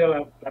has tenido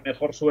la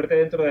mejor suerte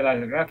dentro de la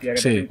desgracia,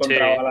 que te has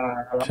encontrado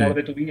al amor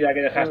de tu vida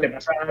que dejaste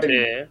pasar.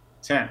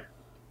 Sí.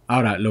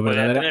 Ahora, lo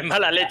verdadero... Tener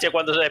mala leche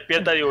cuando se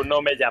despierta, digo, no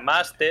me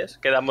llamaste,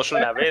 quedamos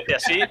una vez y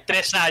así,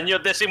 3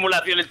 años de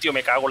simulación, el tío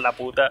me cago en la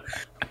puta.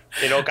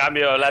 Y no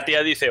cambio, la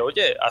tía dice,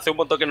 oye, hace un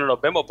montón que no nos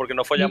vemos porque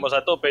nos follamos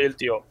a tope y el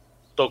tío,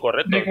 todo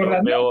correcto.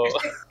 Recordando,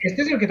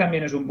 este es el que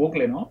también es un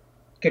bucle, ¿no?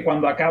 Que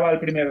cuando acaba el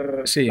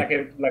primer... Sí.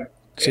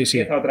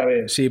 Empieza otra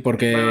vez. Sí,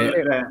 porque...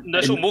 No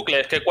es un bucle,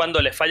 es que cuando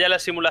le falla la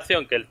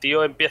simulación, que el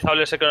tío empieza a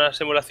olerse con la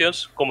simulación,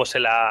 como se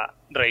la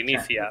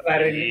reinicia.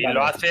 Y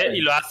lo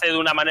hace de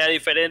una manera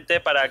diferente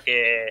para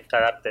que se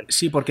adapten.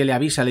 Sí, porque le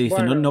avisa, le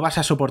dice, no vas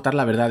a soportar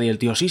la verdad. Y el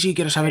tío, sí,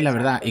 quiero saber la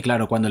verdad. Y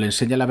claro, cuando le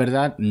enseña la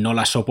verdad, no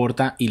la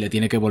soporta y le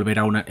tiene que volver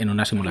en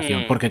una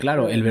simulación. Porque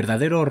claro, el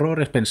verdadero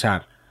horror es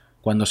pensar,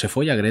 cuando se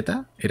folla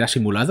Greta, ¿era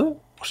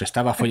simulado? Pues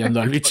estaba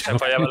follando al bicho. Se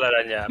follaba la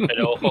araña,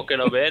 pero ojos que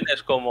no ven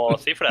es como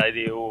cifra. Y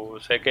digo,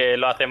 sé que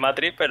lo hace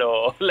Matrix,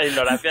 pero la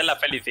ignorancia es la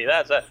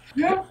felicidad, ¿sabes?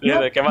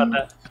 ¿De qué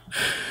mata?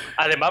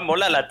 Además,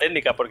 mola la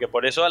técnica, porque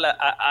por eso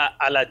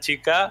a la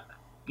chica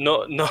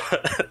no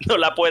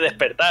la puede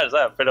despertar,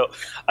 ¿sabes? Pero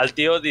al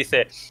tío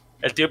dice...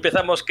 El tío empieza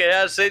a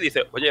mosquearse y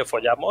dice, oye,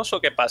 ¿follamos o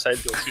qué pasa? Y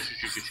el tío,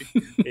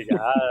 sí. Y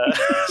ya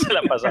se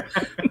la pasa.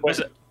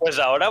 Pues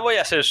ahora voy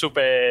a ser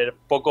súper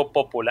poco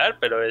popular,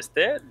 pero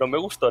no me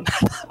gustó nada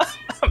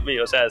a mí.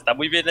 O sea, está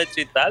muy bien hecho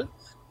y tal,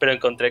 pero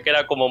encontré que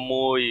era como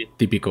muy...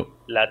 Típico.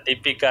 La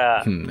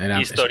típica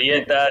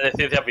historieta de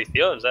ciencia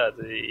ficción, ¿sabes?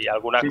 Y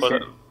algunas cosas...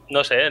 Sí.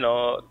 No sé,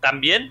 no...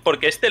 También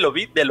porque lo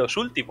vi de los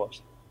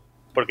últimos.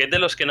 Porque es de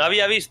los que no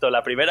había visto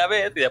la primera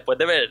vez y después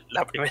de ver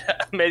la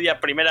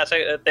primera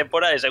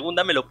temporada y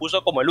segunda me lo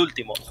puso como el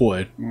último.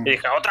 Joder. Y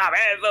dije, otra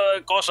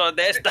vez cosas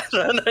de estas.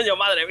 Yo,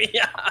 madre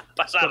mía,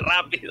 pasa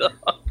rápido.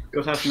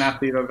 Cosas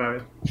nazi otra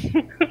vez.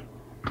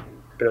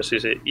 Pero sí.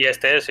 Y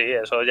sí,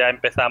 eso ya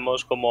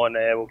empezamos como en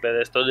el bucle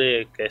de estos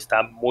de que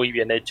están muy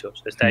bien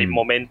hechos. Hay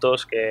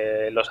momentos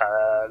que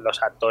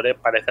los actores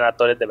parecen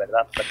actores de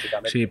verdad,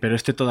 prácticamente. Sí, pero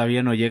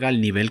todavía no llega al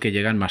nivel que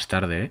llegan más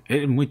tarde,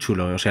 ¿eh? Es muy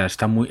chulo, o sea, es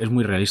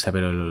muy realista,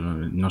 pero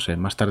no sé,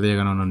 más tarde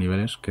llegan a unos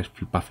niveles que es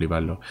para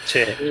fliparlo.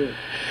 Sí.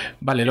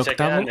 Vale, el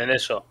octavo... En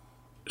eso.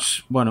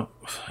 Bueno,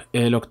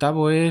 el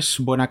octavo es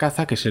Buena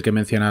Caza, que es el que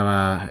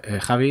mencionaba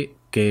Javi,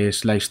 que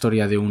es la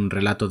historia de un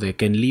relato de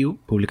Ken Liu,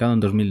 publicado en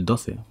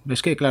 2012.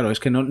 Es que, claro,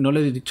 no lo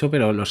he dicho,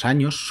 pero los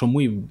años son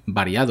muy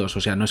variados,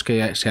 o sea, no es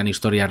que sean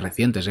historias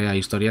recientes, hay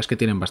historias que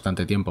tienen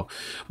bastante tiempo.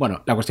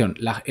 Bueno, la cuestión,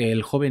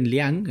 el joven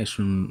Liang es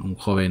un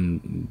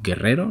joven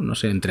guerrero, no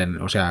sé,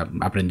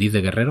 aprendiz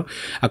de guerrero,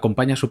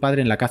 acompaña a su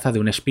padre en la caza de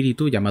un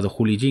espíritu llamado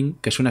Huli Jing,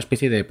 que es una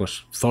especie de,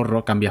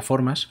 zorro, cambia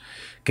formas,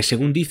 que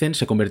según dicen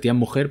se convertía en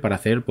mujer para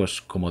hacer,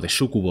 como de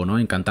súcubo, ¿no?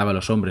 Encantaba a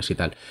los hombres y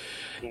tal.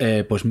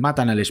 Pues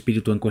matan al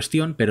espíritu en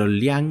cuestión, pero el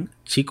Liang,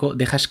 chico,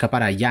 deja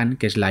escapar a Yan,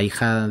 que es la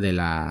hija de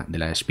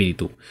la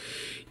espíritu,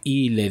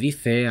 y le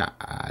dice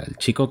al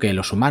chico que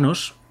los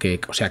humanos, que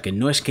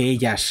no es que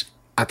ellas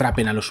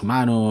atrapen a los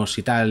humanos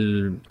y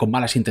tal con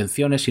malas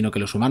intenciones, sino que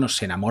los humanos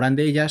se enamoran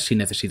de ellas sin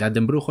necesidad de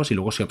embrujos y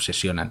luego se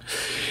obsesionan.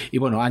 Y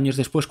bueno, años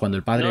después, cuando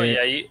el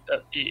padre...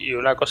 y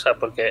una cosa,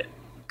 porque...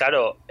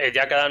 Claro,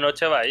 ella cada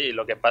noche va ahí.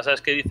 Lo que pasa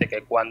es que dice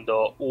que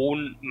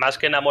más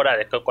que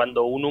enamorar, es que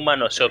cuando un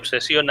humano se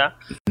obsesiona,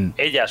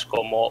 ellas,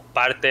 como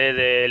parte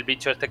del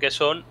bicho que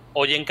son,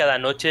 oyen cada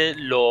noche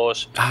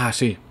los... Ah,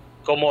 sí.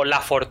 Como la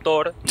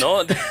fortor,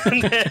 ¿no?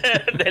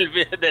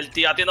 del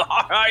tío haciendo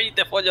 ¡ay,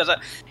 te follas!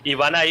 Y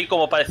van ahí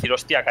como para decir,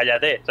 hostia,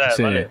 cállate, ¿sabes?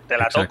 Sí, vale, te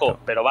la toco,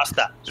 pero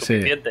basta,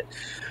 suficiente.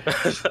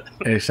 Sí.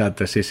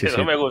 Exacto, sí.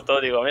 Eso me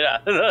gustó, digo,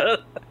 mira...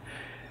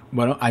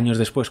 Bueno, años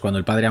después, cuando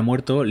el padre ha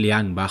muerto,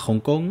 Liang va a Hong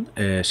Kong,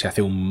 se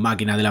hace un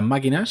máquina de las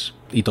máquinas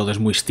y todo es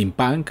muy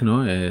steampunk,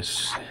 ¿no? Hay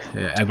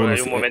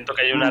un momento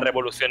que hay una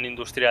revolución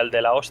industrial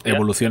de la hostia.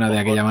 Evoluciona de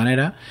aquella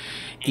manera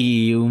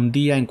y un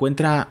día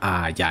encuentra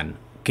a Yan,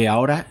 que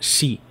ahora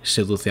sí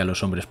seduce a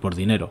los hombres por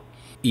dinero.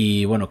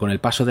 Y bueno, con el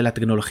paso de la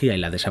tecnología y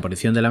la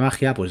desaparición de la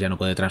magia, pues ya no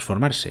puede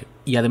transformarse.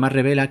 Y además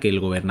revela que el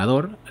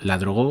gobernador la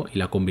drogó y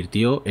la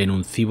convirtió en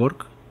un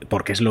cyborg,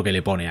 porque es lo que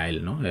le pone a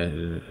él, ¿no?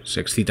 Él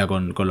se excita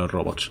con los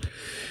robots.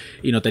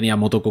 Y no tenía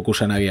Motoko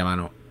Kusanagi a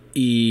mano.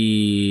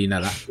 Y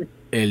nada.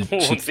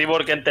 Un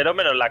cyborg entero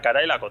menos la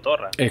cara y la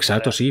cotorra.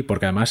 Exacto, sí,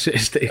 porque además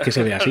es que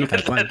se ve así,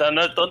 tal cual.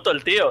 No es tonto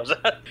el tío. O sea,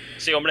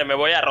 sí, hombre, me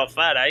voy a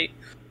rozar ahí.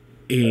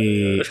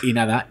 Y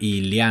nada,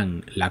 y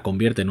Liang la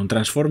convierte en un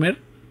Transformer,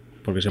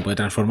 porque se puede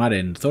transformar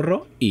en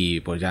zorro, y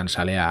pues Jan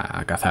sale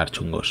a cazar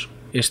chungos.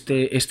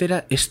 Este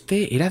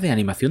era de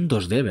animación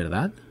 2D,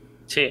 ¿verdad?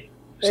 Sí.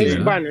 Sí, es,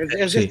 ¿verdad? bueno,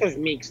 es Sí. de estos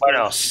mix.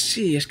 Bueno,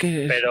 Sí, es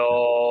que...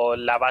 pero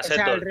la base O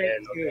sea, es el, 2D, re-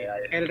 lo sí, que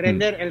hay.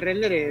 el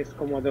render es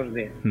como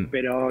 2D, Mm.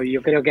 pero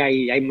yo creo que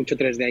hay mucho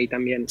 3D ahí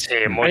también. Sí,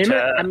 A mí,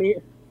 mucha. a mí-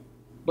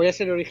 voy a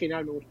ser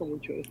original, me gustó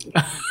mucho esto.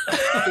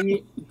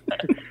 Y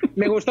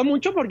me gustó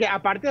mucho porque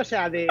aparte, o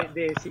sea, de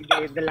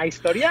la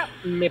historia,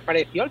 me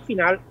pareció al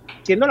final,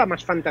 siendo la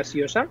más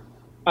fantasiosa,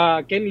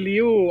 Ken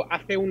Liu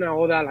hace una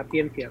oda a la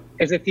ciencia.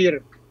 Es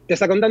decir, te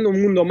está contando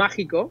un mundo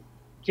mágico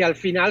que al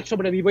final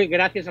sobrevive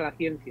gracias a la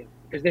ciencia.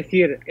 Es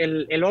decir,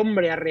 el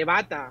hombre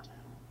arrebata,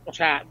 o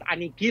sea,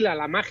 aniquila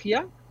la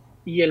magia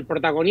y el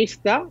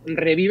protagonista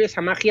revive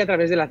esa magia a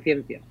través de la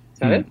ciencia,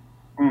 ¿sabes? Sí.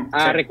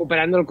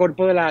 Recuperando el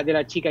cuerpo de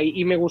la chica.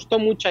 Y me gustó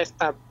mucho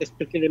esta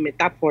especie de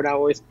metáfora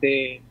o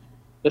este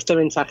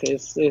mensaje.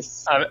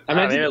 A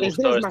mí me es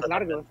gustó de los esto más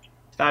largos.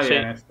 Está Sí,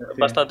 bien. Sí.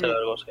 bastante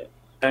largo, sí.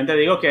 También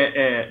te digo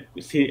que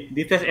si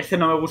dices este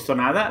no me gustó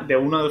nada de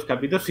uno de los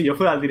capítulos, si yo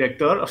fuera el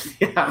director,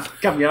 hostia,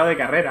 cambiaba de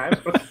carrera, ¿eh?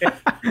 Porque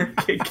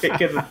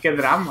qué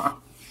drama.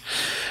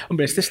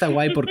 Hombre, este está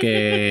guay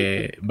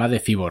porque va de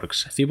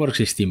cyborgs. Cyborgs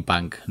y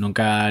steampunk.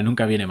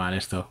 Nunca viene mal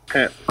esto.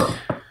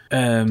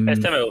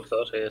 Este me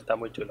gustó, sí, está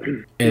muy chulo.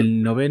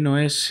 El noveno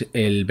es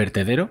El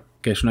Vertedero,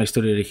 que es una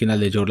historia original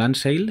de Joe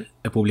Lansdale,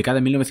 publicada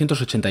en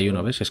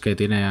 1981, ¿ves? Es que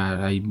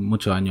hay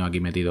mucho año aquí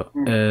metido.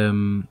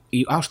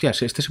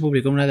 Hostias, este se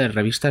publicó en una de las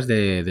revistas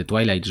de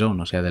Twilight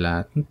Zone, o sea, de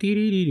la...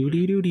 y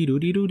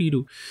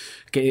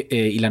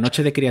La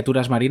Noche de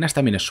Criaturas Marinas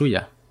también es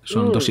suya.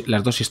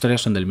 Las dos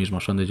historias son del mismo,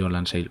 son de Joe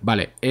Lansdale.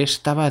 Vale,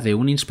 esta va de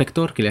un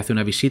inspector que le hace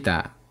una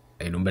visita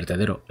en un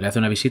vertedero, le hace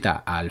una visita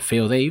al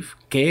feo Dave,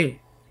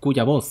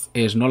 cuya voz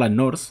es Nolan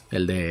North,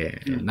 el de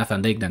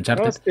Nathan Drake de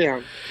Uncharted. Hostia.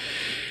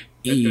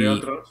 Y,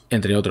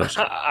 entre otros.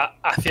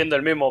 Haciendo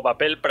el mismo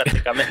papel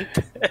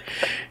prácticamente.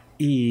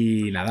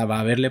 Y nada, va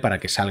a verle para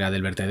que salga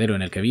del vertedero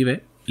en el que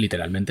vive,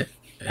 literalmente.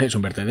 Es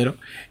un vertedero.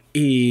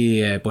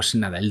 Y pues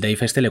nada, el Dave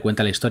le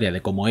cuenta la historia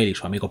de cómo él y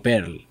su amigo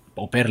Perly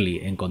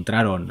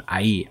encontraron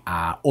ahí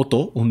a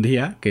Otto un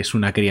día, que es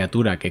una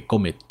criatura que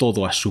come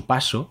todo a su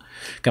paso.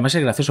 Que además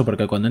es gracioso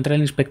porque cuando entra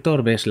el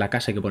inspector ves la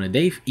casa que pone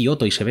Dave y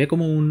Otto y se ve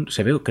como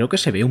creo que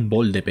se ve un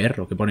bol de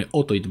perro que pone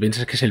Otto y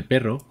piensas que es el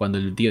perro cuando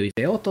el tío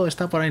dice Otto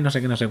está por ahí no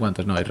sé qué, no sé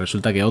cuántos. No, y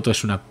resulta que Otto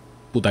es una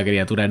puta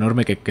criatura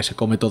enorme que se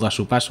come todo a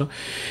su paso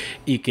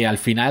y que al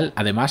final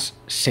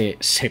además se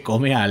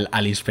come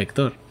al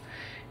inspector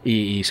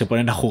y se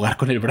ponen a jugar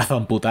con el brazo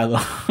amputado.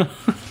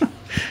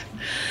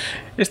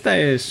 Esta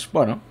es,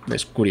 bueno,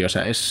 es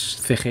curiosa.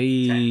 Es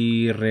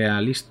CGI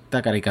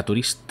realista,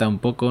 caricaturista un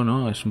poco,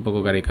 ¿no? Es un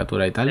poco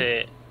caricatura y tal.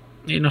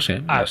 Y no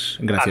sé, es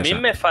graciosa. A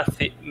mí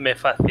me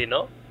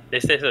fascinó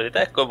esta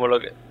historieta. Es como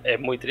lo que... Es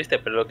muy triste,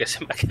 pero lo que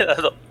se me ha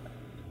quedado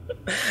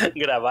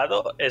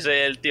grabado es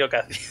el tío que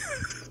hacía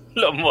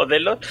los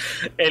modelos.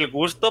 El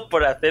gusto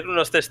por hacer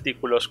unos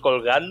testículos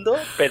colgando,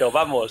 pero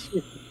vamos...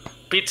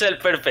 Pixel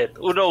Perfect,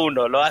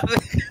 1-1, lo hace.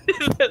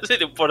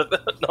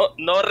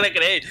 No os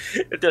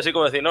recreéis. El tío así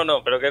como decir,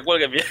 no, pero que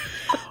cuelguen bien.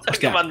 Es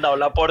que me han dado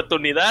la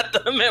oportunidad,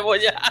 me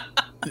voy a...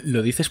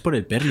 Lo dices por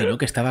el Perle, ¿no?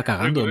 Que estaba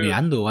cagando,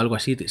 meando o algo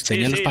así.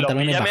 Tenía los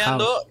pantalones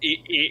bajados.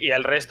 Y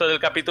el resto del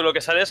capítulo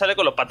que sale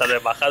con los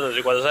pantalones bajados.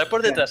 Y cuando sale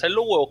por detrás, hay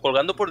los huevos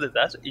colgando por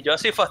detrás. Y yo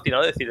así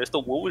fascinado de decir,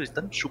 estos huevos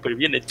están súper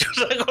bien hechos,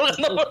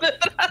 colgando por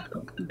detrás.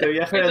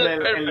 Debía ser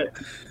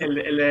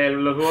el de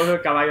los huevos del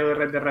caballo de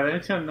Red Dead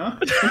Redemption, ¿no?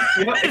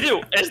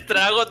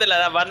 Estrago de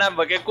la Habana,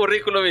 ¿qué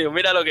currículum?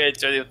 Mira lo que he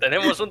hecho. Digo,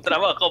 tenemos un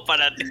trabajo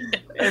para ti.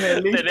 En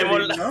el LinkedIn,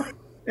 tenemos ¿no?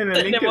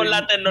 Tenemos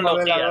la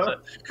tecnología.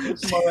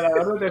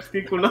 Modelador de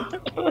testículos.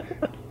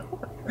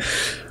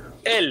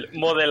 El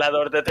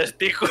modelador de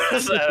testículos. O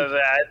sea,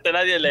 a este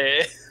nadie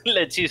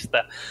le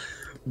chista.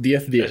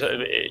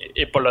 10-10.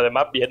 Y por lo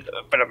demás, bien.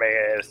 Pero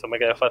esto me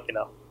quedó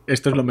fascinado.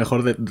 Esto es lo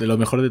mejor de lo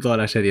mejor de toda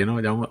la serie, ¿no?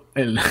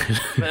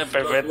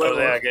 Perfecto, o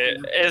sea que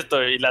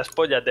esto y las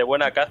pollas de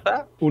buena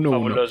caza, 1-1.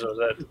 fabuloso. O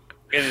sea,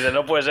 que dice,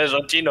 no puede ser,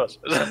 son chinos.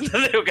 O sea,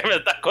 te digo que me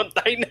estás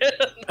container.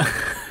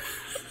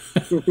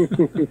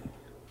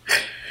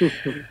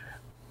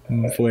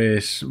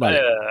 Pues vale.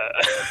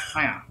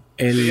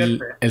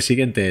 El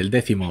siguiente, el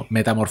 10º,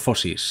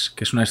 Metamorfosis,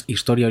 que es una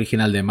historia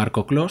original de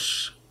Marco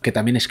Clos, que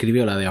también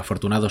escribió la de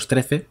Afortunados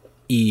 13.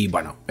 Y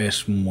bueno,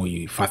 es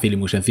muy fácil y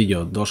muy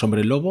sencillo. Dos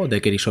hombres lobo,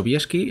 Decker y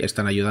Sobieski,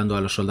 están ayudando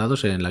a los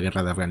soldados en la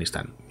guerra de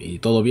Afganistán. Y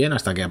todo bien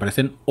hasta que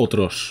aparecen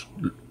otros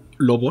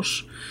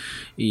lobos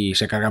y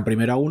se cargan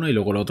primero a uno y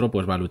luego el otro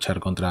pues va a luchar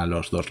contra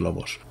los 2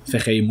 lobos.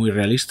 CGI muy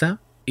realista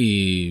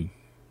y...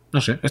 No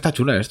sé, está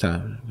chula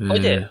esta.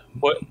 Oye,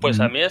 pues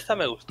a mí esta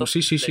me gustó.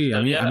 Sí, a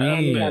mí...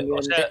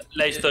 O sea,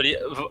 la historia...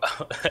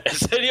 ¿En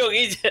serio,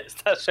 Guille?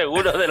 ¿Estás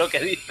seguro de lo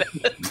que dices?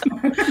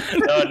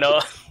 No.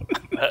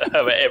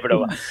 Es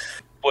broma.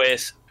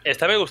 Pues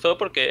esta me gustó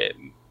porque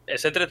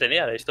es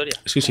entretenida la historia.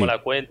 Sí, como la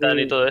cuentan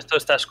y todo esto,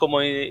 estás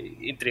como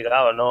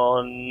intrigado.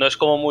 No es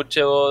como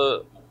muchas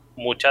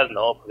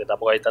no, porque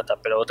tampoco hay tantas,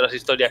 pero otras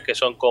historias que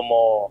son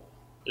como...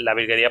 la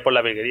virguería por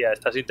la virguería,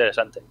 esta es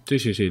interesante.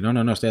 Sí,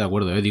 no, estoy de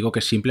acuerdo. Digo que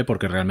es simple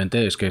porque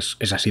realmente es que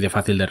es así de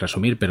fácil de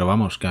resumir, pero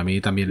vamos, que a mí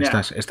también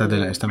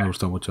esta me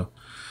gustó mucho.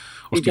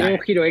 Hostia. Y tiene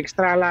un giro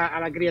extra a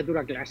la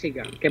criatura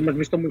clásica, que hemos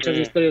visto muchas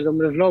historias de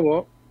hombres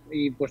lobo,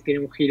 y pues tiene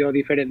un giro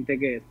diferente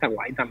que está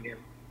guay también.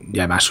 Y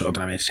además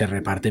otra vez se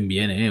reparten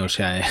bien, ¿eh? O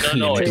sea, le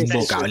mete un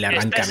bocado, le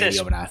arranca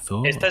medio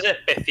brazo. Esta es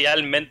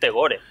especialmente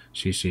gore.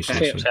 Sí. O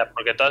sea,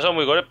 porque todas son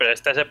muy gore, pero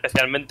esta es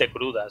especialmente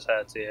cruda, o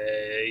sea,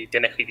 y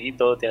tiene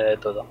girito, tiene de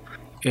todo.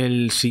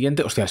 El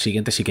siguiente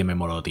sí que me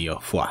moló, tío.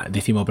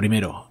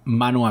 11º,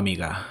 Mano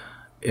Amiga.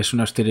 Es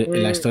la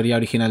historia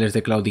original es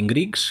de Claudine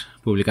Griggs,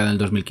 publicada en el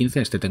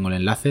 2015. Tengo el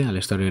enlace a la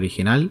historia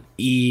original.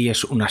 Y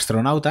es un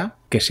astronauta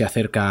que se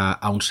acerca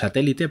a un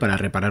satélite para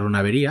reparar una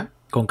avería.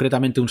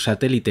 Concretamente un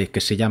satélite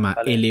que se llama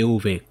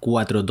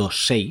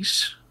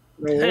LV-426.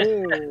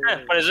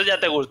 Por eso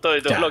ya te gustó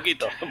y tú lo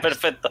quito.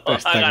 Perfecto,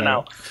 has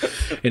ganado.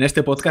 En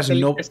este podcast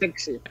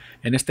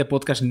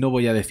no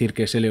voy a decir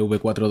que es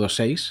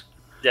LV-426.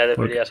 Ya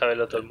debería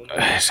saberlo todo el mundo.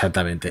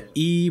 Exactamente.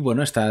 Y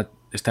bueno, está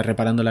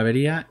reparando la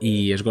avería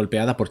y es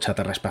golpeada por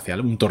chatarra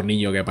espacial. Un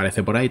tornillo que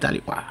aparece por ahí y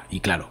tal. Y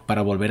claro,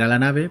 para volver a la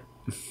nave,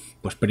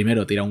 pues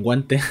primero tira un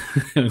guante.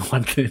 El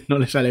guante no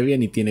le sale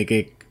bien y tiene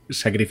que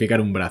sacrificar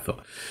un brazo.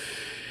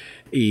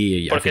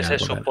 Porque se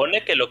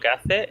supone que lo que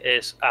hace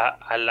es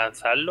al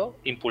lanzarlo,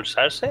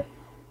 impulsarse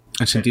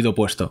en sentido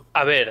opuesto.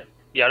 A ver,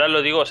 y ahora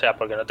lo digo, o sea,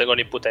 porque no tengo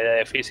ni puta idea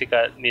de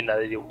física ni nada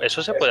de dibujo.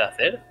 ¿Eso se puede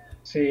hacer?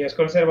 Sí, es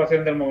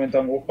conservación del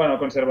momento,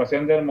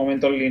 conservación del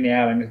momento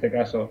lineal en este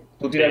caso.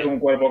 Tú tiras un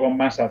cuerpo con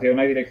masa hacia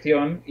una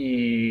dirección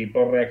y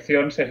por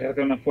reacción se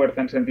ejerce una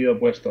fuerza en sentido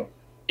opuesto.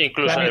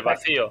 Incluso en el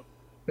vacío.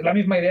 Es la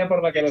misma idea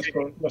por la que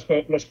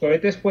los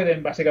cohetes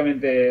pueden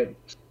básicamente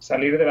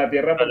salir de la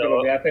Tierra porque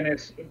lo que hacen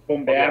es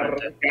bombear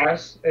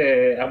gas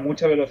a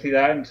mucha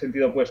velocidad en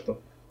sentido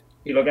opuesto.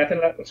 Y lo que hacen,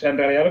 en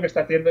realidad lo que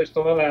está haciendo es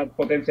toda la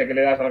potencia que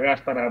le das al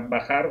gas para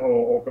bajar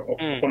o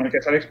con el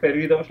que sale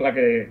expelido es la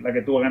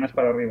que tú ganas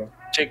para arriba.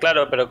 Sí,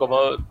 claro, pero como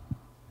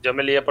yo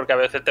me lié porque a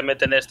veces te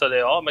meten esto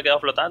de me he quedado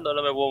flotando,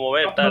 no me puedo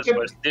mover,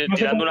 pues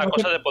tirando una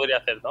cosa se podría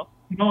hacer, ¿no?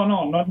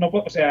 No,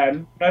 o sea,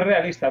 no es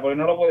realista porque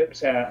no lo puede, o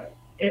sea,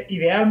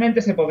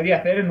 idealmente se podría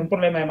hacer en un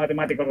problema de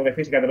matemáticas o de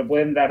física, te lo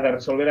pueden dar de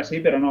resolver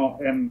así, pero no,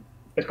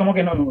 es como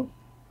que no.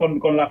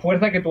 Con la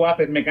fuerza que tú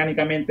haces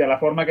mecánicamente a la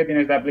forma que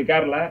tienes de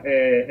aplicarla,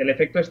 el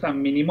efecto es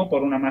tan mínimo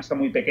por una masa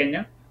muy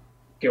pequeña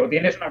que o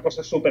tienes una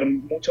cosa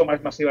mucho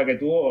más masiva que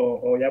tú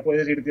o ya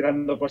puedes ir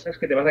tirando cosas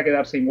que te vas a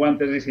quedar sin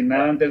guantes y sin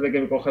nada antes de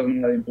que cojas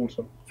nada de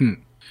impulso.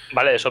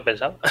 Vale, eso he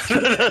pensado.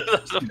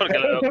 Porque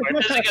lo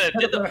sí que lo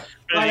entiendo.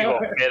 Pero digo,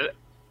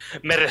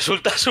 me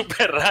resulta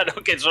súper raro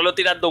que solo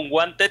tirando un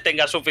guante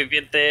tenga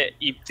suficiente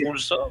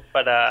impulso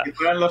para... Si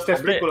fueran los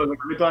testículos del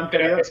capítulo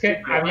anterior... Es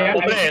que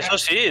hombre, eso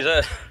sí,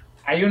 ¿sabes?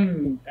 Hay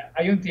un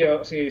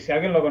tío, si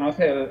alguien lo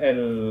conoce,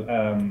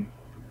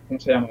 ¿cómo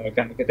se llama?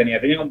 Que tenía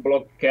un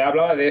blog que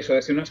hablaba de eso,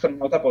 de si un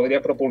astronauta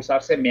podría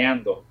propulsarse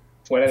meando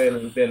fuera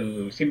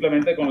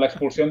simplemente con la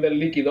expulsión del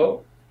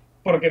líquido,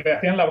 porque te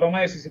hacían la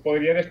broma de si se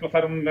podría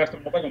desplazar un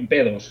astronauta con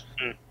pedos.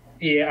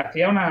 Y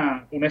hacía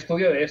un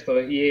estudio de esto,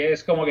 y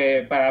es como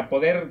que para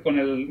poder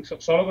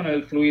solo con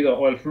el fluido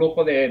o el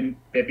flujo de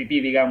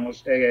pipí,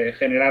 digamos,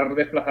 generar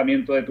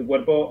desplazamiento de tu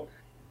cuerpo.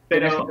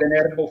 Tienes que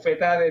tener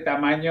bufeta de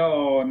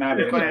tamaño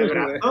nave. Yo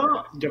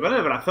con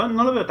el brazo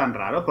no lo veo tan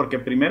raro, porque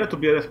primero tú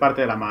pierdes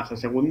parte de la masa.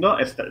 Segundo,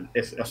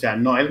 o sea,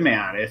 no es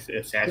mear, es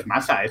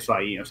masa eso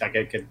ahí. O sea,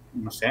 que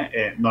no sé,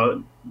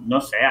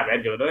 no sé, a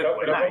ver, yo creo que...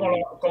 Pero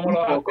 ¿cómo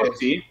lo haces?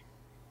 Sí.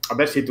 A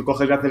ver, si tú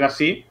coges y haces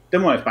así, te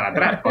mueves para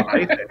atrás, por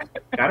narices.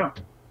 Claro.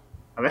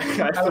 A ver,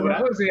 a lo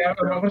mejor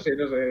sí,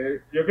 no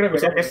sé. Yo creo que, o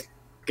sea,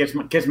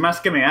 que es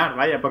más que mear,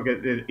 vaya,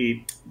 porque...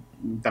 Y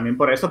también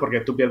por eso,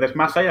 porque tú pierdes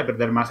masa y al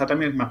perder masa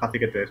también es más fácil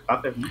que te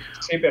desplaces, ¿no?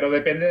 Sí, pero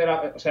depende de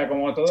o sea,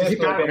 como todo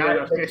esto depende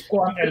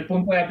el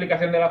punto de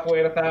aplicación de la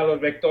fuerza, los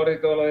vectores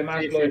y todo lo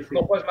demás. Lo del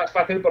flujo es más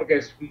fácil porque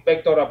es un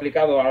vector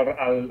aplicado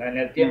en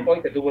el tiempo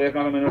y que tú puedes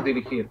más o menos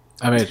dirigir.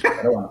 A ver,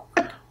 pero bueno.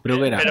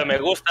 Pero me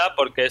gusta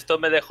porque esto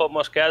me dejó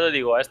mosqueado y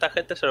digo, a esta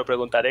gente se lo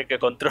preguntaré que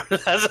controla,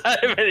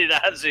 ¿sabes? Me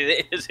dirán si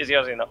sí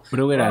o si no.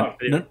 Bruguera,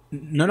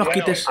 no nos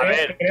quites... A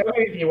ver, creo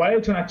que igual he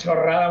hecho una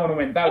chorrada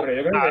monumental,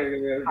 pero yo creo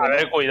que... A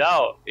ver,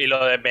 cuidado. Y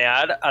lo de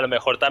mear a lo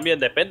mejor también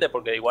depende,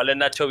 porque igual es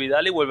Nacho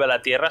Vidal y vuelve a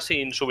la Tierra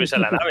sin subirse a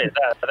la nave.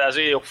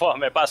 Así,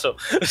 me paso.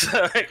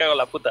 Me cago en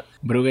la puta.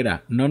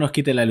 Bruguera, no nos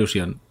quite la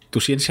ilusión. Tu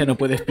ciencia no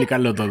puede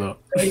explicarlo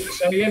todo.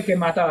 Soy el que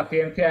mata la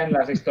ciencia en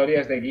las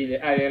historias de Guille.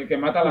 El que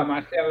mata la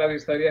magia en las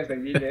historias de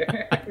Guille.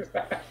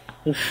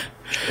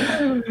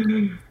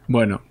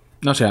 Bueno,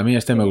 no sé, a mí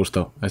este me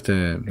gustó. Este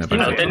me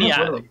parece. No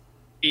tenía,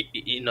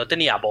 y no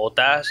tenía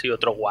botas y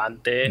otro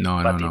guante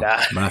para tirar.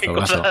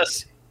 Brazo.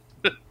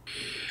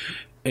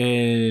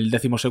 El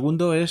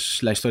 12º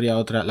es la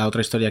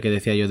otra historia que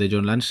decía yo de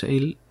John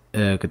Lansdale,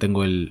 que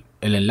tengo el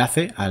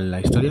enlace a la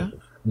historia.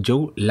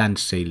 Joe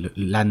Lansdale.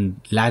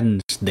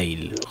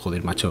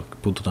 Joder, macho, qué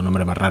puto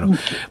nombre más raro.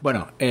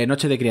 Bueno,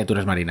 Noche de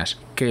criaturas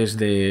marinas, que es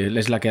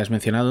la que has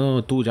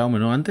mencionado tú, Jaume,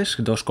 ¿no? Antes,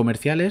 2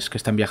 comerciales que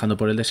están viajando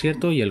por el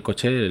desierto y el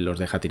coche los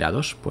deja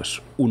tirados.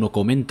 Pues uno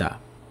comenta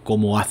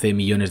cómo hace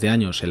millones de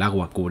años el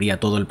agua cubría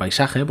todo el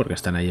paisaje, porque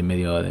están ahí en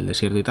medio del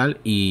desierto y tal,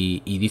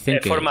 y dicen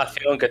que...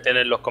 Información que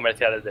tienen los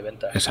comerciales de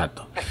venta.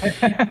 Exacto.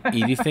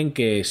 Y dicen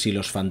que si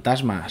los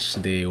fantasmas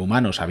de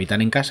humanos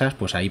habitan en casas,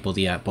 pues ahí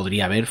podría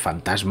haber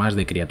fantasmas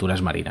de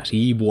criaturas marinas.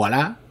 Y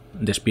voilà,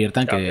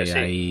 despiertan que sí,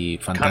 hay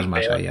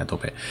fantasmas ahí a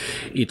tope.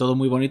 Y todo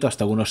muy bonito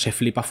hasta uno se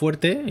flipa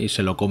fuerte y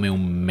se lo come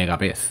un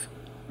megapez.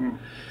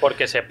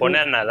 Porque se pone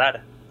a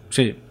nadar.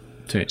 Sí.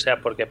 Sí. O sea,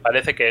 porque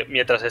parece que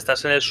mientras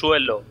estás en el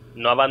suelo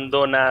no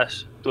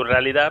abandonas tu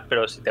realidad,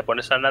 pero si te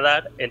pones a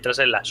nadar, entras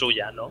en la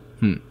suya, ¿no?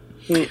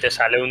 Y te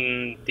sale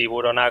un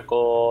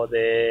tiburonaco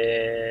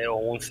o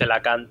un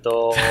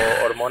celacanto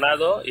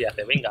hormonado y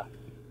hace, venga,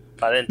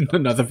 para adentro.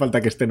 No hace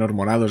falta que estén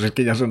hormonados, es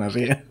que ya son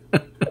así, ¿eh?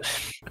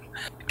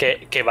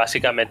 Que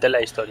básicamente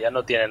la historia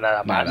no tiene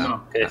nada más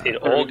que decir,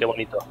 qué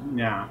bonito.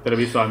 Ya, pero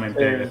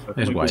visualmente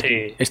es guay.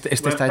 Sí. Este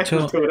está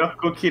hecho...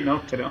 Cookie,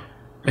 no, pero...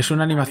 Es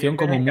una animación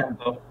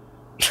como...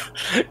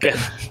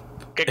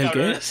 ¿Qué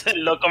cabrones?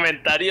 En los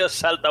comentarios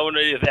salta uno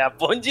y dice, a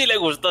Ponji le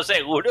gustó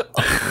seguro.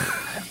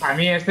 A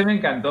mí este me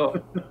encantó,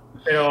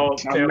 pero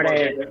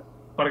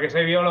porque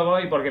soy biólogo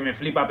y porque me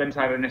flipa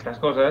pensar en estas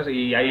cosas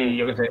y hay,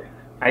 yo qué sé,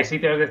 hay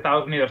sitios de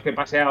Estados Unidos que he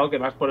paseado que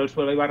vas por el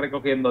suelo y vas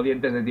recogiendo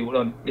dientes de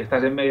tiburón y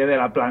estás en medio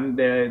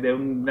de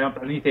una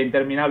planicie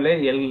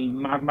interminable y el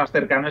más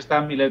cercano está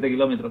a miles de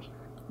kilómetros.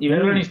 Y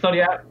verlo en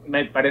historia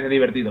me parece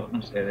divertido,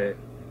 no sé...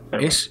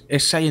 Es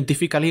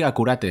scientifically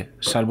accurate,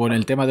 salvo en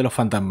el tema de los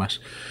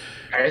fantasmas.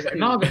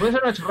 No, que puede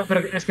ser una chorrada, pero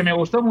es que me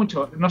gustó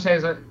mucho. No sé,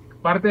 es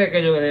parte de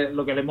aquello de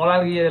lo que le mola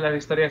al Guille de las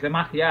historias de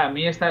magia. A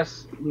mí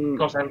estas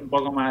cosas un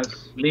poco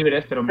más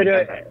libres, pero me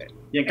encantan.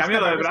 Y en cambio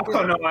lo del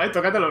brazo no,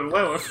 tócate los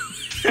huevos.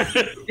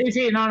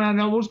 Sí,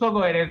 no busco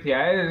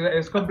coherencia,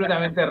 es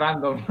completamente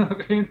random.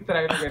 Creo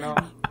que no.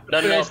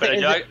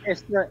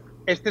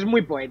 Este es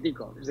muy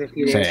poético, es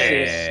decir, sí.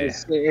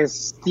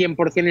 es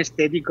 100%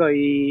 estético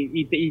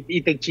y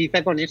te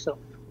hechiza con eso,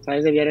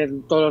 ¿sabes? De ver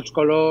todos los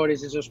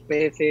colores, esos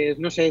peces,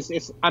 no sé,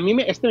 a mí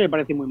este me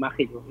parece muy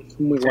mágico, es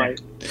muy guay.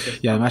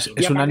 Y además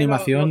es una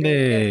animación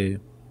de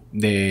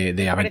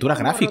aventura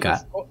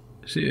gráfica.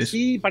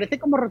 Sí, parece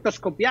como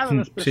rotoscopiado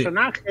los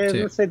personajes,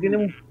 no sé, tiene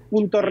un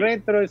punto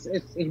retro,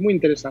 es muy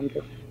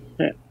interesante.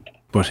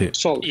 Pues sí.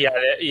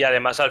 Y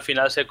además al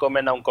final se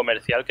comen a un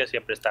comercial que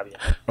siempre está bien.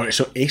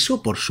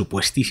 Eso por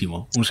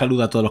supuestísimo. Un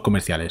saludo a todos los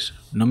comerciales.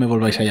 No me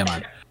volváis a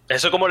llamar.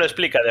 Eso como lo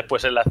explica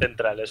después en la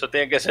central. Eso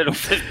tiene que ser un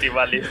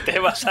festival y te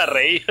vas a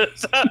reír.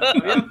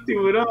 Había un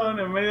tiburón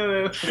en medio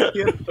del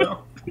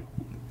desierto.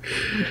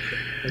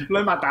 Lo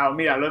he matado,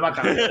 mira, lo he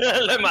matado.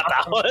 Lo he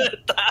matado.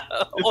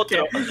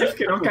 Otro. Es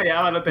que no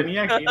callaba, lo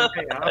tenía aquí, no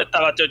callaba.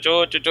 Estaba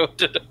chuchu.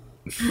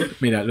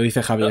 Mira, lo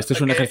dice Javi, esto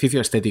es un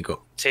ejercicio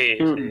estético. Sí.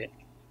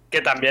 Que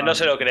también no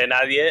se lo cree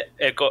nadie,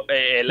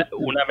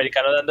 un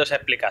americano dando esa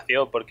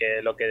explicación,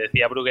 porque lo que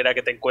decía Brugger era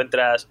que te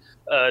encuentras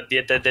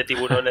dientes de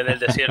tiburón en el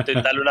desierto y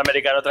tal, un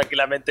americano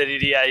tranquilamente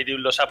diría, y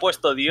los ha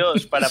puesto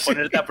Dios para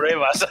ponerte a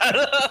prueba,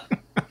 ¿sabes?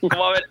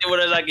 ¿Cómo va a haber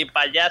tiburones aquí,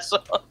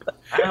 payaso?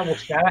 A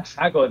buscar a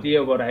saco,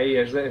 tío, por ahí,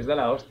 es de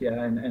la hostia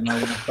en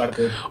algunas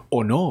partes.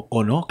 O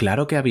no,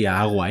 claro que había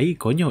agua ahí,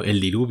 coño,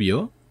 el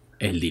diluvio.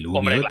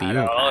 Hombre, tío.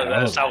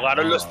 Claro, se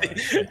ahogaron los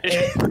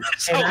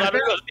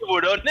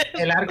tiburones.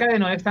 El arca de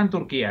Noé está en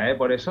Turquía,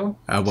 por eso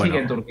sigue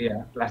en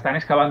Turquía. La están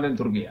excavando en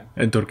Turquía.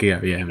 En Turquía,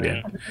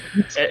 bien.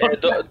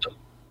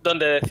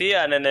 Donde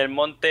decían en el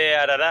monte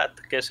Ararat,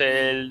 que es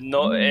el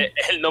nombre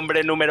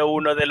número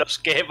 1 de los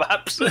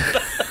kebabs,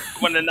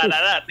 ponen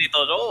Ararat y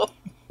todo.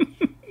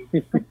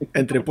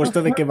 Entre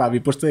puesto de kebab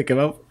y puesto de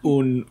kebab,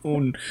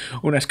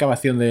 una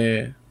excavación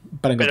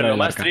para encontrar. Pero lo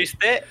más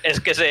triste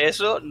es que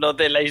eso no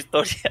de la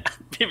historia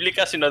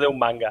bíblica, sino de un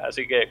manga.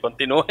 Así que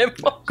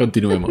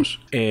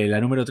continuemos.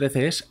 La número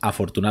 13 es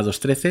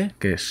Afortunados 13,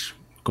 que es,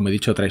 como he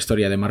dicho, otra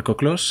historia de Marco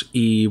Clos.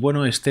 Y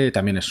bueno, este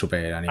también es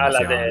súper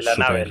animación,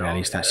 súper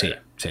realista. ¿No?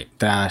 Sí.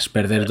 Tras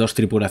perder 2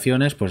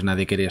 tripulaciones, pues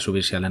nadie quería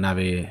subirse a la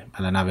nave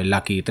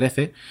Lucky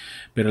 13.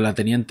 Pero la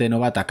teniente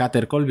novata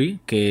Carter Colby,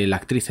 que la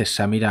actriz es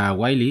Samira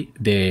Wiley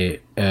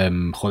de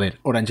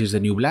Orange is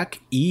the New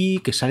Black, y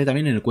que sale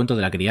también en El cuento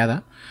de la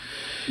criada,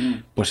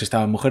 pues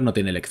esta mujer no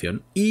tiene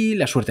elección y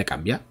la suerte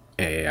cambia.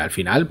 Al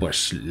final,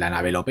 pues la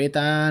nave lo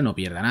peta, no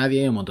pierde a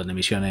nadie, un montón de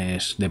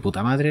misiones de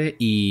puta madre,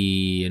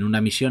 y en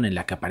una misión en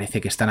la que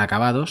parece que están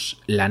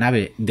acabados, la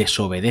nave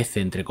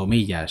desobedece, entre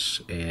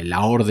comillas,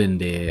 la orden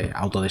de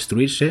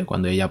autodestruirse,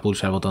 cuando ella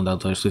pulsa el botón de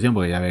autodestrucción,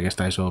 porque ya ve que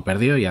está eso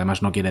perdido y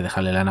además no quiere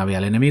dejarle la nave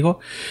al enemigo,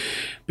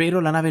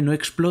 pero la nave no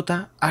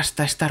explota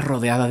hasta estar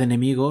rodeada de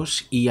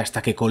enemigos y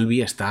hasta que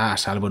Colby está a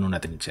salvo en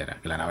una trinchera,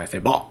 que la nave hace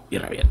 ¡boh! Y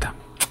revienta.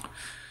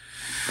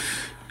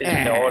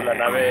 Y luego la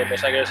nave no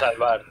se quiere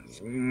salvar.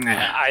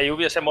 Ahí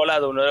hubiese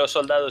molado uno de los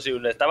soldados y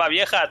uno estaba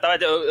vieja,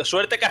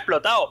 suerte que ha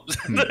explotado.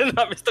 ¿No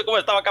has visto cómo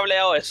estaba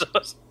cableado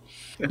esos?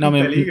 No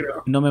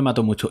me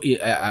mató mucho. Y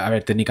a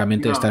ver,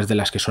 técnicamente esta es de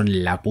las que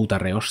son la puta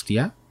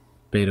rehostia,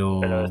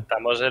 pero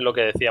estamos en lo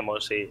que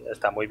decíamos, sí,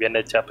 está muy bien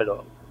hecha,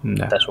 pero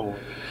esta es un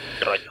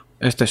rollo.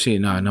 Este sí,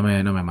 no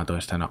me mató,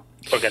 esta no.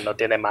 Porque no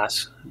tiene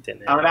más.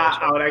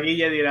 Ahora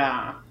Guille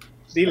dirá,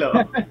 dilo.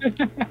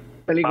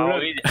 Película.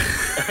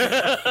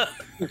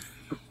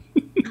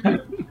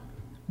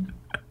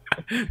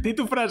 Di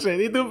tu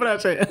frase.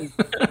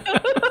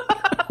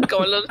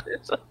 ¿Cómo lo sé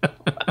eso?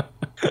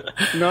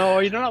 No,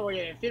 hoy no la voy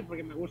a decir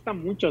porque me gustan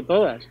mucho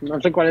todas. No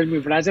sé cuál es mi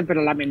frase,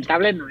 pero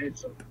lamentable no es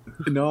eso.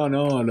 No,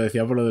 lo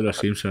decía por lo de los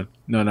Simpsons.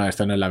 No,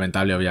 esto no es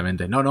lamentable,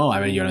 obviamente. No, a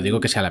ver, yo no digo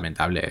que sea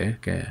lamentable,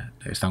 que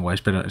están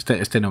guays, pero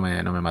este no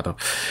me mató.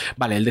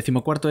 Vale, el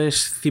 14º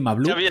es Cima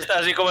Blue. Ya vi esta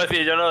así como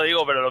decir, yo no lo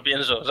digo, pero lo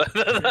pienso.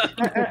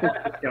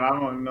 Que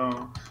vamos,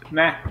 no.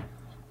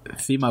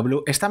 Cima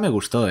Blue. Esta me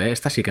gustó,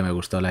 esta sí que me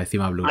gustó, la de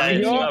Cima Blue. La de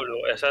Cima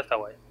Blue, esa está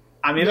guay.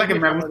 A mí es la que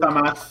me gusta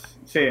más.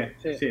 Sí,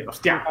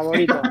 hostia.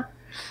 Favorito.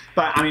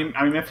 A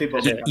mí me flipó.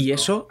 Y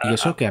eso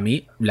que a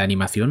mí la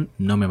animación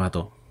no me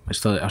mató.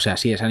 Esto, o sea,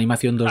 sí, es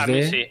animación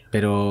 2D, sí.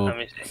 Pero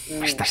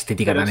esta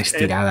estética tan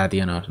estirada,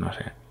 tío, no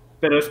sé.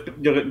 Pero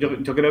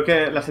yo creo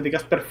que la estética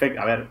es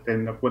perfecta. A ver,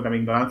 teniendo en cuenta mi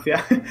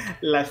ignorancia,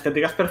 la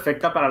estética es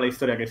perfecta para la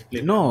historia que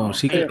explica. No,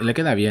 sí que le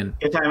queda bien.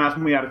 Es además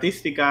muy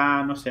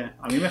artística, no sé.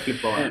 A mí me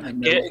flipó.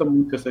 Me gustó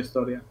mucho esta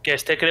historia. Que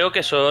creo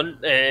que son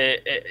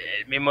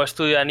el mismo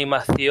estudio de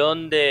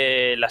animación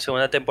de la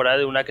segunda temporada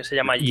de una que se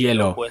llama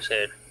Hielo, puede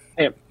ser.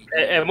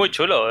 Es muy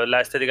chulo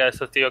la estética de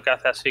estos tíos que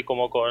hace así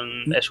como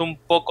con... Es un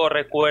poco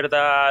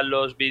recuerda a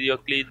los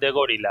videoclips de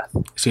Gorillaz.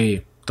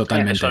 Sí,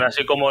 totalmente. Que son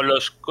así como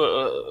los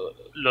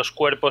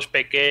cuerpos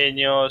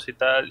pequeños y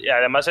tal. Y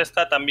además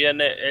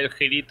también el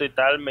girito y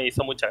tal me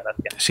hizo mucha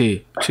gracia.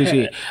 Sí.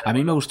 A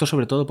mí me gustó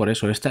sobre todo por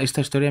eso. Esta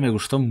historia me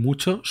gustó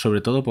mucho,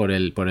 sobre todo por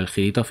el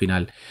girito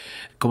final.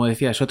 Como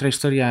decía, es otra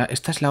historia...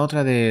 Esta es la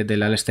otra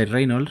del Alastair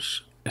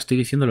Reynolds. Estoy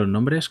diciendo los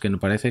nombres, que no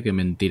parece que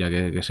mentira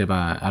que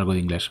sepa algo de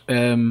inglés.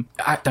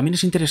 También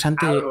es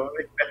interesante.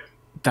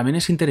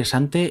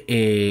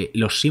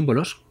 Los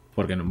símbolos,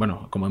 porque,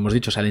 bueno, como hemos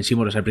dicho, salen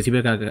símbolos al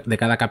principio de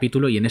cada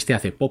capítulo y en este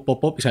hace pop, pop,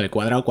 pop y sale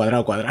cuadrado.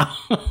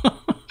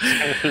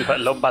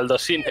 Los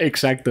baldosines.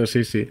 Exacto,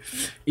 sí.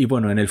 Y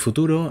bueno, en el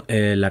futuro,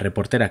 la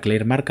reportera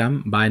Claire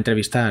Markham va a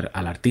entrevistar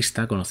al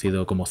artista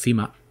conocido como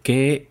Cima,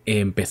 que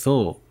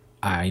empezó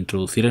a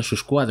introducir en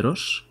sus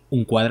cuadros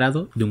un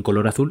cuadrado de un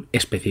color azul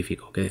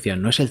específico, que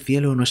decían, no es el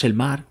cielo, no es el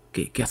mar,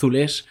 ¿qué azul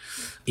es?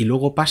 Y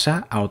luego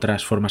pasa a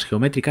otras formas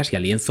geométricas y a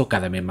lienzo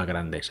cada vez más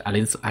grandes.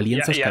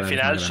 Y al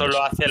final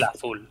solo hace el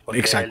azul. Porque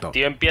exacto. El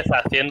tío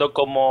empieza haciendo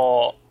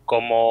como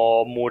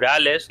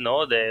murales,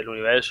 ¿no? Del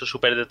universo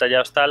súper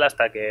detallados tal,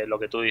 hasta que lo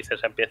que tú dices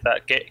empieza...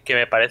 Que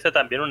me parece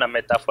también una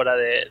metáfora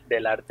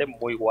del arte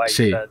muy guay.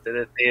 Sí. O sea, es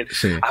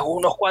decir, hago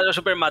unos cuadros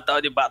súper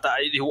matados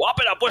y digo,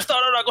 pero ha puesto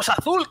ahora una cosa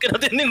azul que no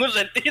tiene ningún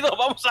sentido,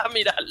 vamos a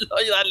mirarlo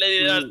y darle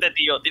dinero a este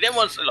tío,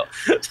 tirémoselo.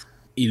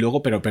 Y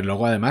luego, pero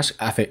luego además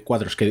hace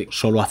cuadros que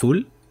solo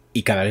azul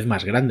y cada vez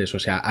más grandes, o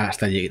sea,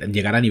 hasta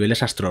llegar a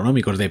niveles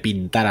astronómicos de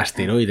pintar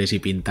asteroides y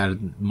pintar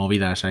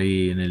movidas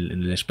ahí en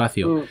el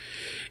espacio.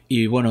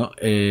 Y bueno,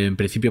 en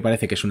principio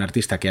parece que es un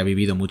artista que ha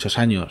vivido muchos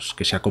años,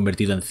 que se ha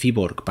convertido en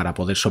cyborg para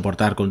poder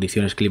soportar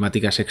condiciones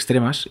climáticas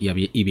extremas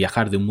y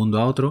viajar de un mundo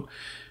a otro,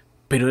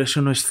 pero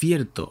eso no es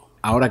cierto.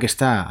 Ahora que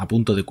está a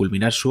punto de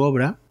culminar su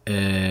obra,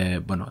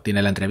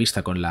 tiene la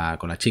entrevista con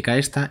la chica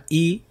esta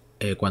y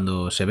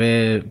cuando se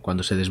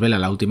desvela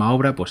la última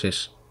obra,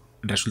 pues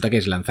resulta que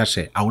es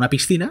lanzarse a una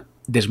piscina,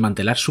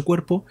 desmantelar su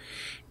cuerpo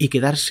y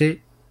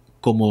quedarse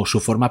como su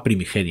forma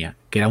primigenia,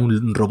 que era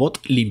un robot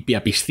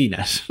limpia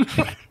piscinas.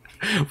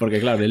 Porque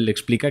claro, él le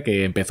explica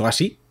que empezó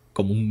así,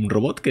 como un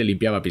robot que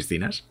limpiaba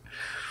piscinas.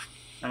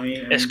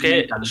 Es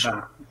que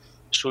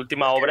su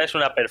última obra es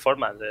una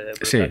performance.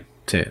 Sí.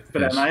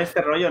 Pero además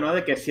este rollo, ¿no?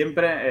 De que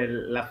siempre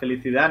la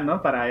felicidad,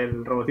 ¿no? Para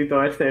el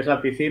robotito es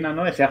la piscina,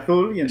 ¿no? Ese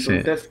azul, y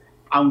entonces...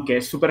 Aunque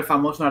es súper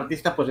famoso un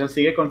artista, pues él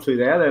sigue con su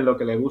idea de lo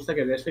que le gusta,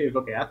 que es eso y es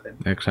lo que hacen.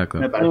 Exacto.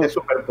 Me parece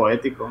súper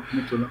poético,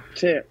 muy chulo.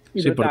 Sí,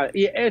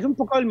 y es un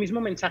poco el mismo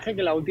mensaje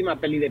que la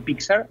última peli de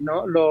Pixar,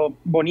 ¿no? Lo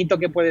bonito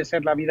que puede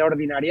ser la vida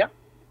ordinaria.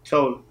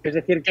 Soul. Es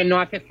decir, que no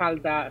hace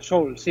falta...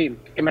 Soul, sí.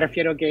 Que me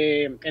refiero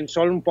que en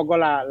Soul un poco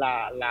la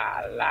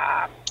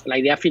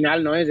idea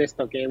final, ¿no? Es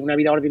esto, que una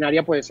vida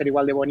ordinaria puede ser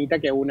igual de bonita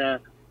que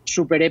una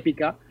súper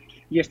épica.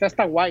 Y esta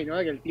está guay, ¿no?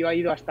 Que el tío ha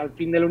ido hasta el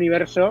fin del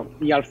universo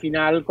y al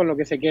final con lo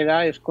que se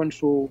queda es con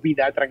su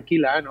vida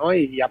tranquila, ¿no?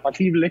 Y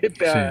apacible,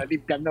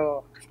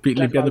 limpiando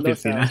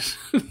piscinas.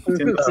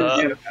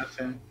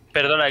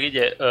 Perdona,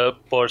 Guille,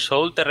 ¿por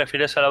Soul te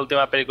refieres a la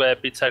última película de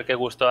Pixar que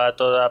gustó a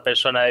toda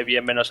persona de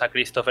bien menos a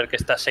Christopher, que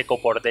está seco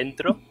por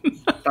dentro?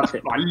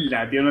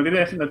 ¡Hala, tío! No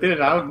tienes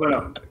algo.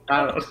 Bueno,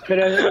 claro.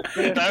 Pero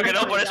Claro que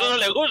no, por eso no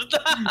le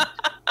gusta.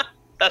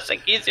 Está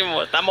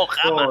sequísimo, está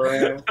mojado.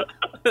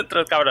 Dentro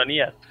de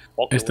cabronías.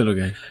 Esto es lo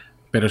que hay.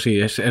 Pero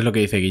sí, es lo que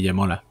dice Guille,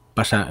 mola.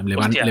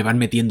 Le van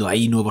metiendo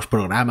ahí nuevos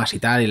programas y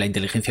tal, y la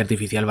inteligencia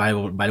artificial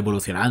va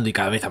evolucionando y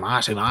cada vez a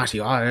más y más,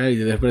 y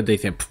después te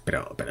dicen,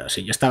 pero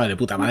si yo estaba de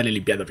puta madre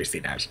limpiando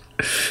piscinas.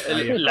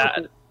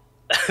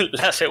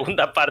 La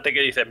segunda parte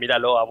que dice,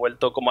 míralo, ha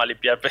vuelto como a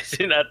limpiar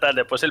piscinas, tal.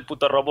 Después el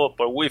puto robot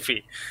por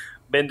wifi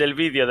vende el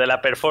vídeo de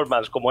la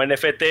performance como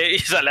NFT y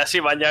sale así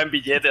bañado en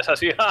billetes,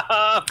 así,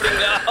 ¡ja,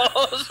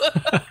 pringaos!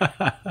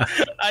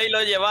 Ahí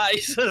lo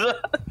lleváis.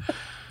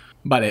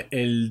 Vale,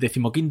 el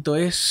 15º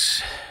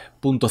es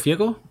Punto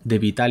Ciego, de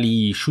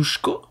Vitaly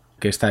Shushko,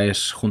 que esta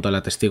es, junto a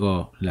La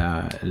Testigo,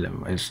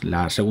 es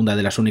la segunda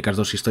de las únicas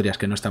 2 historias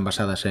que no están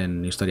basadas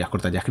en historias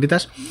cortas ya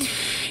escritas,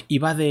 y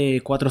va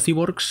de 4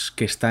 cyborgs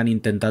que están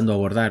intentando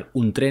abordar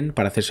un tren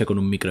para hacerse con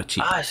un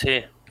microchip. Ah,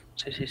 sí.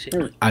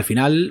 Al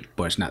final,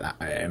 pues nada,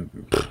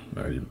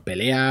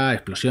 pelea,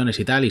 explosiones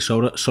y tal, y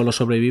solo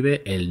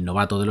sobrevive el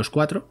novato de los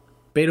 4,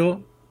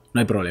 pero no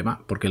hay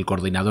problema, porque el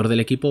coordinador del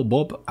equipo,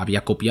 Bob,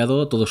 había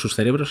copiado todos sus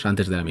cerebros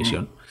antes de la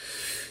misión.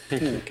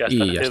 Que hasta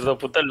cierto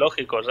punto es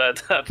lógico, o sea,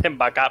 hacen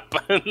backup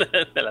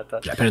de la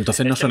taza. Pero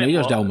entonces no son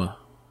ellos, Jaume,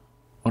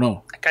 ¿o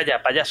no?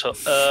 Calla, payaso.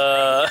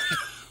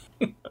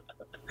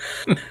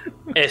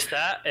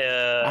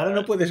 Ahora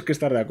no puedes que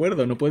estar de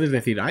acuerdo, no puedes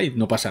decir, ay,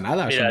 no pasa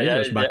nada, mira, son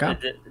ellos, backup.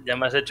 Ya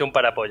me has hecho un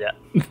parapolla.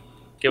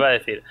 ¿Qué iba a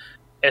decir?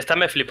 Esta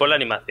me flipó la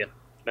animación.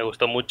 Me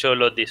gustó mucho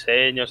los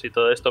diseños y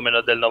todo esto,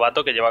 menos del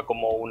novato que lleva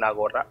como una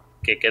gorra,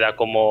 que queda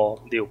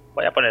como, digo,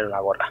 voy a poner una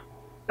gorra.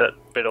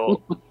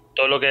 Pero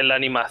todo lo que es la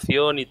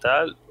animación y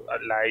tal,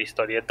 la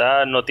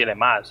historieta no tiene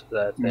más, o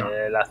sea,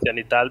 la acción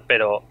y tal,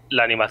 pero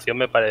la animación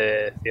me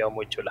pareció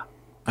muy chula.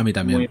 A mí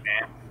también. Muy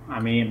bien. A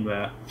mí,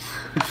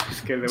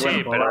 es que de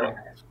bueno,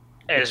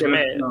 sí,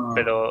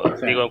 pero o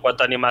sea, digo, en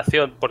cuanto a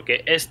animación,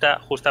 porque esta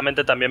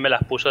justamente también me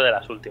las puso de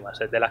las últimas,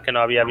 de las que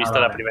no había visto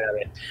la primera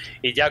vez.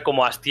 Y ya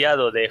como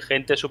hastiado de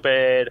gente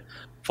súper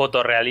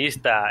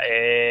fotorrealista,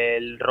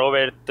 el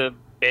Robert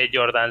B.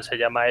 Jordan se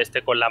llama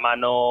este, con la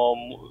mano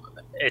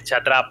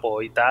hecha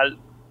trapo y tal,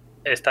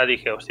 esta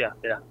dije, hostia,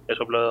 mira, que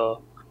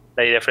soplo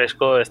de aire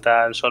fresco,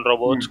 son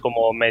robots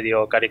como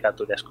medio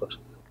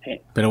caricaturescos.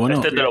 Pero bueno,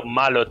 este es de los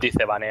malos,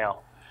 dice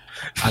Baneado.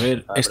 A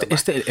ver,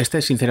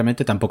 este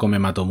sinceramente tampoco me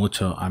mató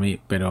mucho a mí,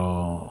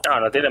 pero...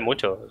 No tiene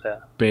mucho, o sea...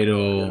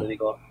 Pero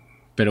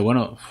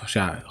bueno, o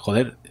sea,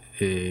 joder,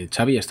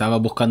 Xavi estaba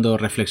buscando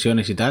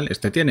reflexiones y tal,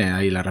 tiene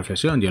ahí la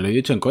reflexión, yo lo he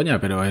dicho en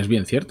coña, pero es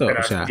bien cierto,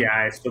 pero o sea...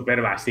 ya es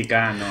súper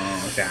básica,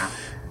 o sea,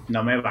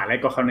 no me vale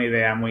coger una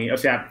idea muy... O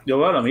sea, yo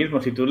veo lo mismo,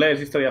 si tú lees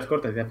historias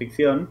cortas de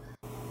ficción,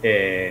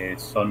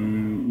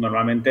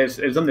 normalmente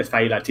es donde está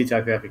ahí la chicha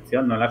de ciencia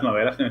ficción, no en las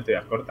novelas, sino en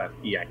historias cortas.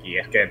 Y aquí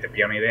es que te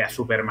pilla una idea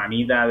súper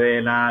manida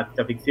de la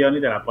ciencia ficción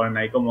y te la ponen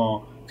ahí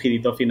como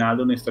girito final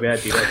de una historia de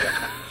tiros.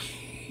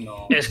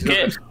 No, es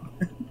que,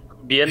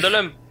 viéndolo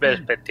en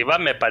perspectiva,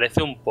 me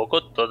parece un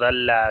poco todas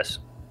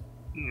las...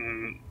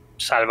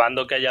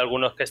 salvando que hay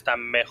algunos que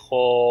están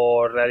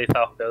mejor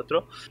realizados que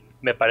otros,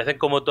 me parecen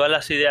como todas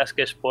las ideas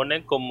que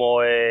exponen como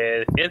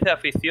ciencia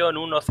ficción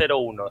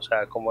 101, o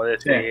sea, como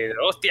decir,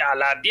 hostia,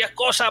 las 10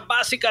 cosas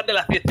básicas de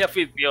la ciencia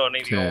ficción,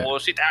 y digo,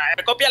 si te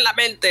copian la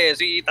mente,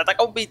 si te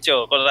ataca un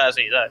bicho, cosas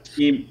así, ¿sabes?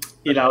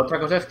 Y la otra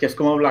cosa es que es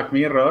como Black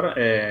Mirror,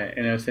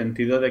 en el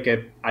sentido de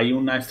que hay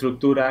una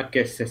estructura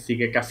que se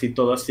sigue, casi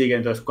todos siguen,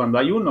 entonces cuando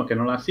hay uno que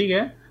no la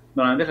sigue,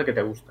 normalmente es el que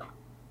te gusta.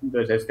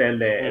 Entonces el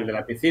de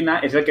la piscina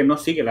es el que no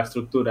sigue la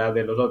estructura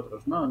de los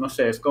otros, ¿no? No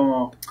sé, es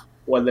como...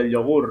 o el del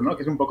yogur, ¿no?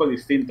 Que es un poco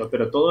distinto,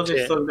 pero todos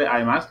estos,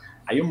 además,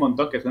 hay un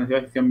montón que es una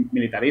ciencia ficción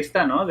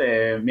militarista, ¿no?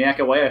 De, mira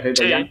qué guay, es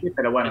de yankees,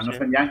 pero bueno, no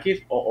son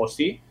yankees, o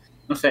sí,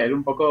 no sé, es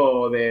un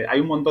poco de... Hay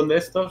un montón de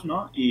estos,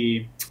 ¿no?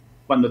 Y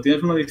cuando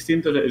tienes uno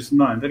distinto es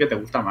normalmente el que te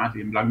gusta más,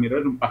 y en Black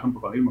Mirror pasa un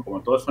poco lo mismo,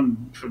 como todos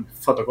son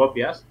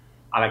fotocopias,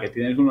 a la que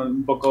tienes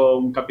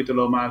un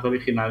capítulo más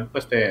original,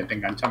 pues te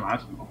engancha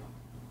más, ¿no?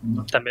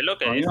 También lo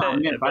que dice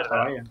es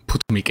verdad.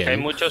 Miquel. Hay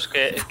muchos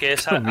que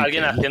es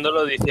alguien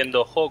haciéndolo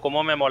diciendo, jo,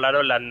 cómo me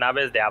molaron las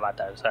naves de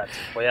Avatar, ¿sabes?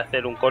 Voy a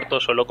hacer un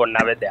corto solo con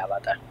naves de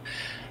Avatar.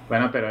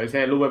 Bueno, pero es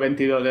el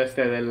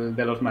V22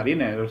 de los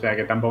marines, o sea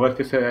que tampoco es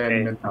que se haya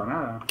inventado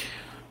nada.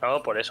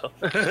 No, por eso.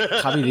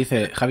 Javi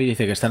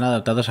dice que están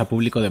adaptados a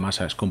público de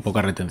masas, con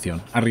poca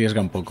retención.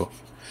 Arriesga un poco.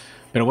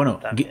 Pero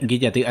bueno,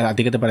 Guille, ¿a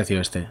ti qué te pareció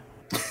este?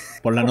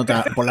 Por la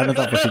nota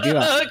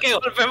positiva. ¡Qué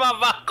golpe más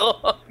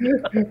bajo!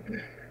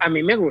 A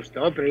mí me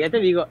gustó, pero ya te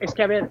digo, es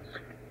que a ver,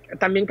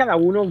 también cada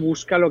uno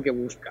busca lo que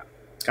busca,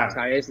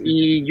 ¿sabes?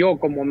 Y yo,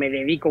 como me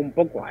dedico un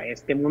poco a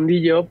este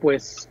mundillo,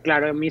 pues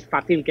claro, a mí es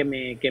fácil que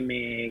me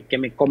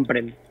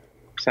compren,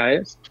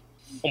 ¿sabes?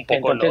 Un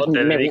poco, Entonces, ¿no?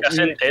 Te dedicas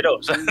entero.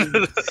 O sea.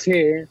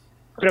 Sí,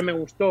 pero me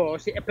gustó.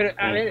 Sí, pero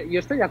a ver, yo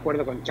estoy de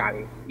acuerdo con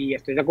Xavi y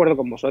estoy de acuerdo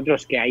con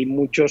vosotros, que hay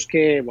muchos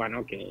que,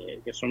 bueno,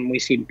 que son muy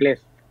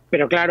simples.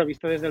 Pero claro,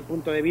 visto desde el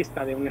punto de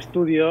vista de un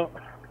estudio,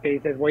 que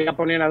dices, voy a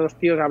poner a dos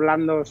tíos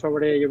hablando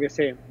sobre, yo qué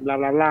sé, bla,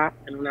 bla, bla,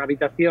 en una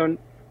habitación,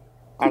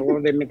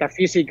 algo de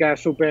metafísica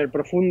súper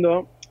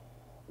profundo,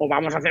 o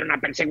vamos a hacer una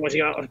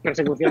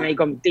persecución ahí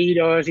con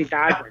tiros y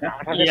tal. Pues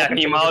vamos a hacer Y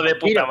animado de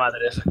puta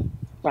madre.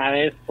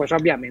 ¿Sabes? Pues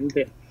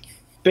obviamente.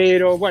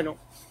 Pero bueno,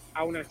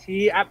 aún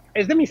así,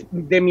 es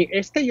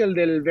este y el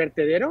del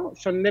vertedero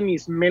son de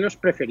mis menos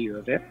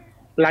preferidos, ¿eh?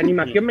 La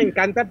animación me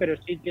encanta, pero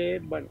sí que,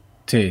 bueno.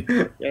 Sí.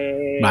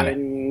 Vale.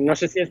 No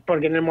sé si es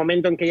porque en el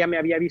momento en que ya me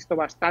había visto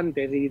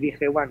bastantes y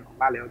dije, bueno,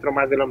 vale, otro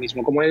más de lo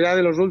mismo. Como era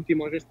de los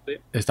últimos,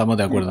 Estamos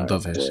de acuerdo,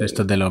 entonces. Pues,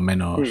 esto es de los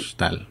menos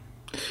tal.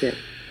 Sí.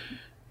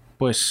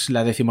 Pues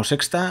la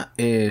 16ª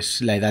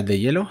es La Edad de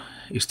Hielo,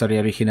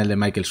 historia original de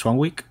Michael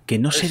Swanwick, que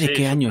no sé de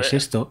qué año es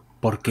esto,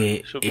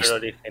 porque...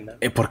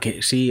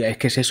 porque sí, es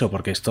que es eso,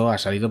 porque esto ha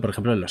salido, por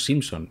ejemplo, en Los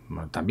Simpsons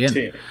también.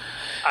 Sí.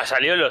 Ha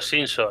salido en Los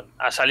Simpsons,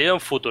 ha salido en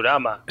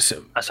Futurama,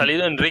 ha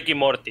salido en Rick y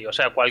Morty. O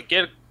sea,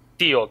 cualquier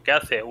tío que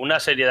hace una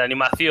serie de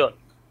animación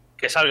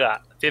que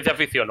salga ciencia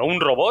ficción o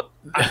un robot,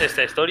 hace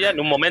esta historia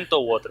en un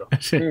momento u otro.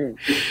 Sí.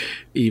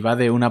 Y va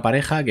de una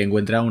pareja que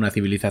encuentra una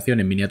civilización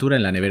en miniatura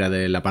en la nevera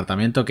del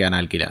apartamento que han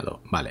alquilado.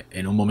 Vale,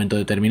 en un momento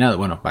determinado,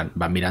 bueno,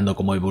 van mirando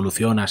cómo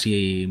evoluciona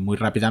así muy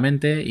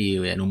rápidamente y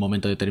en un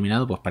momento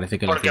determinado pues parece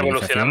que porque la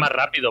civilización... evolucionan más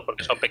rápido,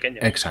 porque son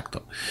pequeños.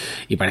 Exacto.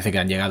 Y parece que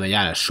han llegado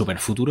ya al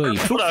superfuturo y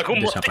por algún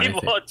desaparece.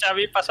 motivo,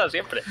 Xavi, pasa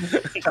siempre.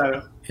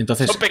 Claro.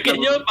 Entonces, son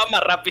pequeños, van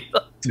más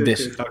rápido.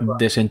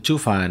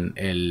 Desenchufan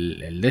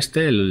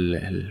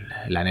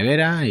la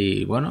nevera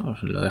y bueno,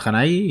 lo dejan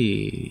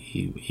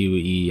ahí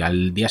y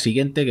al día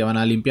siguiente que van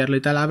a limpiarlo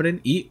y tal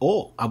abren y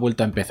ha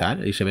vuelto a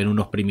empezar y se ven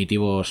unos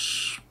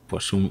primitivos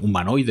pues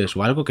humanoides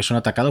o algo que son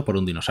atacados por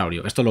un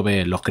dinosaurio. Esto lo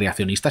ven los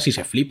creacionistas y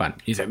se flipan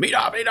y dicen,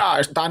 mira,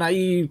 están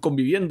ahí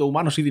conviviendo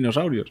humanos y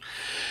dinosaurios.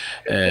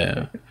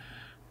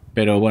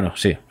 Pero bueno,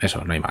 sí,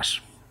 eso, no hay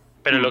más.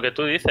 Pero lo que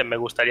tú dices, me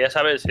gustaría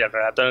saber si el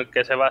relato en el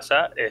que se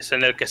basa es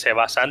en el que se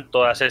basan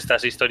todas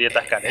estas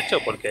historietas que han hecho,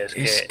 porque es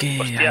que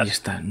hostias, ahí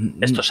están.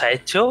 Esto se ha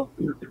hecho,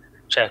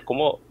 o sea, es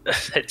como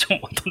se ha hecho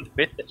un montón de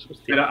veces.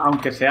 Hostia. Pero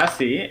aunque sea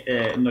así,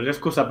 no es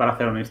excusa para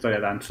hacer una historia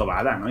tan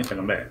sobada, ¿no? Dicen,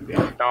 hombre, tío,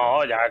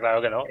 no, ya,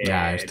 claro que no.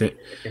 ¿qué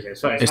es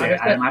eso?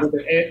 Además,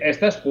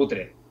 esta es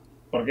cutre.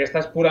 Porque esta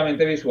es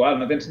puramente visual,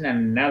 no te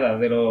enseñan nada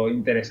de lo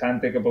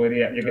interesante que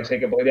podría, yo que sé,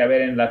 que podría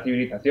haber en la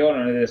civilización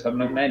o en el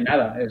desarrollo, no hay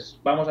nada.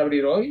 Vamos a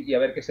abrir hoy y a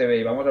ver qué se ve,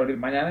 y vamos a abrir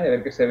mañana y a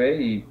ver qué se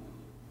ve y...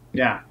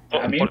 Ya,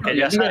 a mí porque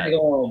ya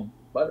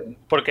vale.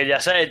 Porque ya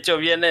se ha hecho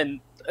bien en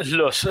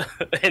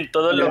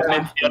todos los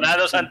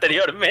mencionados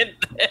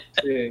anteriormente.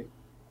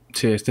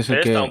 Sí, este es el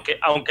que... que...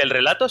 Aunque el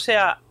relato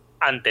sea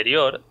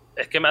anterior,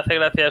 es que me hace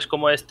gracia, es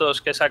como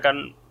estos que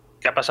sacan,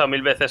 que ha pasado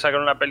 1000 veces,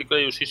 sacan una película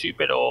y digo, sí,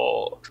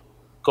 pero...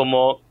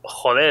 Como,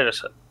 joder,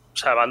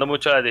 salvando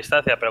mucho la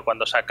distancia, pero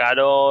cuando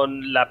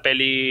sacaron la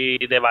peli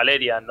de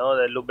Valeria, ¿no?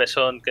 De Luc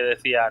Besson, que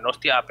decían,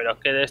 hostia, pero es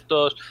que de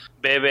estos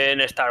beben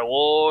Star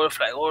Wars,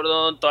 Fly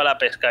Gordon, toda la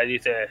pesca. Y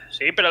dice,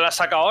 sí, pero la has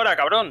sacado ahora,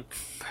 cabrón.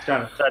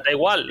 Claro. O sea, da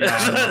igual.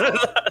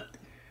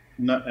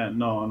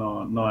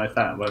 No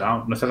está,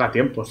 bueno, no estás a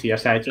tiempo, si ya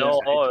se ha hecho. No,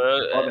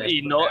 Joder,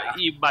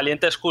 y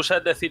valiente excusa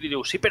es decir,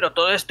 sí, pero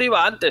todo esto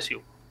iba antes. Y,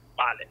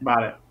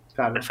 vale.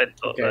 Claro,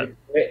 perfecto. Okay.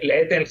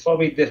 Léete el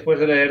Hobbit después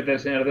de leerte El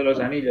Señor de los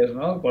Anillos,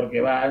 ¿no? Porque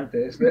va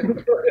antes.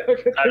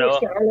 Claro.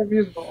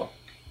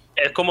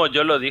 Es como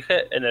yo lo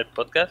dije en el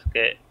podcast,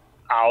 que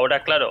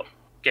ahora, claro,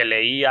 que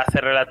leí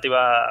hace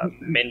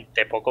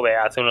relativamente poco,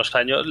 hace unos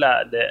años,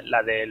 la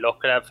de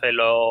Lovecraft,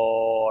 el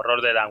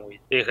horror de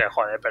Danwich. Y dije,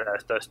 joder, pero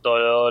esto es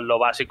todo lo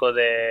básico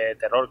de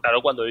terror.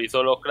 Claro, cuando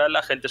hizo Lovecraft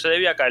la gente se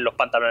debía caer los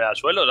pantalones al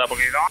suelo, o sea,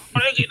 porque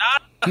no,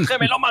 original,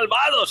 gemelo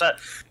malvado, o sea...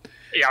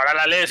 Y ahora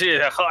la lees y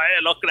dices,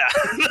 joder, Lovecraft.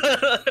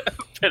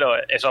 Pero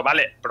eso,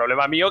 vale,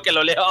 problema mío que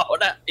lo leo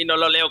ahora y no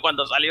lo leo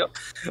cuando salió,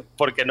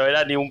 porque no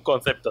era ni un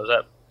concepto, o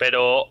sea,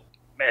 pero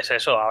es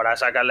eso, ahora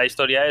sacan la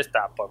historia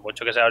esta, por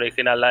mucho que sea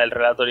original el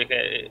relato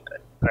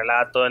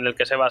en el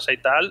que se basa y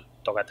tal,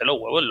 tócate los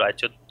huevos, lo ha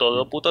hecho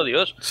todo puto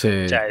Dios.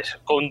 Sí. O sea, es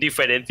con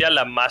diferencia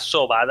la más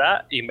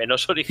sobada y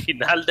menos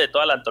original de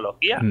toda la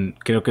antología.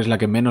 Creo que es la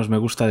que menos me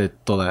gusta de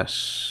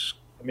todas.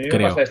 A mí me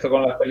pasa esto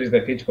con las pelis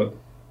de Hitchcock.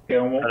 Que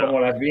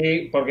como las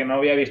vi, porque no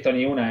había visto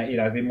ni una y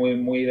las vi muy,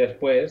 muy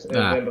después,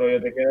 el rollo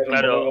te quedas un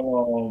poco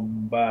como...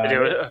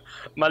 Vale.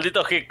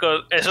 Maldito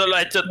Hitchcock, eso lo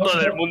ha hecho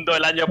todo el mundo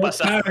el año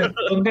pasado. ¿Sabes?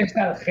 ¿Dónde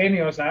está el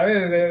genio, sabes?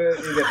 Y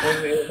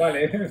después,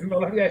 vale, no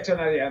lo había hecho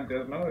nadie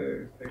antes, ¿no?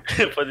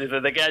 Pues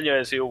dices, ¿de qué año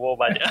es? Si hubo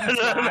vaya.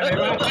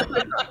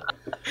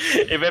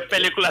 Y ves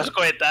películas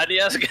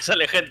coetáneas que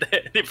sale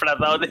gente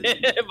disfrazada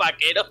de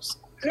vaqueros.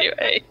 Y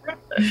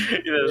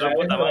de su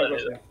puta madre.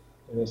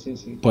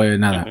 Sí. Pues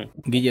nada,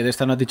 Guille, de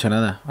esta no has dicho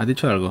nada. ¿Has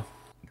dicho algo?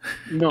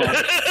 No.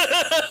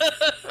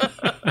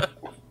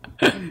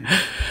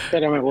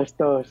 Pero me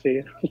gustó, sí.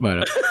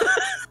 Bueno,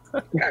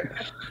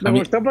 Me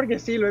gustó porque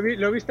sí, lo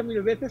he visto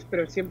 1000 veces,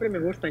 pero siempre me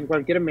gusta en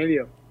cualquier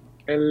medio.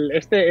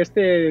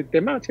 Este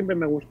tema siempre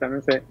me gusta,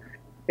 no sé.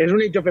 Es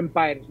un Age of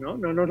Empires, ¿no?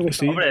 No nos gusta.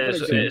 Sí, hombre,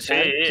 sí.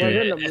 Pues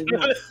es lo mismo.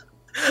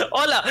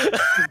 ¡Hola!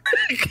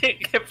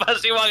 qué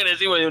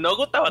pasivo-agresivo. ¿No os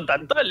gustaba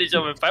tanto el Age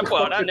of Empires?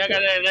 Pues ahora...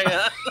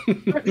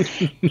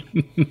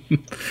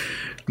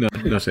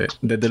 No sé.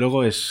 Desde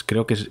luego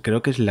creo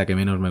que es la que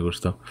menos me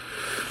gustó.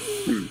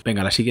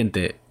 Venga, la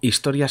siguiente.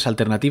 Historias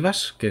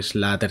alternativas, que es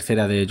la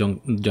tercera de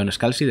John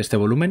Scalzi de este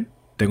volumen.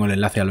 Tengo el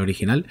enlace al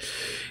original.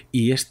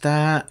 Y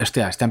esta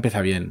empieza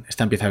bien.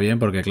 Esta empieza bien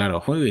porque,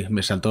 claro,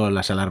 me saltó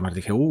las alarmas.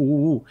 Dije,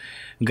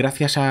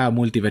 gracias a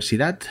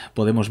multiversidad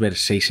podemos ver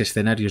 6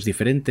 escenarios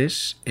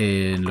diferentes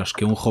en los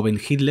que un joven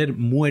Hitler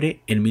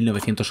muere en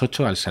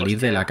 1908 al salir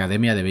de la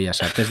Academia de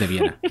Bellas Artes de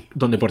Viena.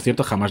 Donde, por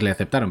cierto, jamás le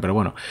aceptaron, pero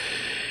bueno.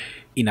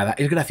 Y nada,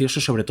 es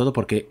gracioso sobre todo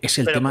porque es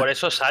el tema... Pero por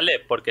eso sale,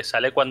 porque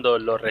sale cuando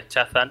lo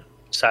rechazan,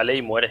 sale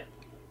y muere.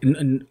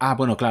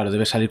 Bueno, claro,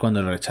 debe salir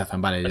cuando lo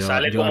rechazan, vale.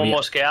 Sale como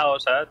mosqueado,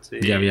 ¿sabes?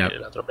 Y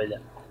lo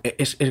atropellan.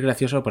 Es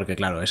gracioso porque,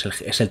 claro,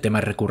 es el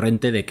tema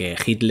recurrente de que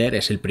Hitler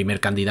es el primer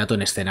candidato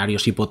en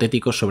escenarios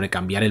hipotéticos sobre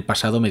cambiar el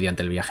pasado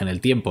mediante el viaje en el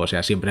tiempo. O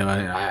sea, siempre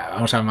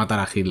vamos a matar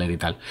a Hitler y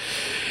tal.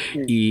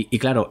 Y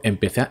claro,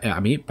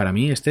 para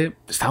mí este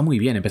estaba muy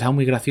bien, empezaba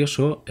muy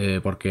gracioso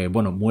porque,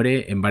 bueno,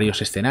 muere en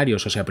varios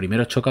escenarios. O sea,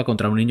 primero choca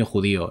contra un niño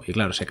judío y,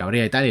 claro, se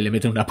cabrea y tal y le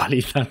mete una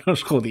paliza a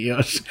los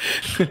judíos.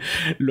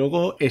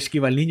 Luego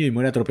esquiva al niño y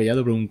muere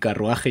atropellado por un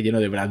carruaje lleno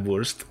de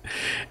bratwurst.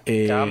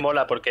 Ya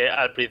mola porque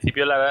al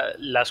principio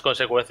las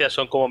consecuencias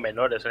son como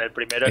menores. En el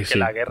primero es que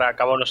la guerra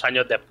acaba unos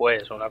años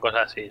después, una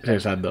cosa así.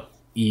 Exacto.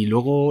 Y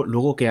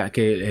luego que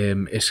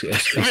pero es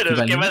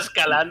que va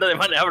escalando de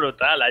manera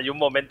brutal. Hay un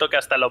momento que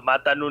hasta lo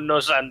matan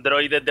unos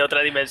androides de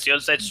otra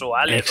dimensión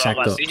sexuales. Exacto,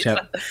 o algo así. O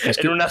sea,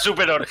 en una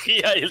super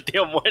orgía y el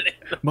tío muere.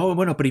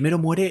 Bueno, primero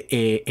muere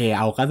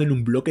ahogado en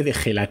un bloque de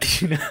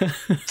gelatina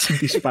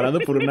disparado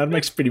por un arma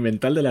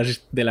experimental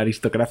de la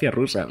aristocracia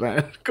rusa.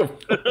 ¿Sabes?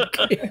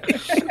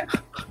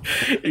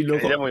 Y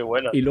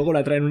luego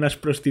la traen unas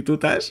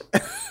prostitutas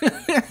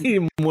y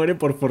muere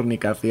por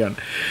fornicación.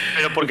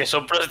 Pero porque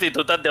son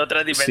prostitutas de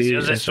otra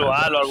dimensión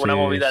sexual o alguna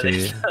movida de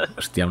esa.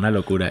 Hostia, una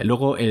locura.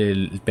 Luego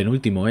el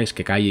penúltimo es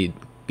que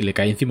le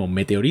cae encima un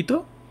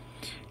meteorito,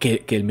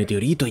 que el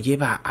meteorito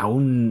lleva a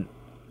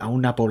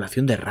una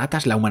población de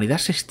ratas, la humanidad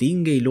se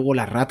extingue y luego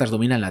las ratas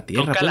dominan la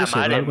Tierra.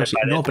 Calamares,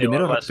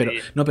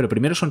 pero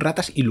primero son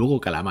ratas y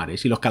luego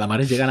calamares, y los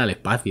calamares llegan al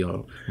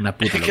espacio. Una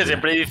puta locura. Que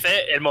siempre dice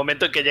el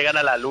momento en que llegan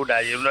a la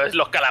luna, y uno es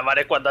los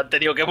calamares cuando han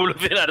tenido que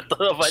evolucionar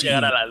todo para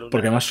llegar a la luna.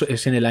 Porque además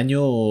es en el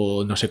año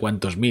no sé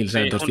cuántos mil,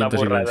 ¿sabes?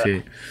 200 igual,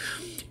 sí.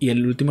 Y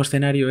el último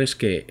escenario es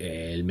que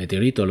el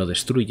meteorito lo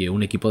destruye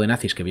un equipo de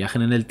nazis que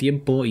viajan en el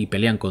tiempo y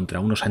pelean contra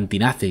unos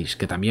antinazis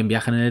que también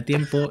viajan en el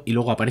tiempo, y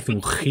luego aparece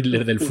un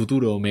Hitler del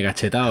futuro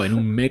megachetado en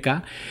un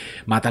mecha,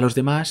 mata a los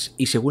demás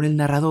y, según el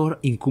narrador,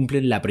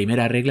 incumplen la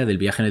primera regla del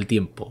viaje en el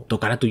tiempo: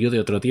 tocar a tu yo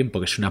de otro tiempo,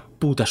 que es una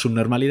puta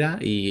subnormalidad,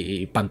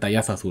 y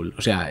pantallazo azul.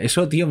 O sea,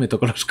 eso, tío, me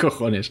tocó los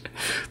cojones.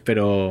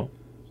 Pero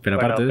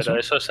aparte de eso... Pero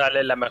eso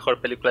sale en la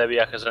mejor película de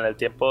viajes en el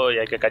tiempo y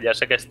hay que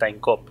callarse, que está en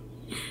Cop.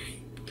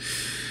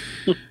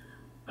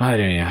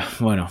 Madre mía,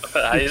 bueno.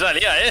 Ahí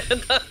salía, ¿eh?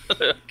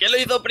 ¿Quién lo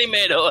hizo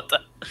primero?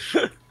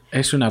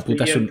 Es una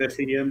puta...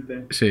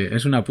 Siguiente. Sí,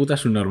 es una puta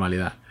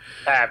subnormalidad.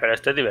 Pero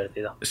esto es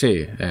divertido.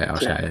 Sí,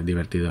 sea, es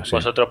divertido, sí.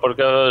 Vosotros, ¿por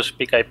qué os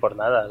picáis por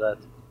nada?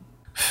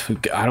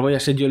 ¿Sabes? Ahora voy a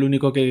ser yo el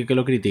único que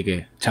lo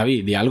critique.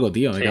 Xavi, di algo,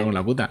 tío, me cago en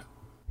la puta.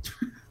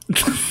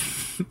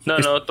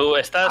 No, tú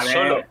estás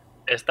solo.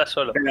 Estás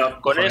solo.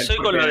 Pero, con eso y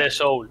con lo de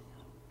Soul.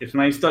 Es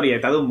una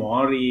historieta de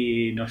humor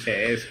y no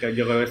sé, es que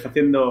yo creo que está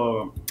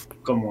haciendo...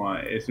 como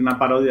es una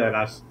parodia de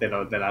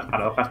las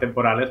paradojas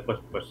temporales, pues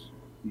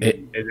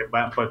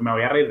me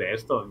voy a reír de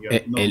esto.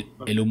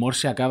 El humor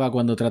se acaba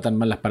cuando tratan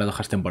mal las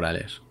paradojas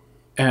temporales.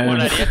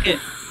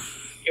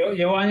 Yo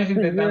llevo años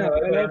intentando,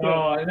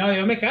 no,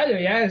 yo me callo,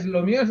 ya es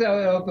lo mío, es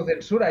la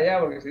autocensura ya,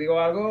 porque si digo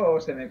algo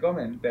se me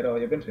comen, pero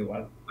yo pienso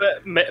igual.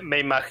 Me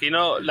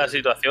imagino la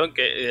situación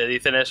que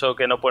dicen eso,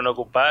 que no pueden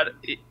ocupar,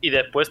 y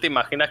después te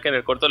imaginas que en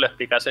el corto le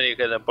explicasen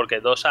porque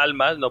 2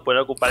 almas no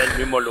pueden ocupar el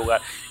mismo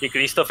lugar, y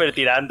Christopher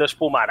tirando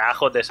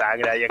espumarajos de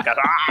sangre ahí en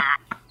casa.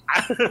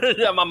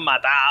 Ya me han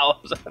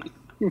matado.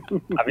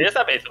 A mí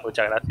esta me hizo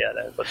mucha gracia,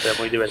 la encontré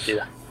muy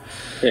divertida.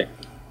 Sí.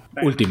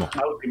 Último.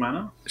 La última,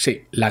 ¿no?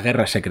 Sí, La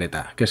Guerra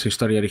Secreta, que es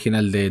historia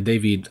original de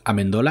David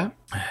Amendola,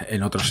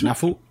 en otro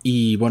snafu.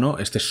 Y bueno,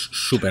 este es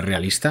súper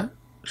realista.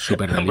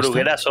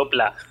 Bruguera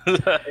sopla.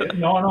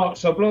 No,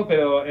 soplo,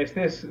 pero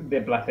este es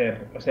de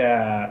placer. O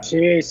sea...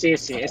 Sí.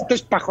 Esto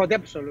es pajote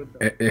absoluto.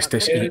 Este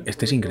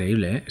es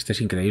increíble, ¿eh? Este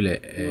es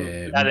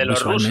increíble. La de los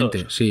visualmente,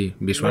 rusos. Sí,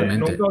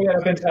 visualmente. Nunca hubiera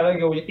pensado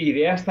que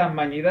ideas tan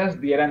mañidas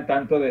dieran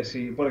tanto de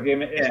sí.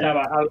 Porque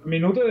estaba al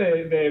minuto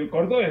del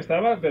corto,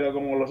 pero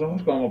como los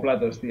ojos como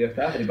platos, tío.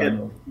 Estaba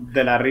flipando.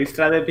 De la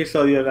ristra de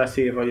episodios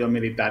así, rollo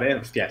militares,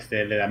 hostia,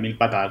 le da 1000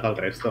 patadas al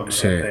resto.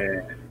 Sí.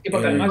 Y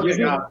porque además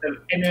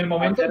en el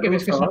momento que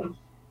ves que son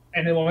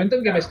en el momento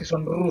en que ves que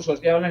son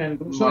rusos y hablan en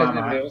ruso,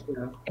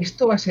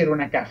 esto va a ser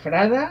una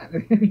cafrada.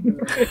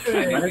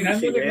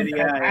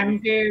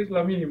 Tanques,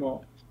 lo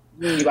mínimo.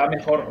 Y va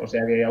mejor, o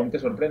sea que aún te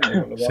sorprende.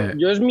 Sí.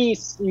 Yo es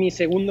mi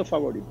segundo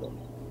favorito,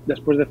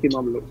 después de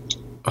Cima Blue.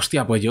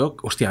 Hostia,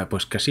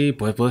 pues casi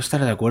puedo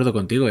estar de acuerdo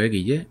contigo,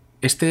 Guille.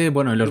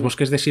 Bueno, en los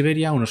bosques de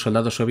Siberia, unos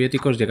soldados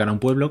soviéticos llegan a un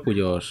poblado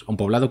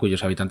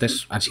cuyos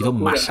habitantes han sido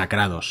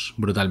masacrados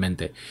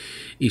brutalmente.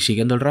 Y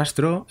siguiendo el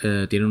rastro,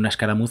 tienen una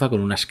escaramuza con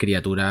unas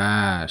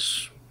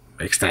criaturas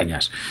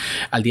extrañas.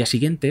 Al día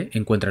siguiente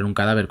encuentran un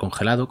cadáver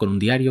congelado con un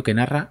diario que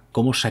narra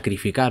cómo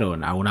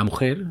sacrificaron a una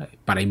mujer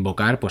para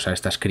invocar pues a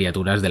estas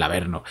criaturas del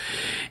Averno,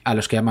 a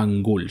los que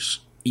llaman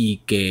ghouls. Y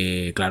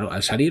que, claro,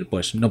 al salir,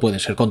 pues no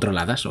pueden ser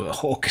controladas.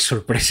 ¡Oh, qué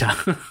sorpresa!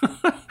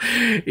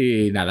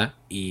 Y nada,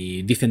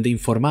 y dicen de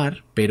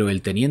informar, pero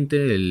el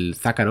teniente, el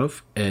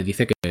Zakharov,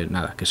 dice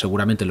que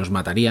seguramente los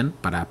matarían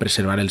para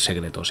preservar el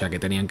secreto, o sea que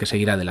tenían que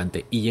seguir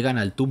adelante. Y llegan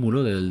al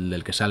túmulo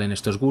del que salen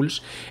estos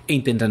ghouls e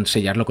intentan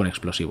sellarlo con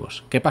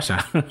explosivos. ¿Qué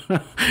pasa?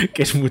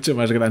 Que es mucho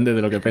más grande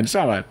de lo que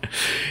pensaban.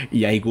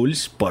 Y hay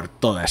ghouls por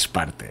todas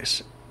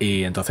partes.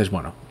 Y entonces,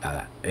 bueno,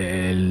 nada,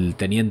 el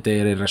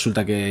teniente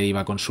resulta que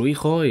iba con su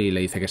hijo y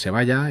le dice que se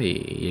vaya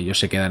y ellos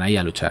se quedan ahí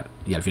a luchar.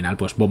 Y al final,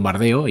 pues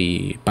bombardeo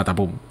y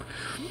patapum.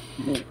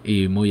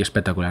 Y muy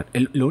espectacular.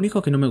 Lo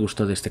único que no me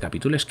gustó de este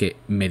capítulo es que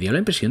me dio la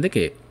impresión de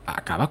que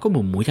acaba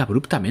como muy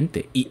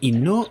abruptamente. Y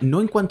no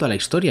en cuanto a la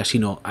historia,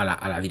 sino a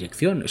la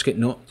dirección. Es que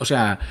no, o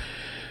sea,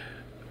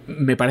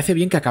 me parece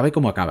bien que acabe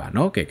como acaba,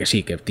 ¿no? Que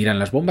sí, que tiran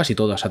las bombas y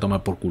todo a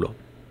tomar por culo.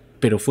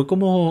 Pero fue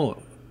como...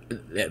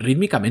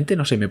 rítmicamente,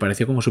 no sé, me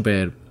pareció como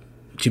súper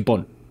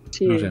chimpón.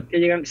 Sí, no sé. Que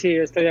llegan, sí,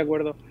 estoy de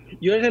acuerdo.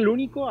 Yo es el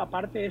único,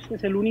 aparte,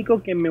 es el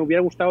único que me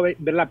hubiera gustado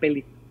ver la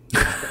peli.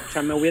 O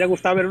sea, me hubiera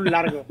gustado ver un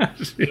largo.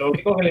 Sí, lo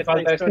único que le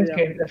falta es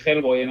que entre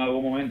Hellboy en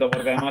algún momento,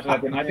 porque además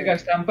la temática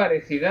es tan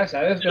parecida,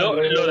 ¿sabes?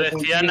 Lo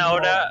decían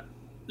ahora...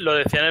 Lo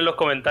decían en los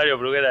comentarios,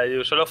 Bruguera.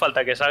 Solo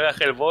falta que salga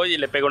Hellboy y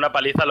le pegue una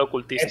paliza al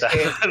ocultista. Es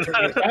que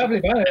estaba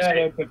flipado,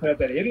 pero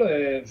pedirlo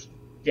de...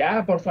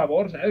 Ya, por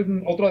favor, ¿sabes?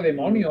 Otro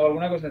demonio o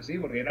alguna cosa así.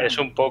 Porque era... Es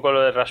un poco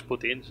lo de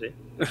Rasputin, sí.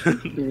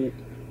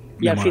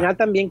 Y al final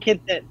también que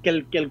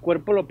el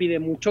cuerpo lo pide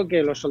mucho,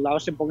 que los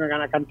soldados se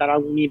pongan a cantar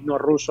algún himno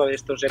ruso de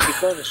estos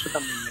épicos, eso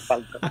también me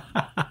falta.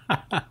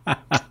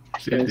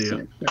 Sí,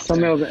 tío.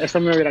 Eso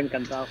me hubiera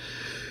encantado.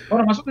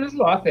 Bueno, más o menos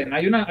lo hacen.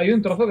 Hay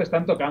un trozo que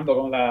están tocando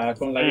con la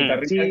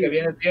guitarrita que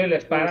viene el tío y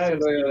les para el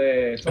rollo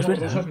de somos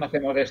rusos, no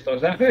hacemos esto,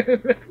 ¿sabes?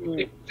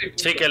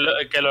 Sí,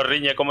 que lo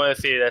riñe, como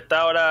decir,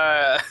 está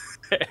ahora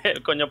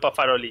el coño pa'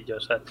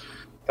 farolillos, ¿sabes?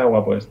 Está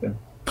guapo este.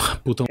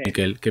 Puto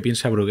Miquel, ¿qué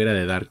piensa Bruguera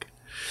de Dark?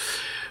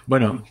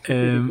 Bueno,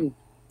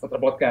 otro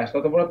podcast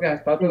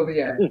para otro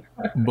día.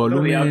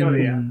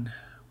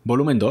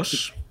 Volumen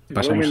 2.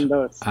 Pasamos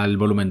al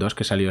volumen 2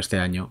 que salió este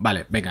año.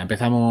 Vale, venga,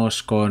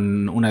 empezamos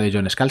con una de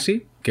John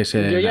Scalzi, que es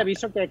Yo ya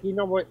aviso que aquí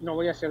no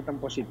voy a ser tan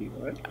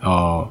positivo, ¿eh?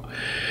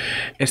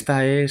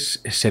 Esta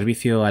es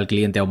servicio al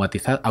cliente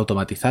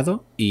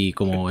automatizado y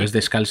como es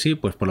de Scalzi,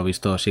 pues por lo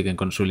visto siguen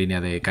con su línea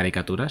de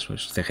caricaturas,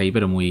 pues CGI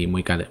pero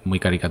muy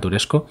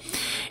caricaturesco,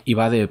 y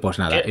va de, pues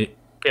nada...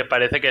 Que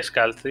parece que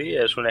Scalzi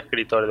es un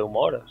escritor de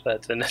humor, o sea,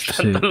 tiene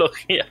esta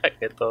antología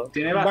que todo...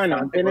 Tiene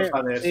bastante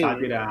cosa de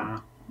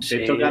sátira. De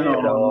hecho,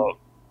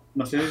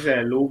 no sé si es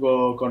el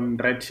Hugo con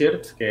Red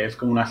Shirts, que es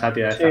como una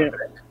sátira de Star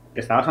Trek, que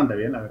está bastante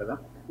bien, la verdad.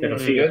 Pero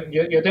sí.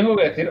 Yo tengo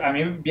que decir, a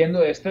mí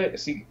viendo este,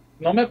 sí,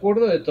 no me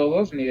acuerdo de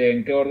todos ni de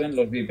en qué orden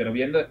los vi, pero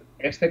viendo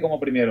este como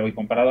primero y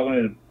comparado con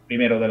el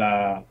primero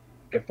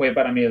que fue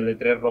para mí el de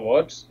 3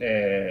 robots,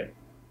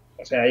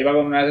 o sea, iba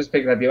con unas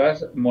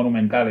expectativas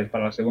monumentales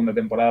para la segunda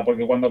temporada,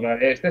 porque cuando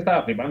este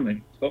estaba flipando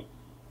y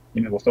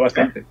me gustó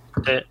bastante.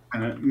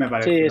 Me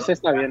parece. Sí, ese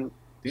está bien.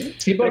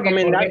 Sí, porque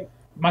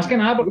más que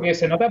nada porque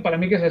se nota para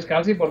mí que es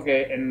Scalzi,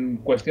 porque en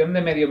cuestión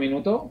de medio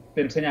minuto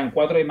te enseñan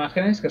 4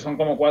 imágenes que son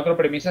como 4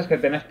 premisas que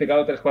te han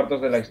explicado 3/4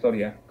 de la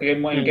historia.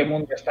 En qué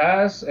mundo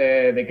estás,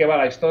 de qué va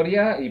la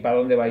historia y para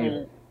dónde va a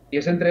ir. Y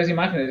es en 3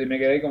 imágenes y me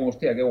quedé como,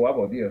 hostia, qué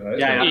guapo, tío, ¿sabes?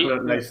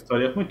 Pero la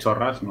historia es muy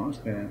chorras, ¿no? Es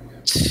que...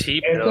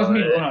 Sí, pero... Esto es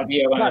muy bueno,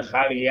 tío, con el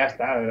Javi, ya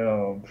está,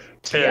 pero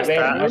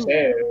no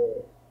sé...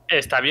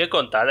 Está bien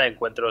contada,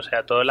 encuentro, o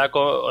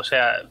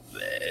sea,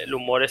 el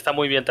humor está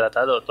muy bien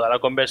tratado, toda la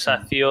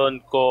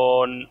conversación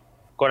con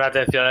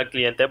atención al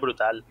cliente es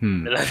brutal.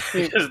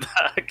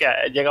 Que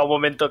llega un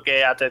momento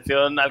que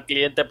atención al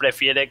cliente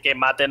prefiere que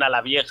maten a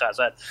la vieja,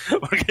 ¿sabes?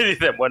 Porque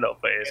dicen, bueno,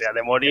 pues si ha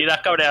de morir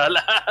has cabreado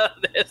la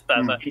de esta,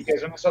 ¿sabes? Y que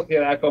es una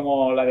sociedad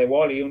como la de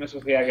Wall-E, una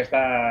sociedad que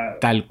está...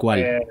 Tal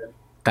cual.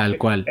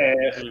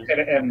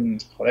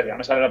 Joder, ya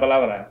me sale la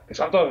palabra. Que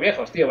son todos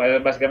viejos, tío,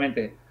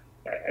 básicamente.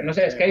 No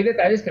sé, es que hay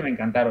detalles que me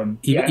encantaron.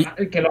 Y además,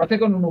 que lo hace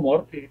con un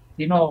humor. Que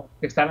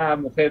está la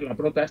mujer, la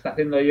prota, está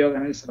haciendo yoga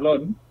en el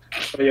salón.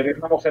 Pero yo que es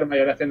una mujer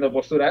mayor haciendo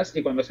posturas.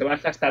 Y cuando se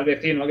baja hasta el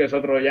vecino, que es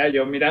otro ya,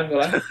 yo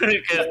mirándola.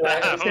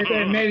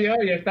 Está en medio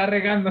y está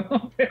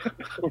regando.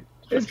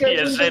 Es que Y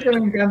el hay set. que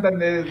me encantan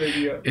de este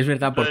tío. Es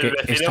verdad, porque El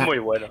vecino está, es muy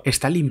bueno.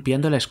 está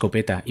limpiando la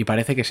escopeta y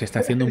parece que se está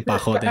haciendo un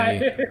pajote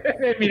ahí.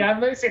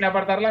 Mirando y sin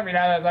apartar la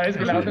mirada, ¿sabes?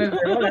 Que la otra es de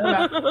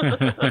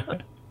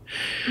hola.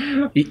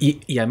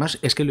 Y además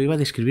es que lo iba a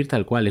describir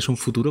tal cual. Es un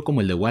futuro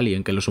como el de Wall-E,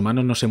 en que los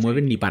humanos no se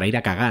mueven ni para ir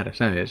a cagar,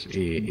 ¿sabes?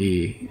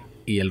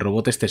 Y el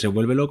robot este se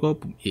vuelve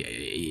loco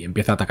y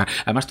empieza a atacar.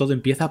 Además todo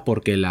empieza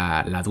porque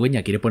la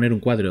dueña quiere poner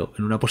un cuadro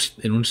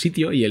en un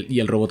sitio y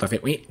el robot hace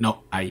 "Uy,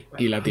 no, ahí".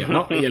 Y la tía,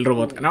 no, y el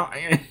robot, no.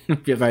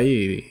 Empieza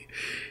ahí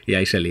y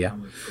ahí se lía.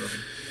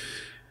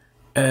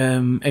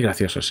 Es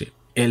gracioso, sí.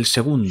 El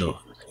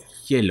segundo,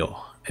 Hielo.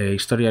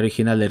 Historia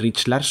original de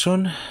Rich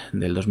Larson,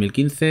 del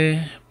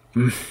 2015.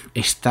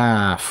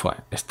 Esta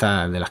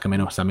de las que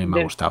menos también me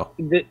ha gustado.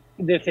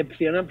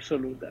 Decepción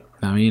absoluta.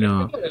 A mí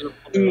no.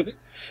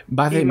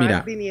 Va de, Y más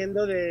mira,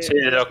 viniendo de... Sí,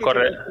 de los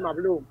correos. Encima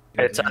Blue.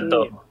 Exacto.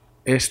 Son los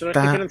que esta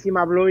hicieron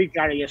Encima Blue y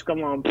claro, y es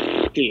como...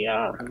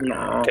 Tía,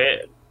 no.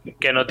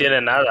 Que no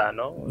tiene nada,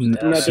 ¿no? O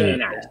sea, No sí. tiene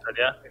nada.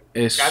 historia.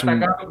 es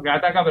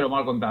Gataca, pero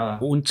mal contada.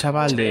 un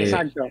chaval de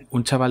Exacto.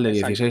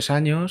 16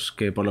 años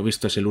que por lo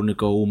visto es el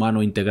único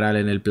humano integral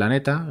en el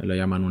planeta, lo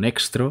llaman un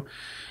extro,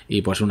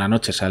 y pues una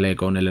noche sale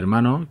con el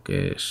hermano,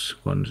 que es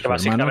con su Que hermano,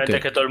 básicamente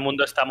es que todo el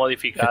mundo está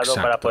modificado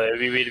Exacto. para poder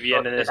vivir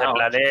bien en ese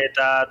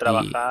planeta,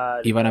 trabajar.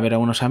 y van a ver a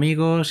unos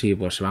amigos y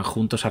pues van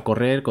juntos a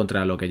correr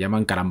contra lo que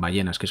llaman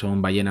caramballenas, que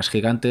son ballenas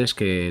gigantes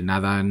que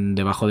nadan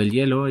debajo del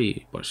hielo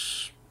y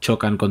pues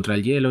chocan contra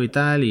el hielo y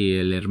tal, y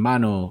el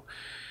hermano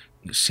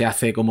se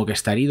hace como que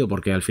está herido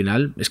porque al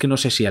final, es que no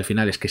sé si al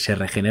final es que se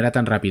regenera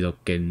tan rápido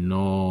que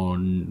no...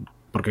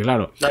 Porque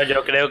claro, No,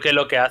 yo creo que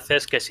lo que hace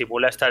es que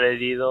simula estar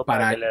herido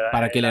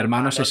para que el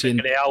hermano se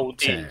sienta... crea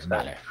útil. Sí,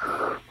 vale.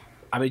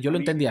 A ver, yo lo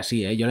entendí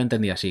así, ¿eh? Yo lo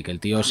entendí así, que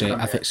el tío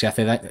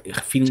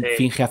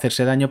finge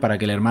hacerse daño para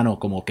que el hermano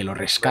como que lo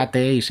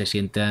rescate y se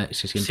siente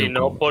Si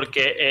no,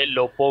 porque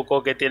lo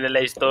poco que tiene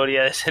la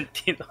historia de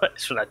sentido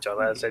es una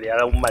chorrada, sería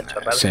un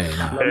machorrada. Sí,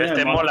 no. Pero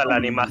este mola la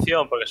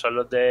animación, porque son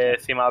los de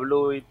Cima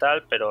Blue y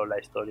tal, pero la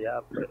historia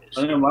pues,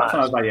 Lo único que mola son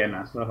las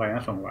ballenas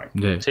son guay.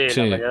 Sí, las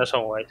ballenas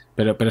son guays.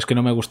 Pero es que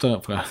no me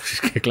gustó.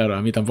 Es que claro,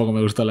 a mí tampoco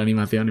me gustó la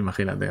animación,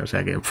 imagínate. O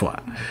sea que,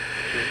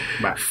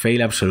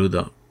 fail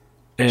absoluto.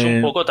 Es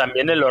un poco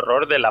también el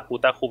horror de la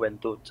puta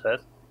juventud,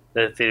 ¿sabes?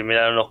 Es decir,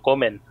 mira, nos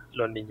comen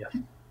los niños.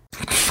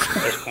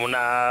 Es como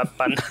una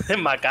panda de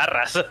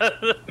macarras.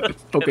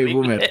 Ok,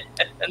 boomer.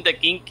 De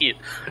kinkies.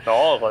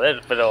 No,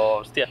 joder, pero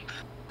hostia.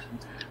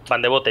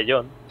 Van de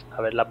botellón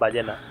a ver las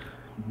ballenas.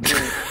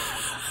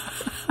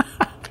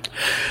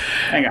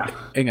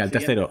 Venga, el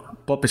tercero,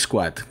 Pop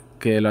Squad,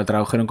 que lo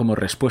tradujeron como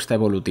Respuesta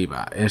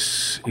Evolutiva.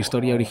 Es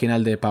historia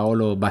original de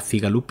Paolo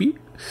Bacigalupi.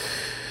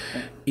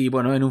 Y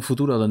bueno, en un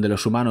futuro donde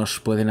los humanos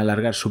pueden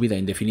alargar su vida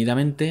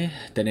indefinidamente,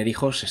 tener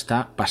hijos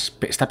está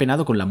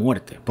penado con la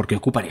muerte, porque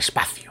ocupan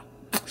espacio.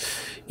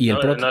 Y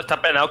no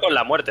está penado con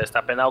la muerte,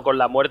 está penado con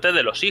la muerte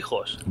de los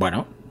hijos.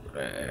 Bueno,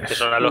 que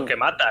son a los que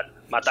matan.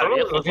 Matan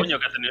viejos, coño,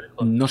 que hacen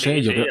hijos. No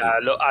sé, yo creo...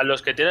 A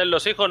los que tienen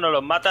los hijos no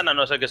los matan a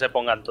no ser que se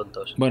pongan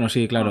tontos. Bueno,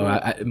 sí, claro.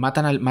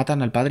 Matan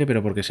al padre,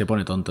 pero porque se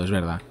pone tonto, es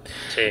verdad.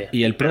 Sí.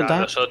 Y el prota... Pero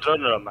a los otros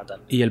no los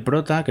matan. Y el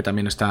prota, que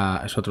también es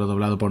otro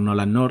doblado por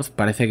Nolan North,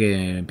 parece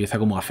que empieza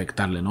como a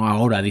afectarle, ¿no?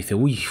 Ahora dice,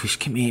 uy, es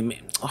que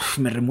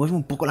me remueve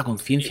un poco la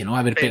conciencia, ¿no?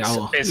 Haber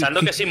pegado... Pensando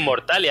que es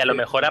inmortal y a lo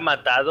mejor ha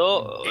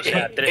matado, o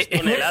sea, 3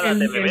 toneladas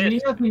de bebés. El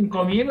niño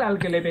 5000 al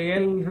que le pegué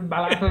el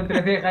balazo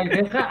entre ceja y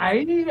ceja,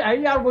 ahí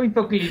algo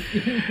hizo clic.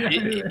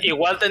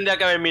 Igual tendría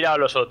que haber mirado a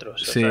los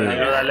otros. Sí. O sea,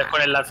 no darles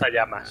con el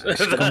lanzallamas.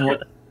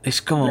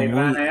 Es como Blade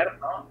muy... Runner,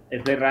 ¿no?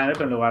 Es Blade Runner,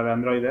 pero en lugar de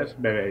androides,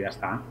 bebé, ya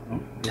está,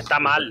 ¿no? Está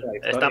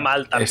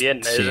mal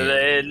también. Sí.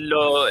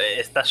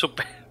 Está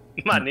súper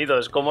manido.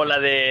 Es como la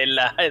de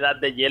la edad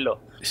de hielo.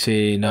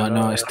 Sí,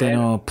 no, este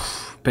no...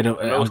 Pero,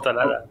 no me gusta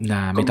nada.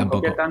 Nah, a mí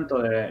tampoco.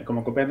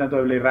 Como copia tanto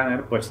de Blade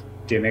Runner, pues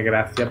tiene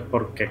gracia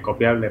porque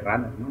copia Blade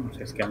Runner, ¿no? O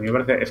sea, es que a mí me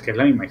parece... Es que es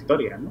la misma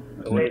historia, ¿no?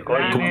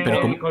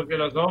 Hijos de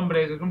los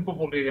hombres, es un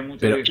popurrí de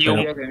muchas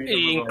historias.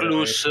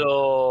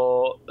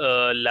 Incluso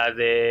la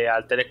de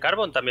Altered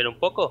Carbon también un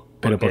poco.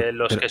 Porque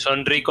los que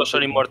son ricos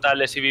son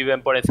inmortales y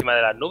viven por encima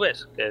de las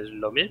nubes, que es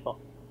lo mismo.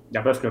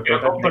 Ya, pero es que o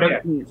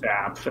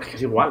sea, pues es que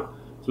es igual.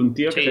 Es un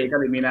tío que se dedica a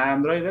eliminar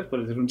androides,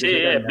 pues es un tío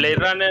que Blade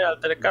Runner,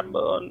 Altered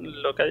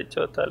Carbon, lo que ha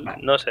dicho tal.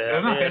 Vale. No sé. Es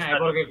una pena,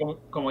 porque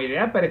como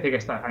idea parece que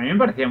está. A mí me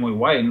parecía muy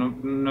guay.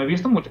 No he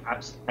visto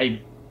muchas.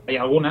 Hay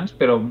algunas,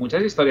 pero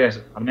muchas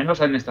historias, al menos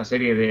en esta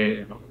serie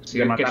de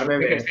matar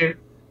bebés.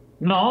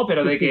 No,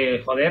 pero de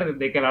que, joder,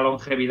 de que la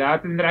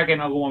longevidad tendrá que en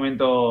algún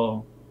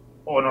momento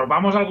o nos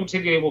vamos a algún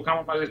sitio y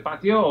buscamos más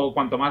espacio, o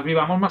cuanto más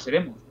vivamos, más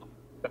seremos.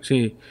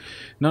 Sí.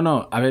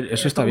 No, a ver,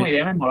 eso está bien.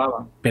 Idea me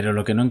molaba. Pero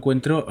lo que no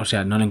encuentro, o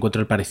sea, no le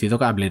encuentro el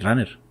parecido a Blade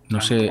Runner.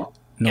 No sé.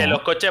 No. Que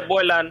los coches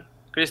vuelan,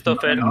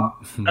 Christopher. No,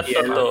 Estás y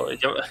el- tonto.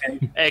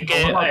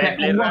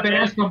 Blade Un Runner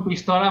apenas con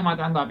pistola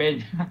matando a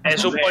Peña.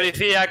 es un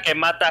policía que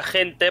mata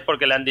gente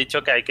porque le han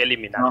dicho que hay que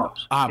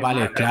eliminarlos. Ah, Que vale,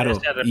 mata, claro.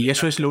 se repita. Y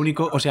eso es lo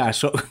único. O sea,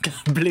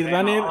 Blade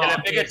Runner. Que le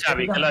explique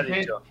Xavi, que lo ha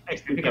dicho.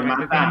 Estéticamente Que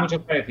mata. tiene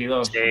muchos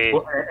parecidos. Sí.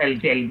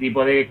 El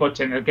tipo de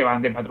coche en el que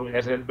van de patrulla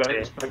es el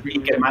Y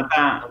que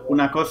mata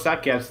una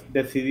cosa que has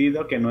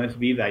decidido que no es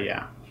vida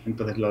ya.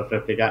 Entonces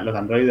los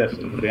androides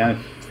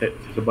se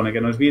supone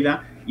que no es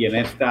vida, y en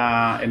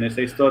esta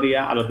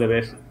historia a los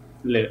bebés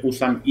le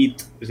usan it,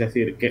 es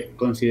decir, que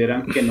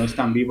consideran que no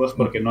están vivos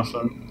porque no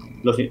son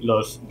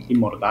los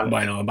inmortales.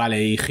 Bueno,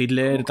 vale, y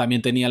Hitler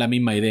también tenía la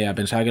misma idea.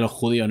 Pensaba que los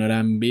judíos no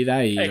eran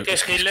vida y.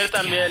 Es que Hitler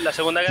también, la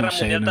Segunda Guerra No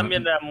sé, Mundial no.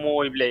 también era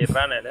muy Blade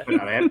Runner, ¿eh?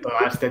 Pero a ver,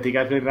 toda la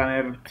estética es Blade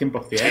Runner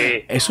 100%.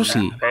 Sí. Eso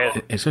sí, Pero-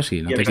 eso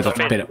sí, no Y te el quito.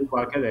 personaje Pero,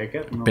 igual que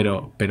Decker, ¿no?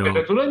 pero,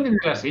 Pero tú lo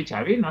entiendes así,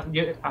 Xavi. ¿No?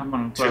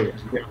 Bueno, Sí, claro,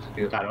 sí, tiene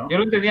sentido. claro. Yo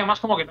lo entendía más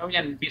como que no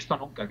habían visto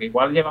nunca, que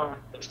igual llevaban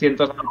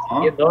 200 años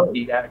No. viendo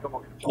y ya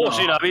como que... Oh,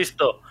 sí, lo ha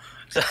visto.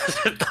 O sea,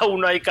 está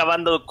uno ahí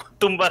cavando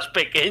tumbas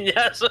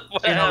pequeñas. Sí, no,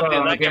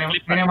 claro,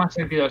 tiene más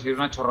sentido si es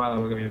una chorrada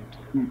lo que veo.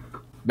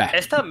 bah,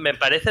 Esta me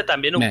parece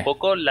también un Meh.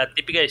 poco la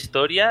típica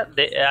historia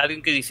de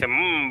alguien que dice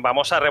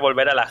vamos a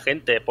revolver a la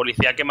gente,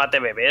 policía que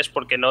mate bebés,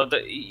 porque no...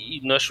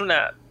 Y no es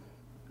una...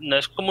 No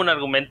es como un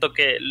argumento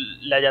que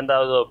le hayan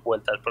dado dos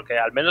vueltas, porque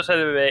al menos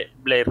el de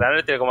Blade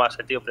Runner tiene como más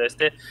sentido, pero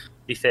este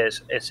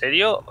dices, ¿en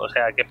serio? O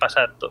sea, ¿qué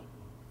pasa?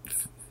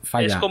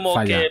 falla, Es como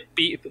falla.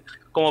 que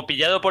como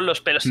pillado por los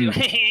pelos. Y,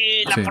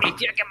 la Sí.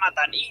 policía que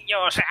mata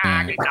niños,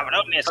 qué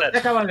cabrones. ¿Te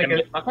acabas de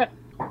que...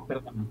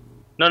 Perdón.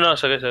 No,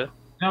 sé qué sé.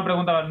 No,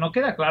 preguntaba, no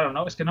queda claro,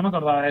 ¿no? Es que no me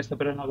acordaba de esto,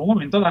 pero en algún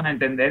momento dan a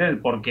entender el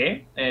por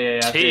qué.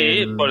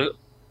 Sí,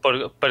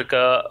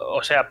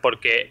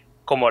 porque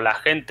como la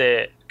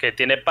gente que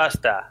tiene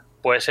pasta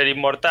puede ser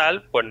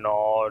inmortal, pues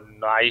no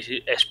hay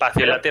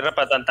espacio en la Tierra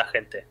para tanta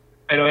gente.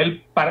 Pero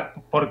él,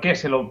 ¿por qué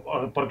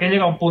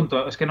llega a un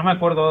punto? Es que no me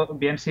acuerdo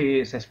bien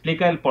si se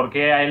explica el por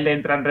qué a él le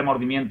entran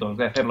remordimientos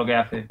de hacer lo que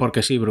hace.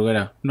 Porque sí,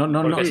 Bruguera.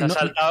 Porque se ha no,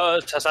 saltado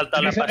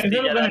la Eso- pastilla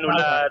eso es lo de que me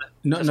anular.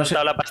 No- Se ha no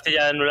saltado la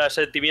pastilla de anular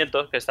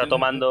sentimientos que está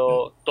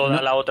tomando toda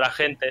No- la otra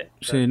gente.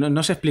 Sí,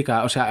 no se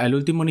explica. O sea, el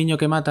último niño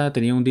que mata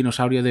tenía un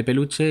dinosaurio de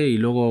peluche y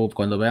luego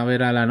cuando ve a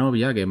ver a la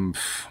novia, que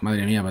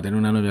madre mía, para tener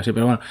una novia así,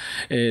 pero bueno,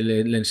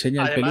 le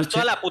enseña el Además,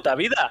 peluche. toda la puta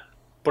vida.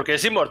 Porque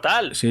es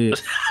inmortal. Sí. O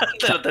sea,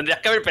 te lo tendrías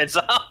que haber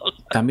pensado.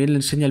 También le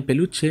enseña el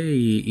peluche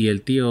y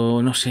el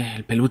tío, no sé,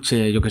 el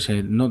peluche, yo qué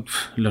sé, no,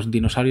 los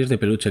dinosaurios de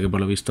peluche que por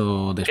lo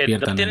visto Que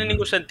despiertan. no tiene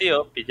ningún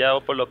sentido,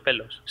 pillado por los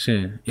pelos.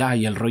 Sí,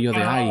 y el rollo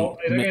de ay.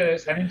 Es que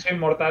se han hecho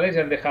inmortales y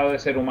han dejado de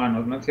ser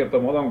humanos, ¿no? En cierto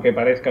modo, aunque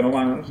parezcan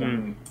humanos.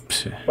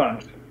 Sí. Bueno,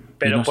 no sé.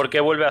 Pero no sé. ¿por qué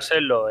vuelve a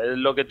serlo? Es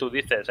lo que tú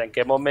dices. ¿En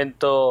qué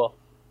momento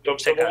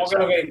se Supongo cansa?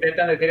 que lo que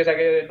intentan decir es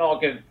aquello de no,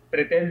 que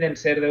pretenden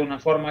ser de una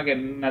forma que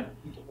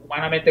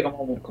humanamente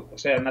o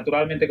sea,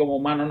 naturalmente como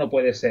humano no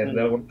puede ser,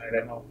 de alguna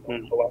manera, no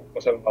va una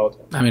cosa con la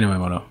otra. A mí no me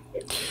moló.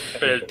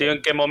 Pero el tío,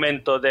 ¿en qué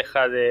momento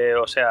deja de...?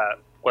 O sea,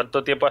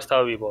 ¿cuánto tiempo ha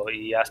estado vivo?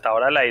 Y hasta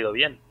ahora le ha ido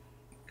bien.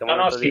 ¿Qué No,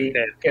 momento sí,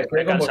 dices, que "Me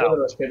estoy he con cansado"?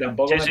 vosotros, que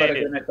tampoco Sí, me sí,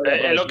 parece una historia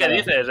es lo que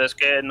profesional. dices, es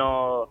que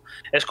no...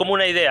 Es como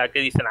una idea que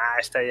dicen,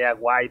 esta idea es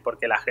guay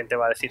porque la gente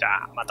va a decir,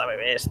 mata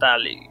bebés,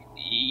 tal,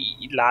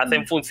 y la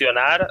hacen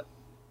funcionar,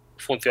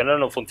 funcione o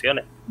no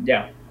funcione.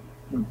 Ya.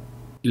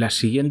 La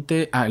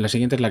siguiente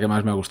es la que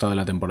más me ha gustado de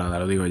la temporada,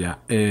 lo digo ya.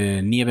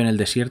 Nieve en el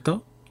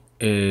desierto,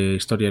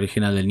 historia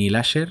original de Neil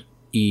Asher.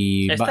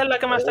 Y ¿Esta es la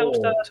que más te ha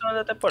gustado de la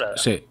segunda temporada?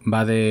 Sí,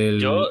 va del...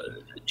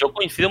 Yo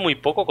coincido muy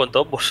poco con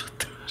todos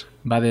vosotros.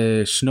 Va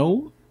de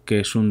Snow, que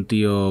es un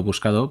tío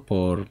buscado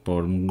por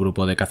un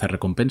grupo de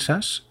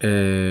cazarrecompensas,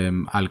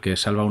 al que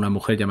salva una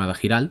mujer llamada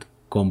Girald.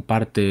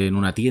 Comparten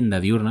una tienda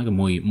diurna, que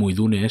muy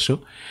dune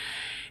eso.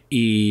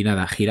 Y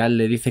nada, Girald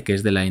le dice que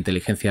es de la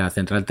inteligencia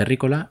central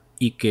terrícola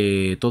y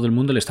que todo el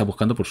mundo le está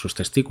buscando por sus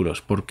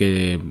testículos,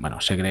 porque,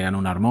 bueno, segregan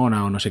una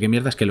hormona o no sé qué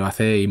mierdas que lo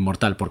hace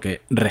inmortal,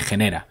 porque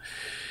regenera.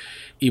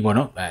 Y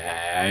bueno,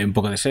 hay un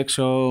poco de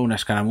sexo, una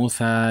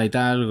escaramuza y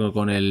tal,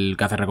 con el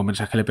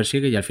cazarrecompensas que le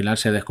persigue, y al final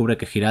se descubre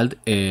que Girald,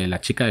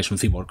 la chica, es un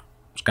cyborg,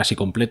 casi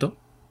completo,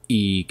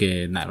 y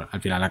que nada,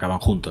 al final acaban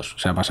juntos. O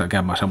sea, que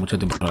han pasado mucho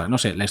tiempo. No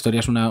sé, la historia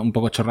es un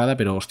poco chorrada,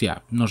 pero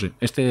hostia, no sé.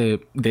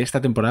 De esta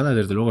temporada,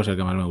 desde luego, es el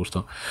que más me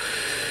gustó.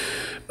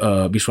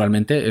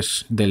 Visualmente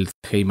es del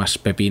CGI más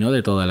pepino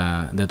de toda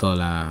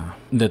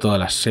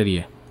la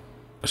serie.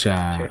 O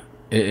sea,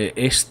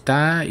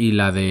 esta y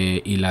la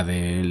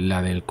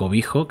del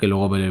cobijo, que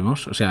luego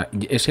veremos. O sea,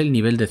 es el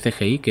nivel de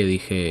CGI que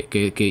dije,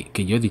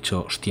 que yo he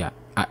dicho, hostia,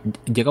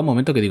 llega un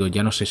momento que digo,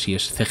 ya no sé si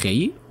es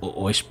CGI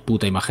o es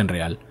puta imagen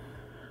real.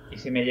 Y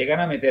si me llegan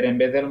a meter en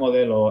vez del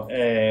modelo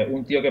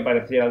un tío que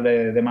parecía el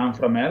de Man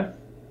from Earth,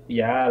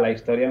 ya la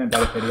historia me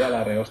parecería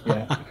la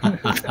rehostia.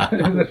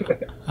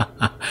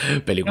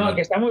 Película. No,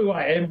 que está muy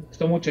guay, me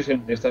gustó mucho esa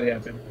historia,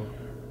 pero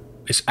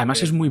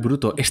Además es muy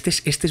bruto. Este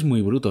es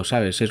muy bruto,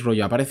 ¿sabes? Es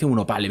rollo, aparece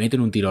uno, le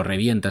meten un tiro,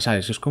 revienta,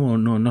 ¿sabes? Es como,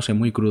 no sé,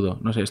 muy crudo.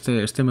 No sé,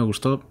 este me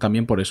gustó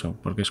también por eso,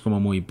 porque es como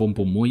muy pum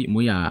pum,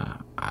 muy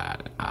a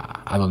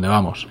donde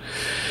vamos.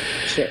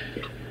 Sí.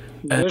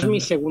 Yo es mi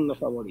segundo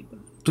favorito.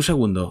 ¿Tu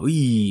segundo?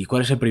 Uy,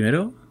 ¿cuál es el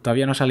primero?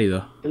 ¿Todavía no ha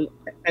salido?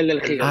 El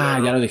del gigante.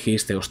 Ah, ya lo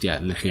dijiste, hostia,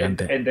 el del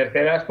gigante. En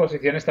terceras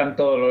posiciones están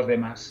todos los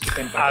demás.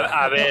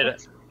 A ver,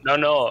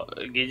 no,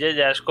 Guille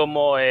ya es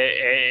como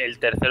el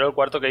tercero o el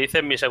cuarto que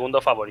dice mi segundo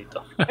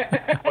favorito.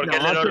 Porque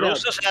el de los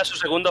rusos era su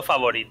segundo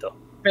favorito.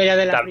 Pero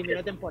de la también.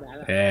 primera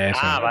temporada.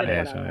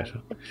 Vale.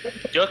 Eso.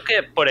 Yo es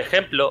que, por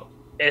ejemplo,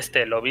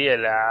 lo vi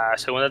en la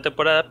segunda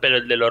temporada, pero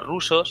el de los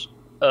rusos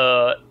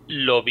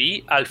lo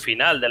vi al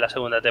final de la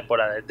segunda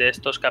temporada, de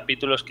estos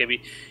capítulos que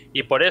vi.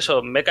 Y por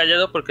eso me he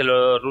callado, porque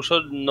los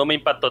rusos no me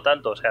impactó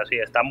tanto. O sea, sí,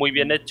 está muy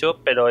bien hecho,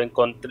 pero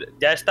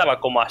ya estaba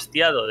como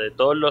hastiado de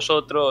todos los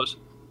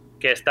otros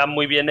que están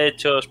muy bien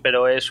hechos,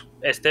 pero es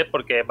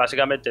porque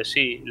básicamente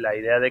sí, la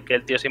idea de que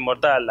el tío es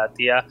inmortal, la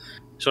tía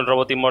es un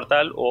robot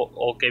inmortal,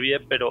 o qué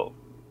bien, pero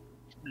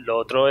lo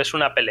otro es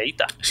una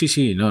peleita.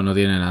 Sí, no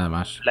tiene nada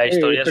más. La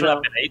historia es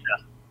una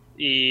peleita.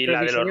 Y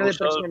la de los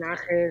rusos...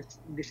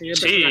 Diseño de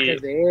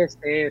personajes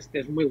de este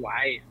es muy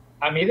guay.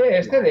 A mí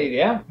de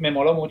idea me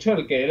moló mucho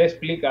el que él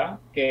explica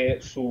que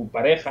su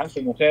pareja,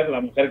 su mujer,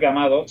 la mujer que ha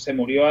amado, se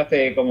murió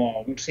hace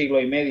como 1 siglo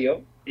y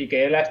medio y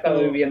que él ha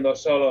estado viviendo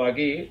solo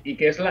aquí y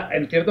que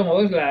en cierto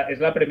modo es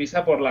la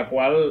premisa por la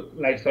cual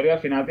la historia al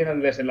final tiene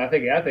el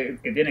desenlace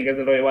que tiene, que es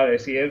del rollo, vale,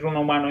 si es un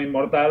humano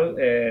inmortal,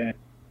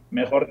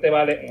 mejor te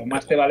vale, o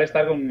más te vale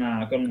estar con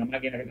una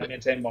máquina que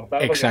también sea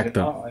inmortal.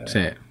 Exacto, si no, sí.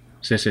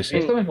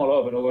 Esto me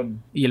moló, pero bueno.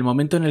 Y el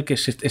momento en el que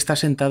está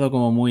sentado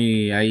como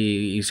muy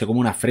ahí y se come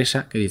una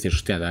fresa, que dices,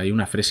 hostia, hay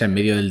una fresa en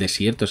medio del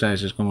desierto,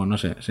 ¿sabes? Es como, no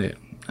sé.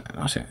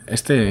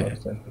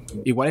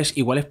 Igual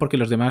es porque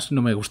los demás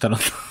no me gustaron.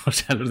 O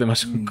sea, los demás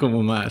son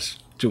como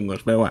más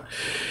chungos, pero bueno.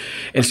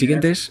 El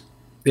siguiente es...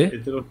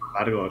 Es de los más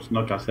largos,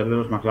 ¿no? Que al ser de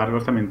los más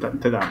largos también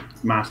te da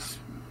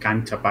más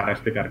cancha para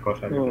explicar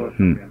cosas.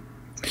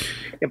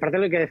 Y aparte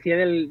lo que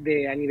decía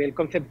a nivel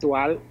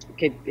conceptual,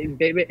 que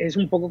es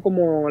un poco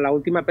como la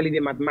última peli de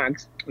Mad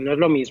Max, no es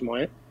lo mismo,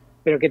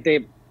 pero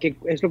que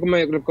es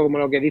como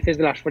lo que dices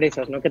de las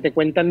fresas, ¿no? Que te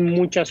cuentan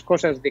muchas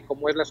cosas de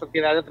cómo es la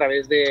sociedad a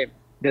través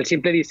del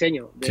simple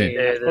diseño de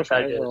las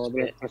cosas, detalles, o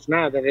de los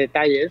personajes, de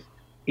detalles,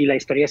 y la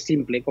historia es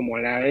simple, como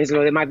es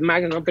lo de Mad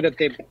Max, ¿no? Pero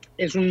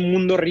es un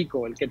mundo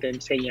rico el que te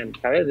enseñan,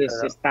 ¿sabes?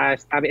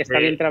 Está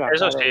bien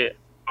trabajado. Eso sí.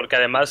 Porque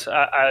además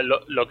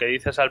lo que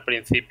dices al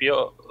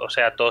principio, o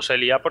sea, todo se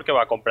lía porque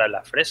va a comprar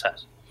las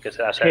fresas, que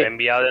se las ha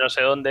enviado de no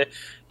sé dónde,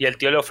 y el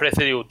tío le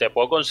ofrece, digo, te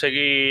puedo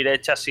conseguir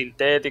hechas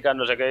sintéticas,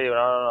 no sé qué, digo,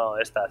 no,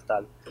 estas,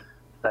 tal.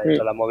 Está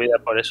hecho la movida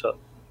por eso,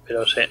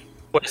 pero sí.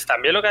 Pues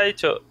también lo que ha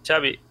dicho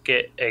Xavi,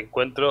 que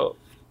encuentro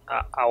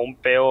aún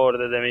peor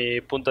desde mi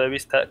punto de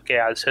vista, que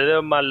al ser de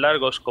los más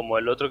largos, como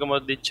el otro que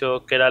hemos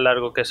dicho que era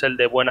largo, que es el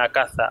de Buena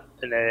Caza,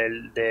 en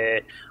el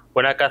de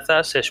Buena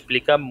Caza se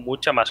explica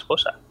mucha más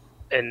cosa.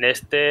 En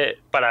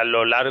para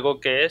lo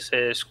largo que es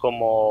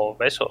como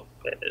eso,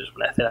 es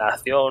una escena de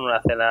acción, una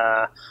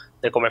escena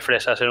de comer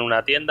fresas en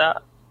una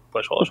tienda,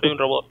 pues soy un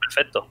robot,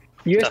 perfecto.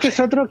 Y este es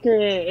otro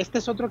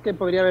que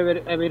podría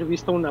haber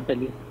visto una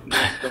peli.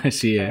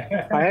 Sí,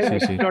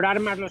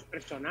 Explorar más los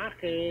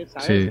personajes,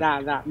 ¿sabes? Sí.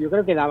 Yo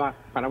creo que daba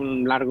para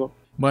un largo.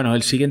 Bueno,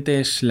 el siguiente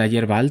es La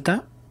hierba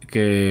alta,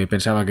 que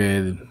pensaba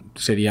que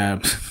sería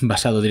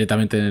basado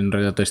directamente en el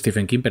relato de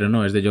Stephen King, pero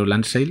no, es de Joe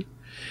Lansdale.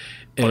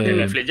 Porque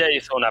Netflix ya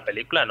hizo una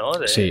película, ¿no?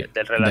 Sí,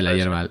 del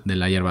relato de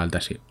la hierba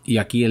alta, sí. Y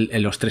aquí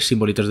los 3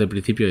 simbolitos del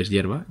principio es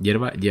hierba.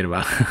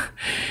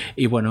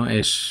 Y bueno,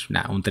 es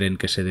un tren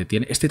que se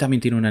detiene. Este también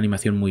tiene una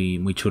animación muy,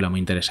 muy chula, muy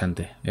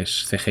interesante.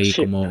 Es CGI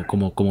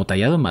como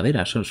tallado en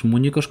madera. Son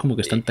muñecos como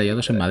que están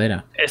tallados en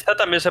madera. Esta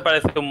también se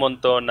parece un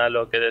montón a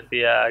lo que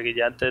decía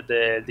Guille antes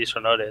del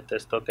Dishonored,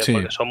 porque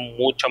son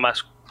mucho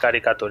más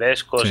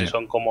caricaturescos y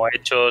son como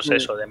hechos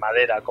de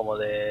madera, como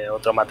de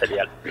otro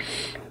material.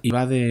 Y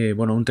va de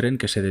un tren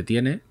que se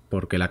detiene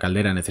porque la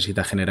caldera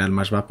necesita generar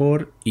más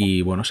vapor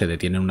y se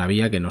detiene en una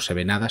vía que no se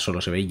ve nada,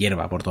 solo se ve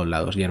hierba por todos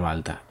lados, hierba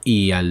alta.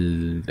 Y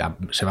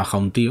se baja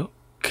un tío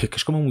que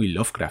es como muy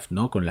Lovecraft,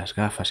 ¿no? Con las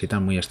gafas y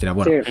tal, muy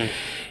estirado.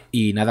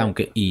 Y nada,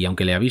 aunque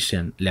le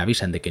avisan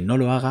de que no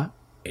lo haga,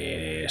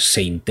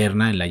 se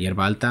interna en la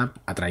hierba alta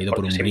atraído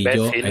por un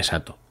brillo. Imbécil.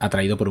 Exacto,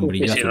 atraído por un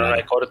brillo azul.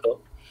 No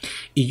corto.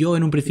 Y yo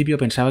en un principio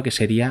pensaba que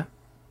sería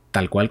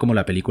tal cual como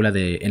la película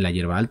de En la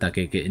hierba alta,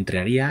 que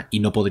entraría y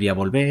no podría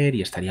volver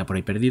y estaría por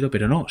ahí perdido,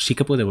 pero no, sí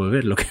que puede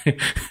volver.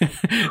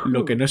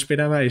 Lo que no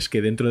esperaba es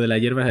que dentro de la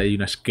hierba hay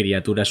unas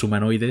criaturas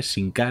humanoides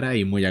sin cara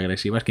y muy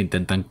agresivas que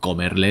intentan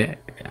comerle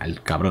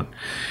al cabrón.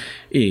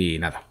 Y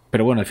nada,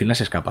 pero bueno, al final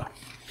se escapa.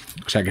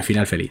 O sea que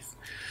final feliz.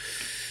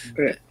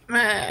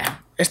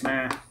 Es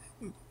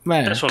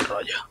un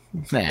rollo.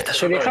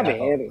 Se deja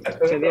ver.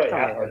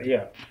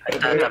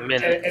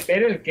 También.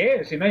 ¿Ver el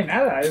qué? Si no hay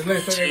nada. Es la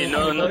historia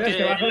no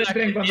que baja del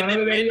tren cuando no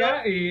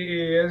debería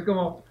y es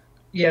como...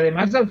 Y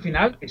además al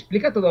final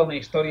explica toda una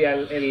historia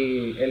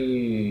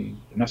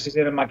no sé si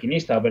era el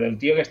maquinista, pero el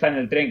tío que está en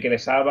el tren que le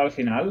salva al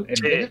final,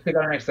 empieza a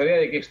explicar una historia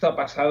de que esto ha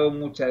pasado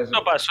muchas...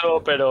 No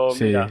pasó, pero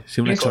Sí, mira,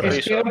 sí, una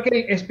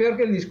es peor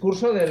que el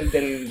discurso del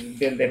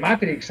de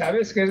Matrix,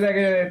 ¿sabes? Que es de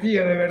aquello de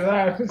tío, de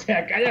verdad. O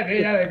sea,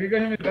 cállate ya, ¿de qué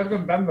coño me estás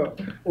contando?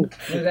 O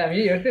sea, a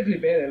mí yo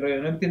flipé del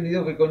rollo, no he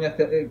entendido qué coño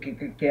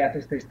qué hace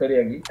esta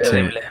historia aquí.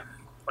 terrible.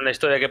 Una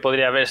historia que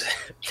podría haberse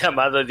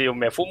llamado, tío,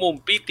 me fumo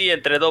un piti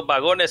entre 2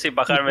 vagones sin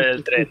bajarme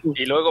del tren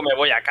y luego me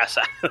voy a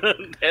casa.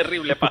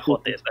 Terrible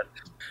pajote.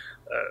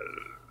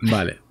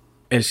 Vale.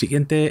 El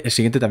siguiente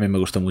también me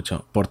gustó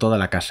mucho. Por toda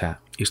la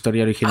casa.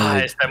 Historia original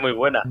de Esta es muy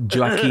buena.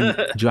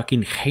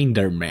 Joaquín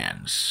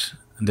Heindermans,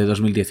 de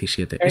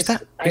 2017.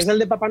 ¿Es el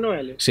de Papá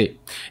Noel? Sí.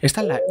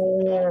 Esta es la...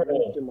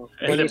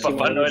 El de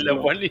Papá Noel es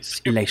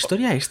buenísimo. La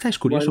historia esta es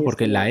curioso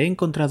porque la he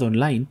encontrado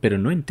online, pero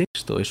no en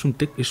texto. Es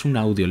un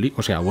audiolibro.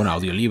 O sea, bueno,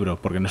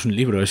 audiolibro, porque no es un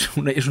libro, es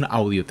un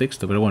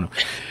audiotexto, pero bueno.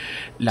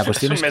 La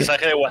cuestión es un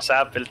mensaje de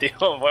WhatsApp, el tío.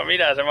 Pues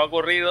mira, se me ha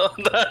ocurrido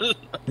tal.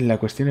 La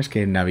cuestión es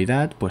que en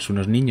Navidad, pues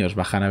unos niños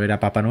bajan a ver a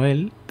Papá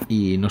Noel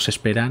y no se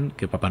esperan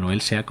que Papá Noel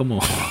sea como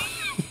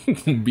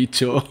un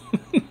bicho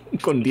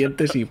con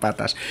dientes y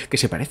patas, que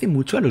se parece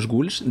mucho a los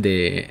ghouls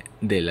de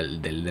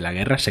la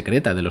guerra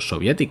secreta de los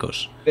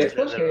soviéticos. De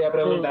esto os quería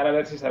preguntar a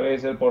ver si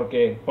sabéis el por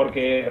qué.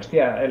 Porque,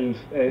 hostia,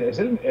 es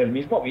el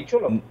mismo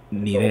bicho,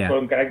 Ni idea.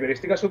 Con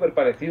características súper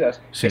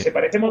parecidas. Sí. Que se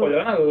parece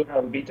mogollón a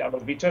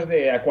los bichos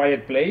de A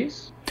Quiet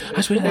Place.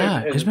 Es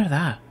verdad, es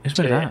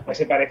verdad. Pues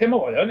se parece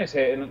mogollón.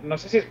 No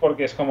sé si es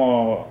porque es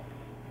como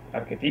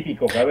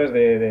arquetípico, ¿sabes?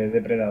 De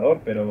depredador,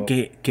 pero...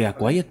 Que A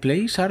Quiet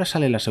Place ahora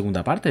sale la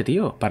segunda parte,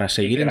 tío, para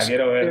seguir,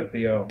 quiero ver,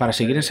 tío. Para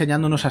seguir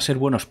enseñándonos a ser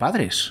buenos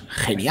padres.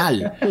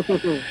 ¡Genial!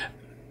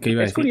 ¿Qué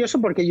iba a decir? Es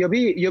curioso porque yo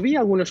vi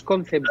algunos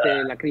concepts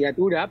de la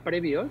criatura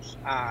previos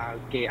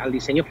al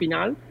diseño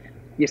final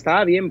y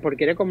estaba bien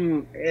porque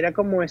era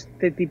como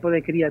este tipo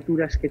de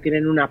criaturas que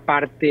tienen una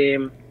parte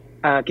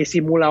que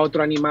simula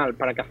otro animal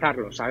para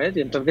cazarlo, ¿sabes?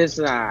 Y entonces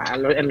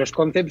en los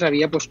concepts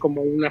había pues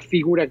como una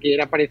figura que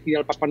era parecida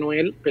al Papá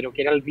Noel, pero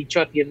que era el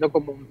bicho haciendo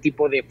como un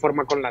tipo de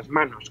forma con las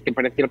manos que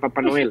parecía el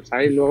Papá Noel,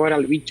 ¿sabes? Y luego era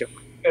el bicho.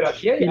 Pero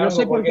aquí hay no algo,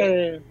 sé por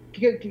qué...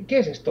 ¿Qué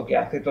es esto que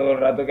hace todo el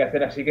rato que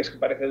hacer así, que es que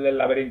parece el del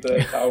laberinto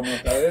del fauno,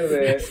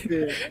 ¿sabes?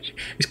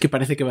 Es que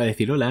parece que va a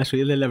decir, hola,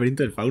 soy el del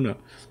laberinto del fauno.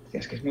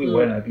 Es que es muy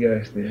buena, tío,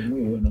 es muy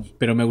bueno.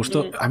 Pero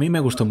a mí me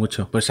gustó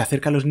mucho. Pues se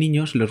acerca a los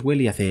niños, los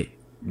huele y hace,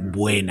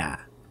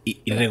 buena.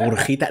 Y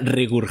regurgita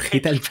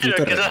el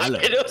puto regalo.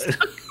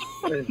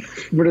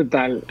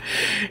 Brutal.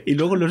 Y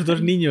luego los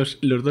dos niños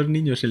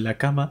en la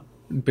cama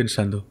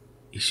pensando,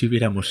 ¿y si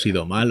hubiéramos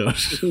sido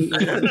malos? Que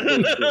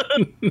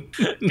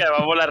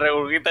vamos, la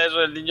regurgita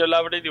eso, el niño la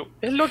abre y digo,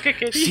 es lo que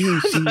quería. Sí.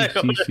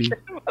 Madre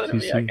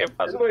mía, ¿qué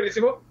pasa? Es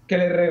buenísimo que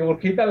le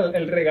regurgita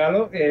el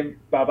regalo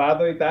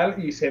babado y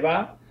tal, y se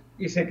va,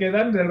 y se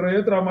quedan del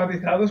rollo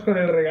traumatizados con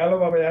el regalo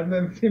babeando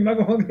encima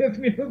como 10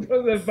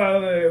 minutos del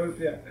palo de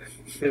hostia.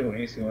 Es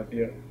buenísimo,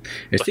 tío.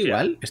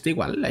 Está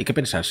igual, hay que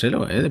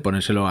pensárselo, de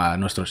ponérselo a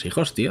nuestros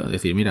hijos, tío.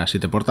 Decir, mira, si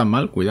te portan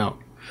mal, cuidado.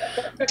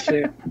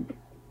 Sí.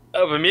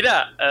 Pues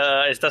mira,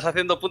 estás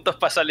haciendo puntos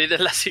para salir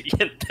en la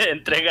siguiente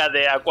entrega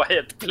de A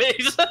Quiet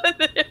Place.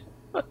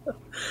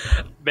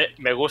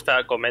 Me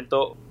gusta,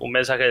 comento un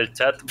mensaje del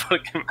chat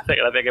porque me hace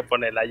gracia que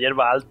pone la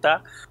hierba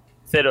alta,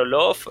 0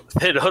 love,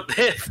 0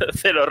 death,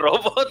 0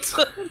 robots.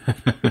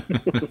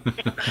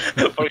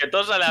 Porque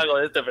todo sale algo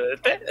de este, pero de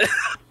este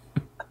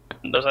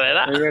no sale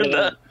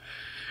nada.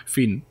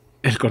 Fin,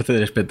 el corte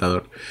del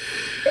espectador.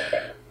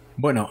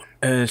 Bueno,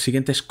 el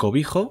siguiente es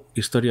Cobijo,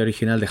 historia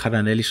original de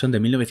Harlan Ellison de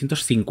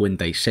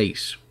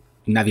 1956.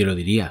 Nadie lo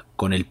diría,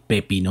 con el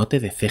pepinote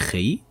de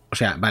CGI. O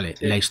sea, vale,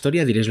 sí. La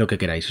historia diréis lo que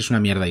queráis, es una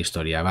mierda de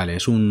historia, vale,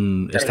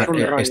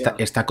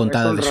 está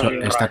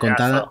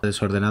contada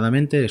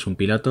desordenadamente, es un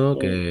piloto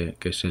que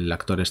es el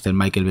actor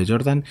Michael B.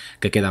 Jordan,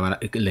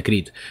 de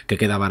Creed, que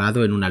queda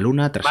varado en una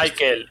luna tras...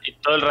 Michael, y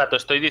todo el rato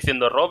estoy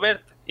diciendo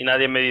Robert y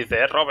nadie me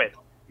dice, Robert.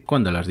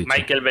 ¿Cuándo lo has dicho?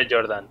 Michael B.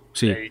 Jordan.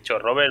 Sí. He dicho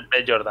Robert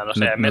B. Jordan, o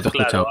sea, he no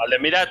mezclado.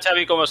 Mira a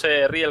Xavi cómo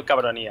se ríe el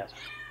cabronías.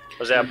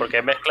 O sea, porque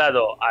he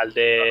mezclado al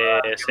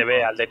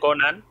de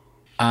Conan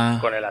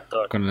con el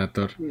actor. Con el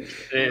actor.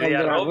 De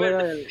la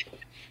rueda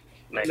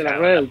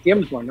del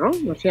tiempo, ¿no?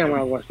 ¿No se llama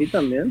algo así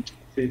también?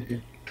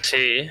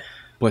 Sí.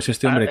 Pues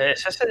este hombre...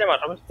 ¿Ese se llama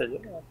Robert?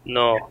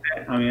 No.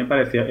 A mí me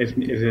pareció, es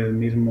el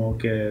mismo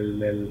que el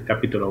del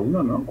capítulo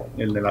 1, ¿no?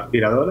 El de la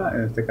aspiradora,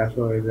 en este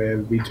caso es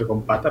el bicho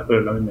con patas,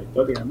 pero es la misma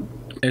historia, ¿no?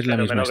 Es la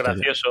misma menos historia.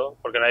 Gracioso,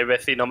 porque no hay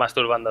vecino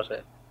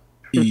masturbándose.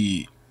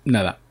 Y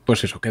nada,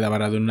 pues eso, queda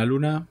varado en una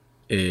luna,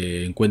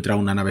 encuentra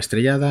una nave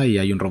estrellada y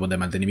hay un robot de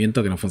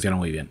mantenimiento que no funciona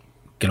muy bien,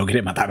 que lo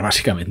quiere matar,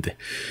 básicamente.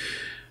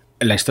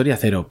 La historia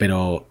 0,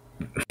 pero...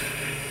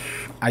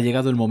 Ha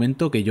llegado el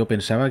momento que yo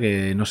pensaba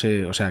que, no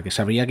sé, o sea, que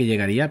sabría que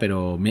llegaría,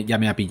 pero ya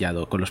me ha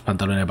pillado con los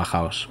pantalones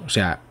bajados. O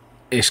sea,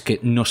 es que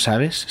no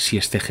sabes si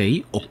es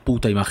CGI o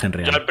puta imagen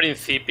real. Yo al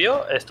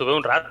principio estuve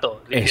un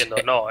rato diciendo,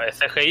 no, es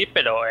CGI,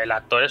 pero el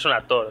actor es un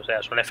actor, o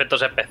sea, son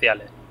efectos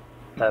especiales.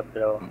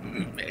 Pero...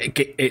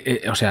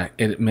 o sea,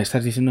 ¿me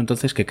estás diciendo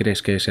entonces que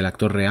crees que es el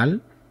actor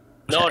real?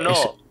 O sea, no,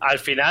 al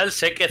final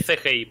sé que es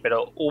CGI,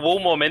 pero hubo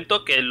un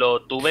momento que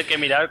lo tuve que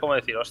mirar como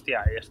decir,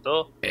 hostia,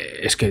 esto...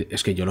 Es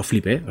que yo lo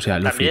flipé, o sea,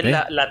 lo También flipé.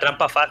 la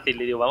trampa fácil,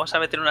 y digo, vamos a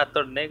meter un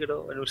actor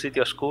negro en un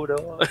sitio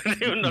oscuro,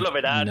 no lo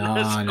verán,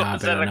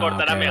 se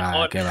recortará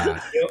mejor. ¿Qué va?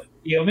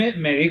 Yo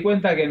me di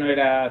cuenta que no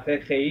era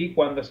CGI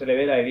cuando se le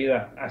ve la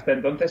herida. Hasta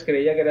entonces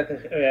creía que era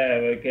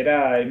que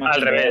era imagen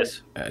al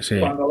revés. Sí.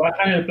 Cuando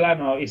bajan el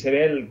plano y se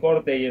ve el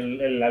corte y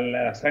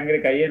la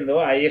sangre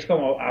cayendo, ahí es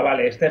como,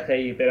 vale, es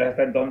CGI. Pero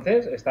hasta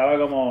entonces estaba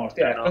como,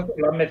 hostia, esto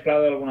lo han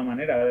mezclado de alguna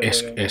manera.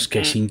 Es que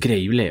es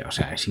increíble, o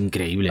sea, es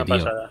increíble, No tío.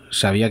 pasa nada.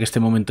 Sabía que este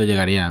momento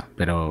llegaría,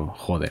 pero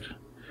joder.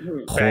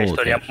 Pero la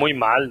historia es muy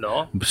mal,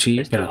 ¿no? Sí,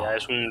 la historia pero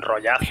es un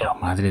rollazo. Pero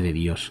madre de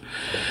Dios.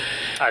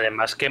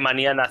 Además, qué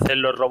manía en hacer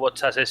los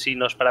robots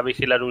asesinos para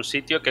vigilar un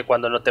sitio que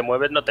cuando no te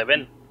mueves no te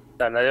ven. O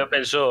sea, nadie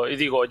pensó. Y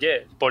digo,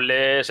 oye,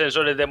 ponle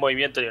sensores de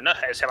movimiento. Y yo, no,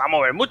 se va a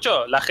mover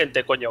mucho la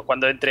gente, coño,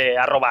 cuando entre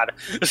a robar.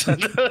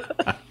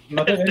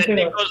 No te ven,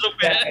 pero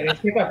en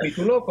este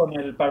capítulo, con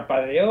el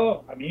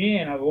parpadeo, a mí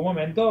en algún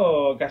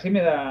momento casi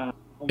me da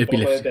un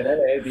poco de terror,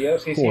 tío.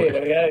 Sí, sí, de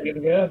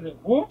verdad.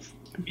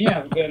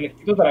 Mira, le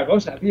quito otra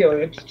cosa, tío.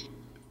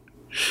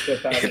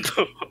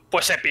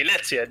 Pues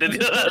epilepsia, te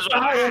tiro las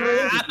a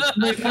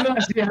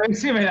ver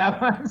si me da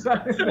más.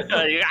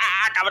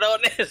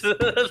 ¡Cabrones!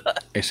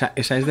 Esa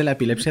es de la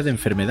epilepsia de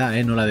enfermedad,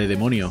 no la de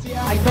demonio.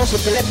 Hay dos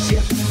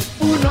epilepsias,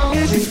 uno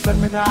es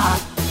enfermedad,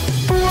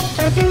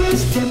 otro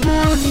es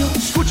demonio.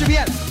 Escuche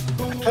bien.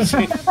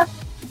 Sí.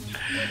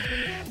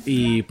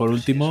 Y por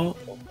último,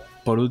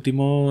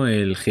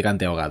 el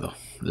gigante ahogado.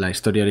 La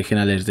historia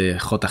original es de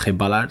J.G.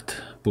 Ballard,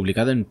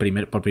 publicado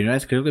por primera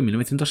vez creo que en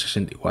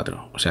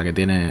 1964. O sea que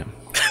tiene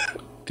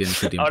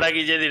su tiempo. Ahora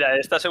Guille dirá,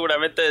 esta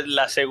seguramente es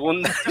la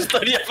segunda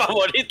historia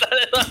favorita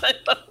de toda la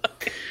historia.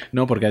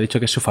 No, porque ha dicho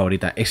que es su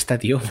favorita. Esta,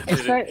 tío.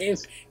 Esta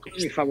es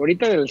mi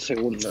favorita del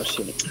segundo,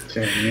 sí.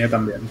 Sí, mía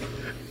también.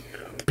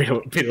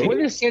 Pero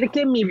puede ser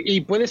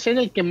puede ser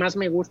el que más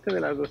me guste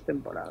de las dos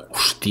temporadas.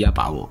 Hostia,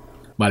 pavo.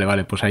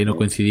 Vale, pues ahí no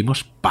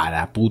coincidimos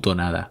para puto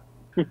nada.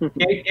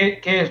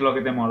 ¿Qué es lo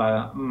que te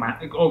mola?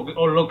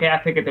 ¿O lo que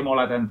hace que te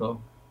mola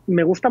tanto?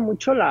 Me gusta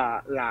mucho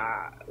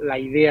la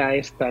idea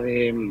esta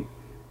de...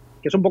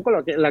 Que es un poco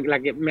la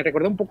que me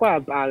recuerda un poco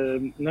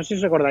al... No sé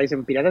si os acordáis,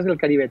 en Piratas del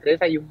Caribe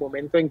 3 hay un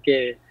momento en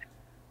que...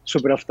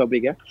 Super off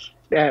topic,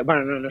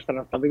 bueno, no es tan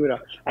off topic, pero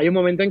hay un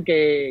momento en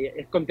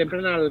que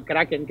contemplan al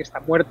Kraken que está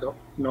muerto,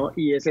 ¿no?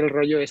 Y es el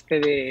rollo este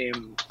de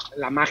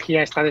la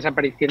magia está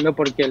desapareciendo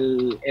porque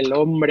el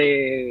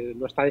hombre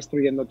lo está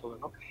destruyendo todo,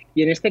 ¿no?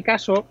 Y en este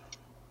caso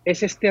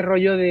es este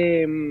rollo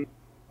de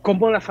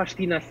cómo la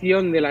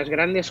fascinación de las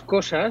grandes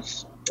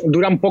cosas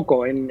dura un poco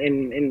hoy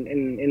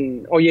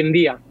en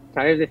día,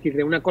 ¿sabes? Es decir,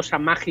 de una cosa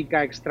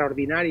mágica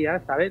extraordinaria,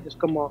 ¿sabes? Es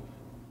como,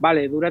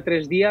 vale, dura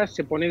 3 días,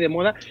 se pone de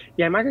moda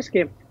y además es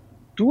que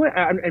tú,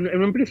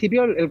 en un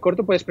principio, el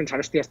corto puedes pensar,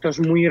 hostia, esto es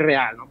muy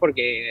real, ¿no?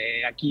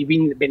 Porque aquí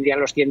vendrían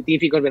los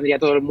científicos, vendría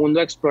todo el mundo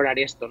a explorar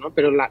esto, ¿no?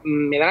 Pero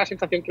me da la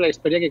sensación que la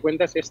historia que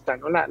cuenta es esta,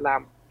 ¿no? No la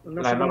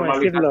sé cómo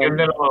normalización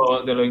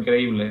decirlo. de lo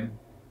increíble.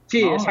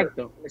 Sí, ¿no?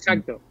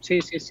 exacto. Sí,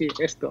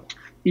 esto.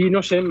 Y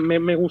no sé,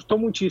 me gustó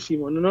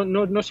muchísimo.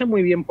 No sé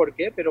muy bien por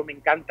qué, pero me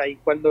encanta. Y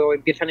cuando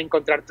empiezan a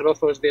encontrar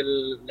trozos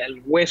del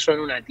hueso en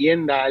una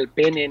tienda, el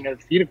pene en el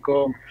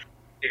circo...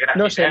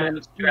 No sé,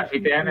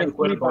 grafitean el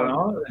cuerpo,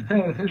 ¿no?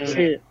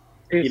 Sí.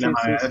 Y la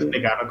manera de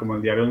explicarlo, como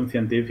el diario de un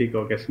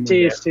científico, que es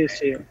muy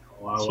sí.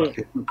 O algo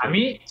así. A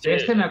mí,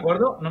 me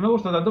acuerdo, no me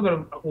gustó tanto,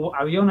 pero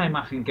había una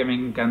imagen que me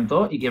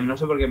encantó y que no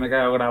sé por qué me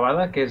quedado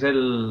grabada, que es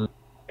el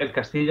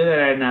castillo de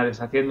arena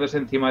deshaciéndose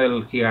encima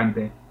del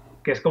gigante.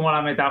 Que es como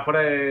la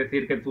metáfora de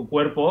decir que tu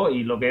cuerpo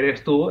y lo que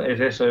eres tú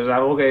es eso, es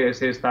algo que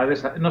se está...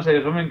 No sé,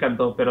 eso me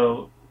encantó,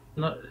 pero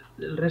no,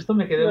 el resto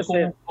me quedó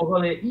como un poco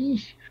de...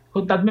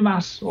 contadme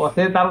más o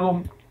haced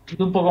algo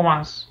un poco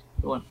más.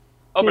 Bueno.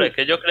 Hombre,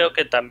 que yo creo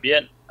que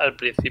también al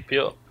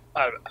principio,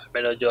 al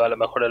menos yo, a lo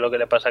mejor es lo que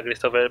le pasa a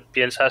Christopher,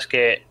 piensas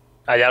que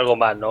hay algo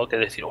más, ¿no? Que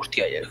decir,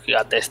 hostia, el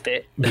gigante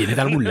este... Viene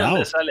de algún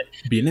lado. Sale?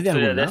 Viene de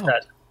algún lado.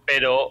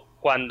 Pero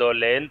cuando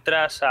le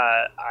entras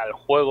al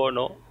juego,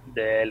 ¿no?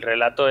 Del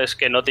relato es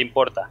que no te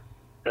importa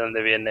de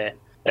dónde viene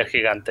el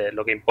gigante.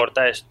 Lo que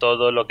importa es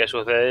todo lo que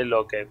sucede,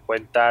 lo que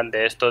cuentan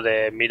de esto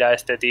de, mira,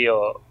 este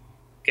tío...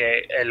 que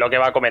es lo que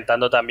va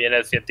comentando también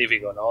el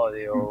científico, ¿no?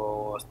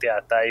 Digo, hostia,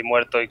 está ahí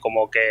muerto y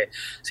como que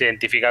se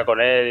identifica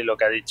con él, y lo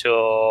que ha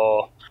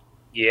dicho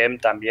Guillem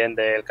también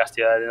del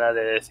Castillo de Arena,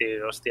 de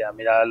decir, hostia,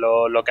 mira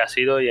lo que ha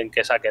sido y en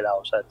qué se ha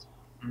quedado, ¿sabes?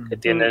 Que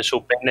tienen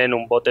su pene en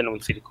un bote en un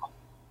circo.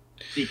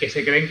 Y que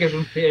se creen que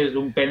es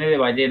un pene de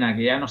ballena,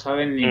 que ya no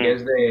saben ni que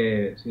es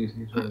de... Sí,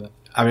 es verdad.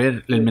 A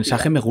ver, el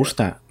mensaje me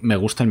gusta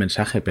el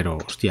mensaje, pero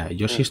hostia,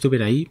 yo si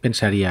estuviera ahí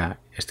pensaría,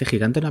 este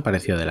gigante no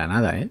apareció de la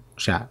nada, ¿eh? O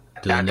sea,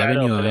 de dónde ha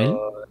venido él,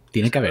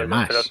 tiene que haber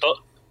más.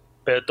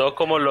 pero todo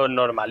como lo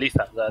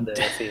normaliza, ¿sabes? De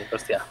decir,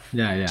 hostia,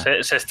 Ya. se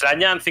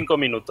extrañan 5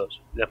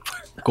 minutos.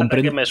 Después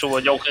Comprendo. que me subo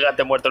yo a un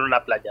gigante muerto en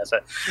una playa,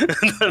 ¿sabes?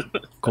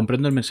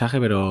 Comprendo el mensaje,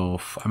 pero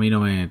a mí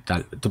no me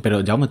tal.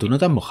 Pero Jaume, tú no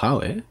te has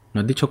mojado, ¿eh?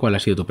 No has dicho cuál ha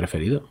sido tu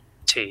preferido.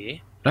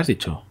 Sí, ¿Lo has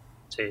dicho?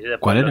 sí, después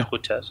 ¿Cuál lo era?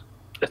 escuchas,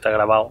 que está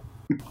grabado.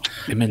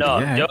 Es mentira,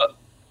 No, ¿eh?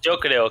 yo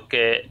creo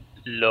que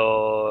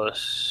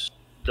los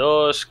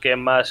dos que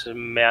más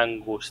me han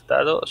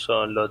gustado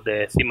son los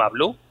de Cima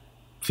Blue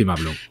Cima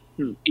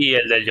Blue. y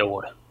el del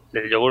yogur.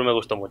 El del yogur me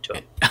gustó mucho.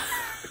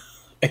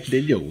 ¿El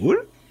del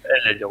yogur?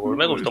 El del yogur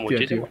me gustó Hostia,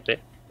 muchísimo, sí.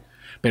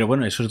 Pero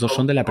bueno, esos dos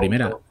son de la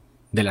primera.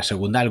 De la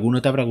segunda,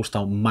 ¿alguno te habrá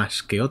gustado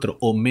más que otro?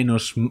 ¿O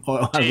menos?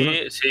 O alguno...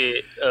 Sí,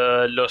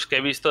 los que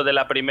he visto de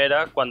la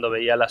primera cuando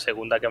veía la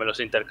segunda que me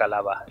los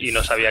intercalaba y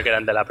no sabía que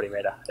eran de la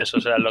primera.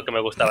 Esos eran los que me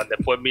gustaban.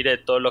 Después miré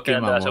todos los que Qué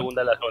eran de la mamón.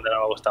 segunda y la segunda no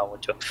me ha gustado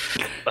mucho.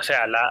 O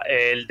sea,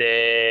 el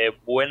de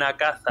Buena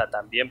Caza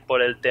también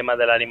por el tema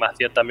de la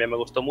animación también me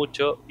gustó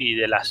mucho y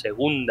de la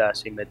segunda,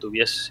 si me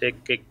tuviese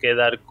que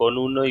quedar con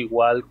uno,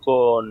 igual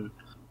con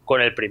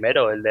el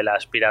primero, el de la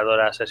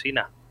aspiradora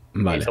asesina.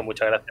 Me Vale. hizo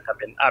mucha gracia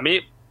también.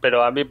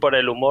 Pero a mí por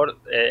el humor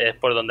es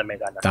por donde me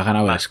gana. Te has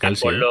ganado el Más que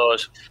Scalzi, por ¿eh?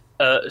 los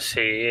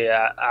sí,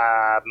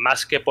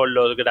 más que por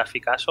los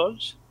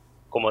graficazos,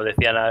 como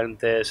decían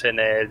antes en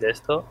el de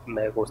esto,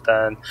 me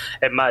gustan.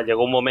 Es más,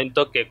 llegó un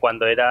momento que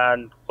cuando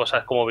eran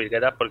cosas como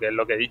virgueras, porque es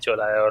lo que he dicho,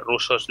 la de los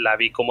rusos la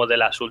vi como de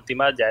las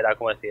últimas, ya era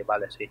como decir,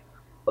 vale, sí,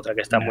 otra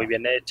que está muy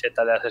bien hecha,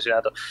 tal de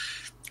asesinato,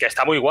 que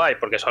está muy guay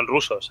porque son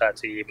rusos, o sea,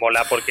 si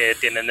mola porque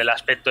tienen el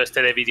aspecto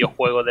este de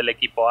videojuego del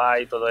equipo A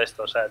y todo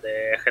esto, o sea,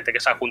 de gente que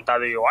se ha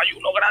juntado y digo, hay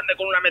uno grande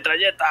con una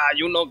metralleta,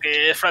 hay uno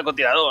que es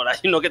francotirador, hay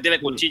uno que tiene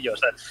cuchillos, o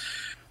sea,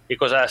 y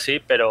cosas así,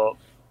 pero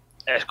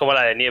es como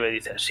la de Nieve,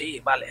 dices,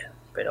 sí, vale,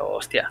 pero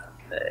hostia,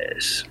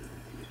 es...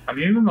 A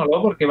mí me moló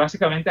porque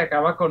básicamente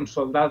acaba con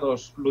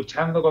soldados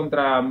luchando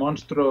contra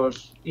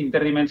monstruos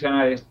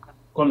interdimensionales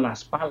con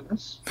las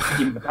palas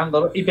y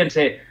matándolos, y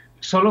pensé,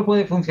 solo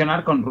puede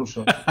funcionar con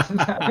rusos.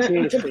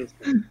 Sí.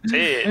 Sí,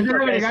 Es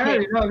americano,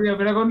 tío,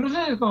 pero con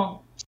rusos es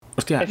como...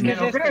 Hostia, Es que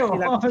no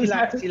creo.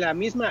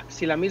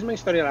 si la misma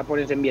historia la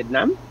pones en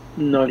Vietnam,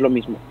 no es lo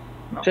mismo.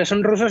 No. O sea,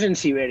 son rusos en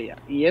Siberia.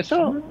 Y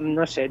eso,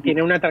 no sé,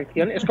 tiene una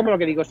atracción. Es como lo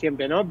que digo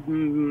siempre, ¿no?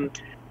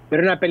 Ver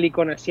una peli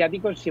con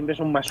asiáticos siempre es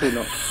un más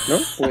uno, ¿no?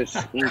 Pues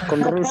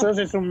con rusos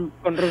es un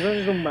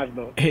más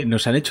dos.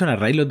 nos han hecho una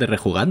Railot de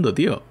rejugando,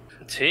 tío.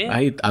 sí,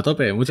 Ahí, a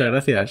tope, muchas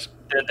gracias.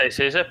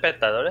 36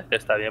 espectadores, que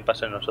está bien para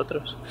ser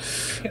nosotros.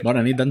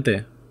 Bona nit,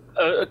 Dante.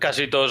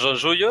 Casi todos son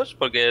suyos,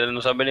 porque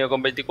nos han venido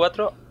con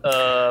 24.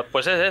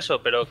 Pues es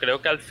eso, pero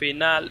creo que al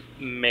final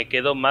me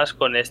quedo más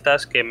con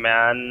estas que me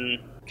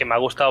ha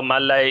gustado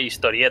más la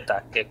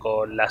historieta que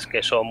con las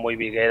que son muy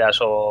vigueras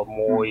o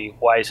muy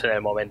guays en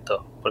el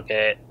momento.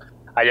 Porque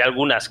hay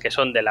algunas que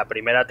son de la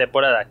primera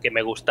temporada que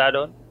me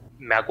gustaron.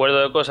 Me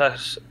acuerdo de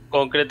cosas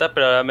concretas,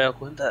 pero ahora me doy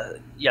cuenta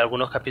y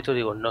algunos capítulos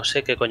digo, no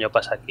sé qué coño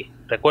pasa aquí.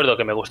 Recuerdo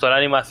que me gustó la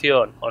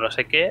animación o no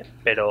sé qué,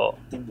 pero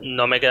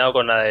no me he quedado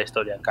con nada de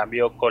historia. En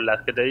cambio, con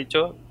las que te he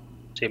dicho,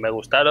 sí me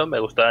gustaron, me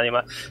gustó la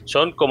animación.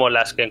 Son como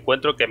las que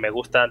encuentro que me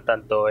gustan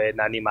tanto en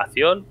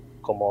animación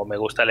como me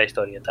gusta la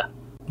historieta.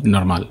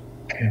 Normal.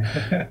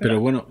 Pero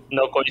bueno,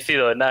 No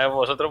coincido en nada de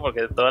vosotros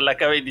porque todas las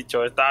que habéis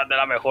dicho estaban de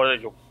la mejor de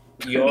yo.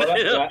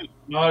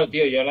 No,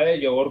 tío, yo la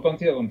del yogur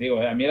coincido contigo.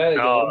 A mí la del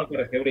yogur me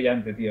pareció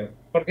brillante, tío.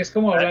 Porque es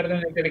como hablar de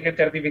una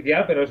inteligencia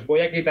artificial, pero os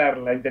voy a quitar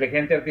la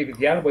inteligencia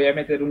artificial, voy a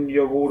meter un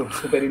yogur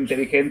súper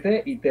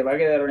inteligente y te va a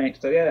quedar una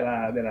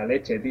historia de la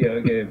leche,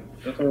 tío. Que...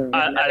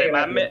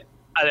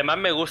 Además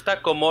me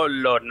gusta cómo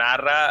lo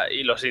narra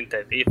y lo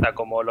sintetiza,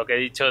 como lo que he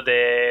dicho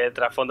de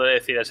trasfondo de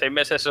decir, en 6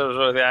 meses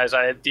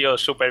sale el tío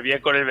súper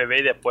bien con el bebé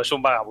y después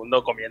un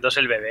vagabundo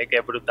comiéndose el bebé, que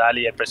es brutal,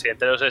 y el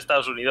presidente de los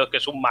Estados Unidos, que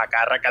es un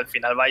macarra, que al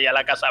final va a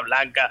la Casa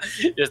Blanca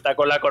y está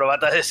con la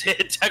corbata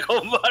deshecha,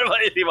 con barba,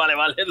 y dice, vale,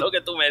 es lo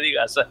que tú me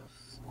digas.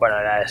 Bueno,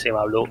 la de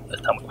Cima Blue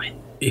está muy bien.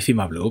 y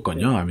Cima Blue,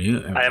 coño, a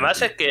mí...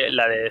 Además es que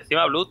la de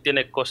Cima Blue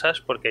tiene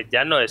cosas porque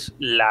ya no es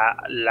la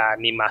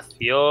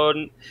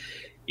animación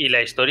y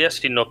la historia,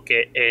 sino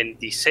que en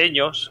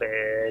diseños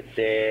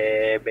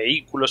de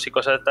vehículos y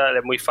cosas tal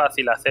es muy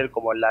fácil hacer,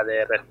 como en la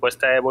de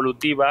respuesta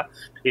evolutiva.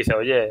 Dice,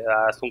 oye,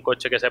 haz un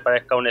coche que se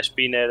parezca a un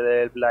spinner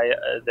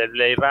del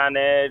Blade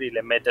Runner y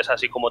le metes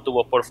así como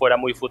tubos por fuera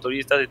muy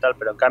futuristas y tal,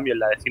 pero en cambio en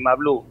la de Cima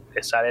Blue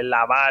te sale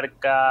la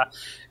barca,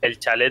 el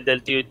chalet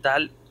del tío y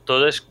tal,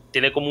 todo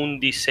tiene como un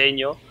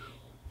diseño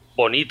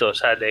bonito, o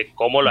sea, de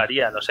cómo lo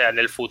harían. O sea, en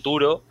el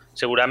futuro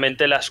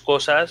seguramente las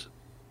cosas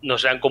no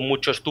sean con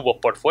muchos tubos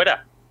por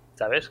fuera,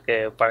 ¿sabes?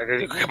 Que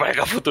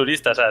parezca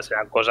futuristas, o sea,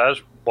 sean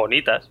cosas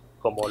bonitas,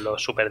 como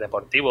los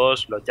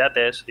superdeportivos, los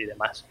yates y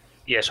demás.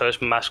 Y eso es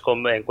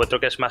encuentro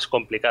que es más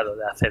complicado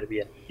de hacer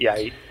bien. Y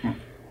ahí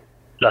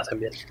lo hacen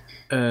bien.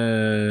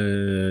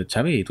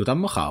 Xavi, ¿tú te has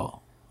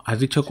mojado? ¿Has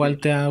dicho cuál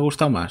te ha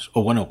gustado más?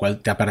 O bueno,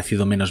 ¿cuál te ha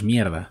parecido menos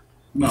mierda?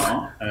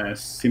 No, es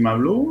Cima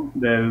Blue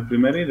del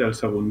primero y del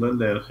segundo, el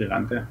del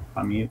gigante.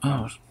 A mí...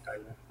 Vamos.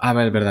 A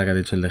ver, es verdad que ha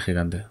dicho el de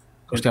gigante.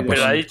 Hostia, pues,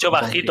 Pero ha dicho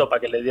bajito para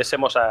que le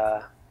diésemos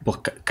a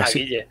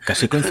Guille.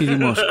 Casi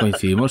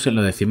coincidimos en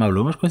lo de Cima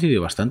Blue, hemos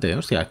coincidido bastante,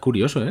 hostia, es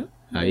curioso, ¿eh?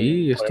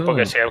 Ahí esto...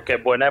 Porque si es que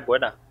es buena, es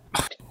buena.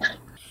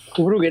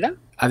 ¿Tu bruguera?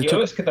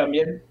 Yo es que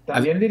también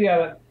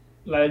diría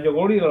la de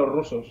yogur y de los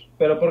rusos.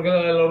 Pero porque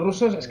lo de los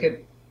rusos es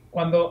que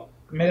cuando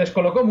me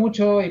descolocó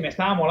mucho y me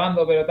estaba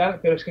molando,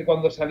 pero es que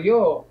cuando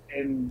salió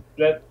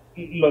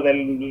lo de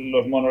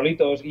los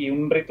monolitos y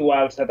un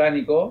ritual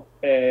satánico,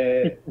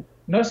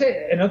 no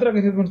sé, en otra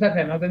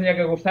circunstancia no tendría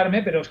que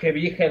gustarme, pero es que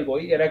vi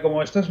Hellboy, era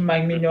como, esto es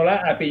Mike Mignola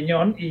a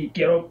piñón y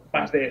quiero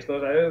más de esto,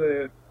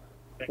 ¿sabes?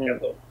 Me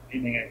encantó y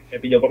me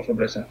pilló por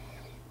sorpresa.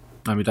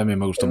 A mí también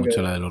me gustó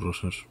mucho la de los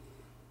rusos.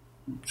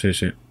 Sí,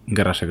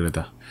 Guerra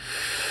Secreta.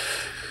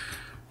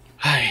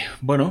 Ay,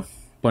 bueno,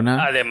 pues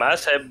nada.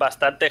 Además es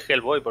bastante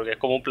Hellboy, porque es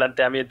como un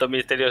planteamiento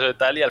misterioso y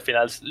tal, y al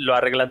final lo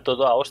arreglan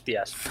todo a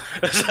hostias.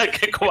 O sea,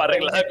 que como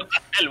arreglan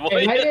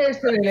Hellboy. El aire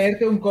este de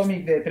leerte un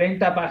cómic de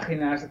 30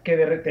 páginas que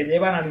te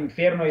llevan al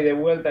infierno y de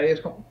vuelta, y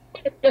es como,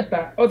 ya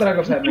está, otra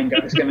cosa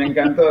es que me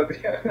encantó,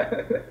 tío.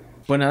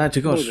 Pues nada,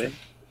 chicos,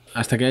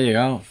 hasta que ha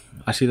llegado.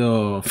 Ha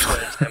sido...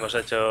 Pues hemos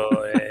hecho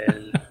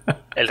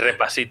el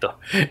repasito.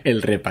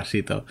 El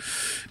repasito.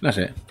 No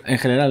sé, en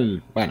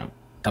general, bueno,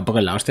 tampoco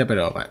es la hostia,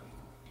 pero bueno,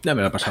 ya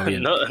me lo he pasado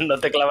bien. No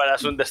te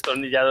clavarás un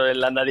destornillador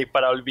en la nariz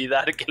para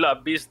olvidar que lo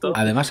has visto.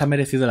 Además ha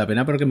merecido la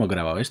pena porque hemos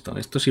grabado esto.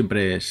 Esto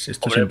siempre es...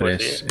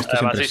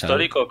 Además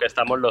histórico, que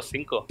estamos los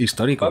 5.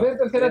 Histórico. ¿Va a haber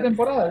tercera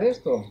temporada de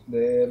esto?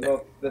 De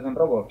Death and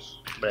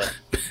Robots.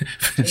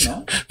 Sí,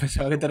 ¿no?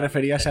 Pensaba que te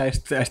referías a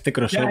este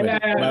crossover.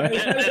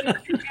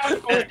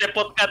 Este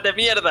podcast de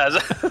mierdas.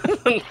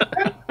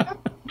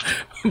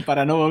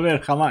 Para no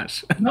volver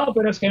jamás. No,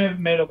 pero es que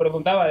me lo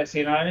preguntaba de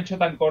si no lo han hecho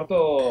tan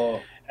corto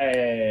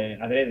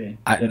adrede.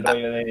 Del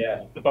rollo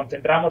de, lo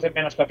concentramos en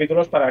menos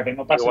capítulos para que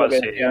no pase igual lo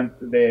que decían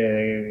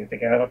de te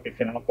quedas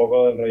aficionado un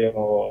poco del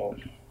rollo.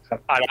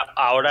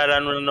 Ahora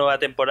harán una nueva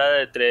temporada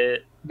de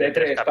 3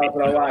 para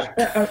probar.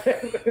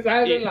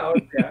 ¿Sabes? La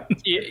hostia.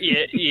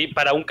 Y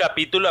para un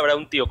capítulo habrá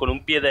un tío con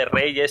un pie de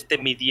rey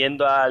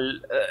midiendo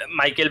al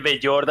Michael B.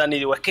 Jordan y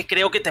digo, es que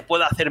creo que te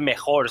puedo hacer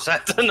mejor,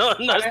 ¿sabes? No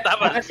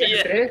estabas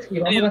bien. Y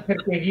vamos a hacer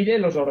que Guille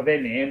los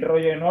ordene, en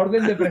rollo, en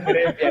orden de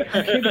preferencia.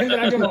 ¿Quién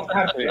tendrá que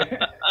mojarse?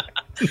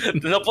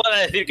 No puedo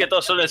decir que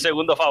todos son el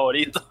segundo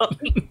favorito.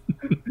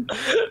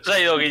 Se ha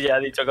ido Guille, ha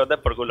dicho que te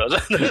por culo.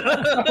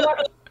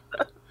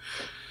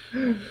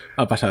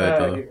 Ha pasado de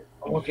todo.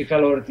 Oh, qué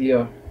calor,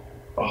 tío.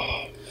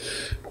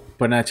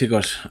 Pues nada,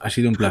 chicos, ha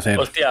sido un placer.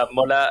 Hostia,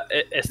 mola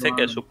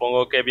que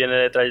supongo que viene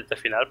de trayecto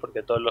final,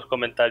 porque todos los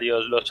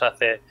comentarios los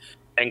hace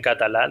en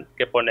catalán,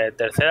 que pone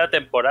tercera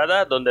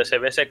temporada donde se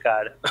ve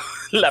secar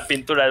la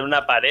pintura de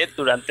una pared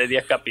durante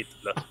 10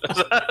 capítulos.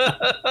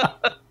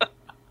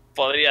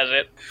 Podría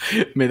ser.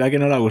 Me da que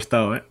no le ha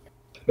gustado, ¿eh?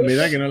 Me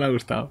da que no le ha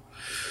gustado.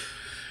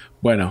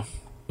 Bueno,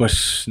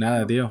 pues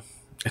nada, tío.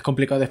 Es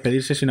complicado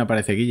despedirse si no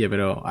aparece Guille,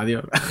 pero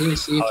adiós.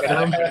 Sí,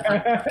 perdón.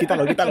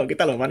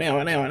 Quítalo.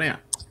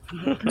 Manea.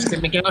 Es que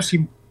me he quedado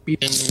sin pin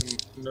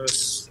en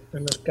los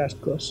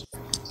cascos.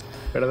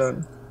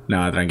 Perdón.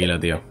 No, tranquilo,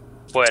 tío.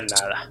 Pues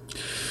nada.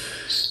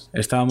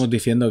 Estábamos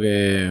diciendo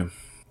que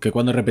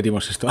cuando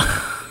repetimos esto.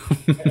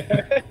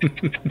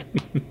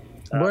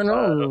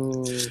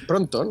 Bueno,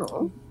 pronto,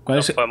 ¿no?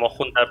 Nos podemos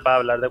juntar para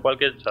hablar de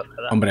cualquier cosa.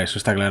 Hombre, eso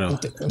está claro.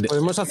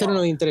 Podemos hacer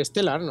uno de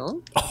Interstellar,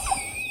 ¿no?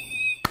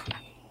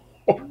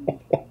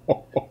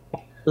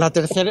 La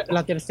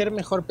tercer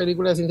mejor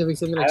película de ciencia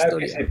ficción de la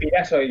historia. Que se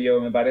pira soy yo,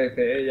 me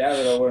parece, ya,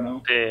 pero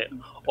bueno. Sí.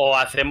 O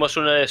hacemos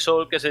uno de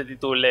Soul que se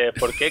titule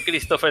 ¿Por qué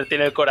Christopher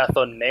tiene el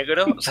corazón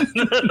negro?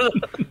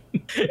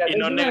 Y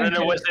no negro en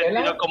el buen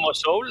sentido como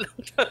Soul.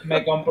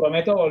 Me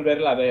comprometo a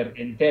volverla a ver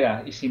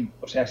entera y sin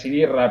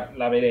ir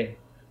la veré.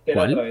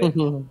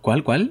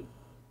 ¿Cuál?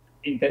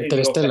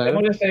 Interstellar.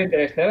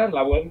 Interstellar,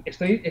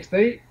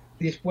 estoy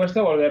dispuesto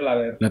a volverla a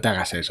ver. No te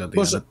hagas eso,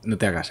 tío. No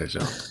te hagas eso.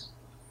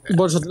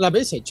 ¿Vosotros la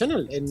habéis hecho en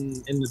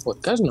el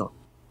podcast, no?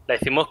 ¿La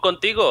hicimos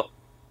contigo?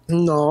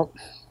 No.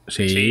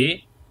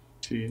 Sí.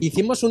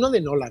 Hicimos uno de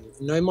Nolan.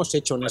 No hemos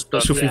hecho una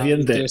especial.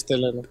 Suficiente.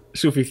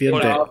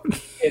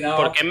 No.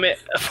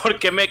 ¿Por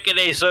qué me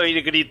queréis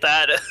oír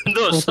gritar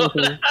 2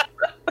 horas?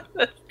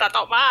 Está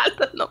todo mal.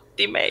 No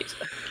optiméis.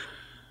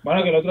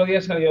 Bueno, que el otro día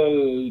salió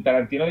el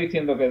Tarantino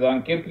diciendo que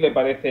Dunkirk le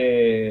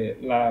parece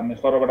la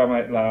mejor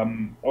la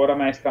obra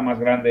maestra más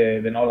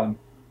grande de Nolan.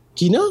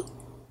 ¿Kino?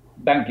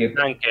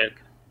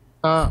 Dunkirk.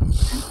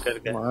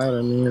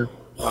 Madre mía.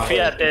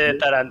 Fíjate de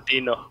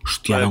Tarantino.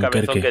 Hostia, con el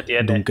cabezón que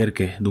tiene.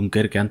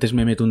 Dunkerque. Antes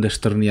me meto un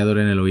destornillador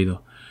en el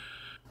oído.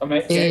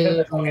 Hombre,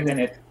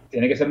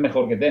 tiene que ser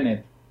mejor que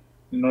Tenet.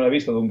 No lo he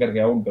visto Dunkerque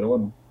aún, pero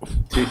bueno.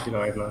 Sí,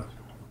 lo es.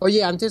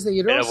 Oye, antes de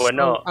iros,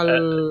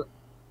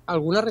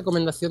 ¿alguna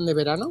recomendación de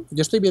verano?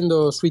 Yo estoy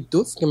viendo Sweet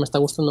Tooth, que me está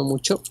gustando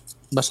mucho,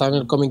 basado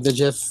en el cómic de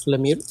Jeff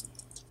Lemire.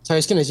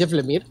 ¿Sabéis quién es Jeff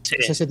Lemire? Sí.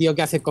 Es ese tío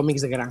que hace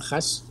cómics de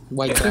granjas.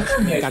 White,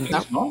 me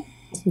encanta. ¿No?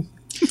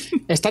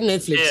 Está en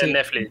Netflix. Sí, en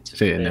Netflix.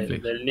 Sí, en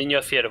Netflix. Del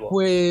niño ciervo.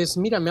 Pues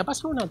mira, me ha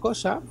pasado una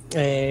cosa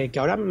que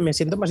ahora me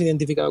siento más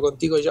identificado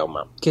contigo,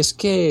 Jaume, que es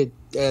que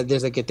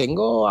desde que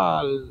tengo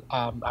a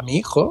mi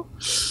hijo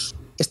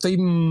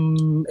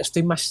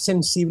estoy más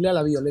sensible a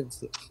la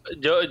violencia.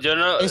 Yo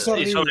no, Es y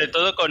horrible. sobre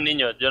todo con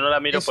niños, yo no la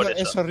miro por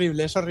eso.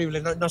 Es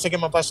horrible. No sé qué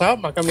me ha pasado,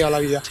 me ha cambiado la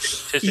vida.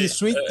 Sí, Y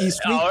Sweet,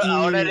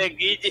 ahora eres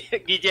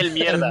Guille el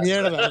mierda. El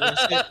mierda,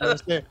 lo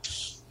sé.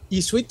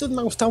 Y Sweet Tooth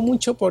me ha gustado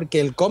mucho porque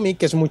el cómic,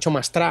 que es mucho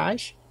más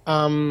trash,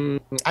 han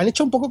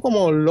hecho un poco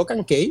como Lock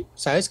and Key,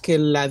 ¿sabes? Que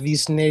la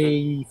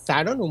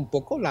Disneyizaron un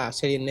poco, la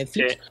serie en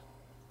Netflix. Sí.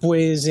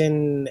 Pues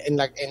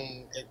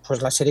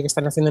pues la serie que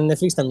están haciendo en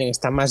Netflix también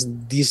está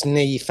más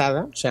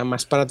disneyizada, o sea,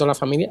 más para toda la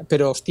familia,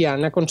 pero hostia,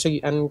 han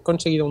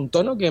conseguido un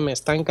tono que me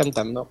está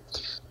encantando.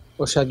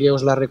 O sea que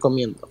os la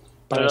recomiendo.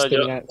 Para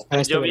verano.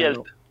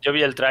 Yo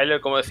vi el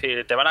tráiler como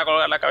decir, te van a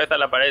colgar la cabeza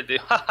en la pared, y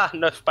digo, "Ja,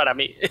 no es para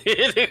mí".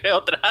 Y dije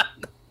otra.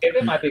 ¿Qué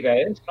temática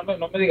es?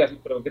 No me digas,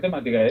 pero ¿qué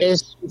temática es?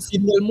 Es el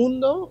fin del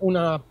mundo,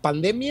 una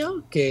pandemia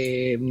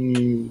que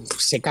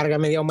se carga a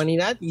media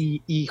humanidad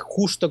y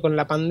justo con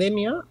la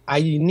pandemia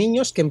hay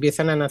niños que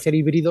empiezan a nacer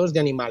híbridos de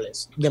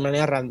animales de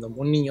manera random.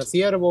 Un niño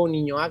ciervo, un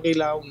niño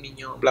águila, un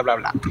niño bla bla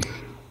bla.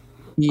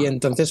 Y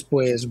entonces,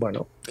 pues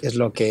bueno, es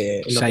lo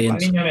que Un pasa.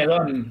 niño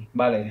medón,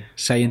 vale.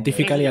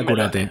 Scientifically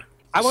accurate.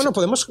 Ah, bueno,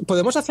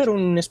 podemos hacer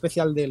un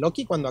especial de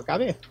Loki cuando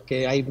acabe,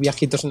 que hay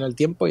viajitos en el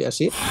tiempo y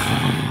así.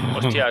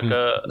 Hostia,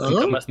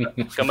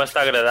 que me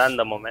está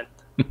agradando un momento.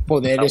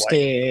 Poder, Está es guay.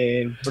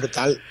 que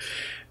brutal.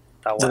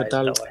 Está guay,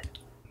 Brutal. está guay.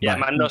 Y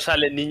además no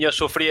salen niños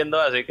sufriendo,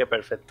 así que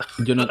perfecto.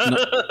 Yo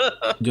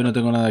no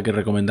tengo nada que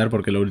recomendar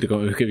porque lo último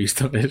que he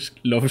visto es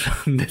Love,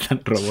 Death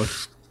and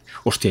Robots.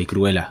 Hostia, y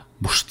Cruella.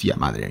 Hostia,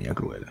 madre mía,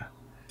 Cruella.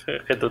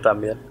 Que tú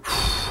también.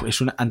 Es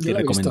una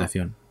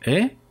anti-recomendación.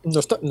 ¿Eh? No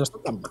está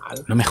tan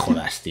mal. No me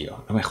jodas,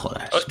 tío. No me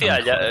jodas. Hostia,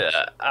 no me jodas.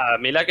 a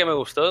mí la que me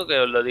gustó, que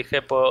os lo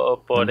dije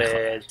por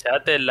el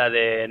chat, es la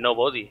de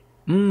Nobody.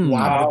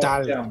 Guau,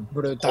 hostia.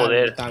 brutal.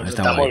 Joder, brutal,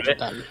 está brutal, guay.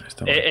 brutal.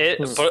 Está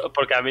bueno.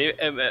 Porque a mí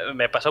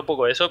me pasa un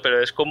poco eso,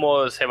 pero es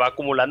como se va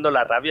acumulando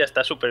la rabia,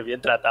 está súper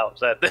bien tratado. O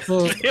sea,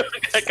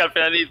 que al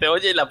final dice,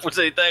 oye, la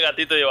pulserita de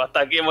gatito, digo,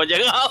 hasta aquí hemos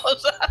llegado, o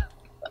sea,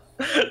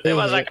 te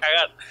vas a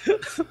cagar.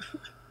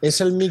 Es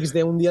el mix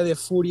de Un día de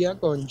furia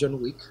con John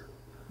Wick.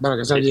 Bueno,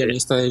 que es el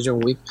guionista de John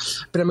Wick.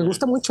 Pero me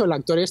gusta mucho el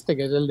actor este,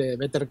 que es el de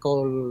Better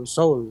Call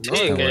Saul, ¿no?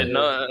 Sí, que guay.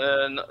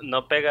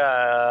 no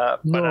pega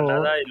para No.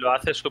 nada y lo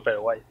hace súper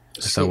guay.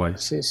 Está guay.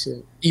 Sí,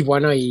 sí. Y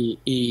bueno,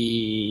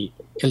 y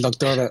el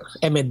doctor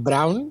Emmett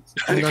Brown,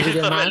 no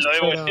diré más,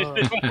 pero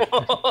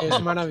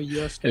es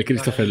maravilloso. El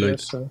Christopher Lloyd.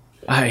 maravilloso.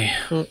 Ay.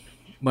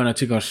 Bueno,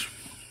 chicos.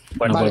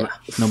 Bueno, Vale.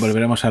 Nos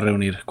volveremos a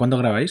reunir. ¿Cuándo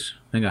grabáis?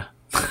 Venga.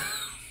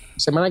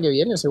 Semana que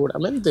viene,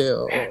 seguramente,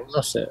 o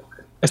no sé.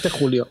 Este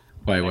julio.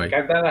 Guay, Me guay.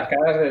 encantan las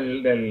caras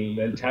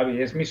del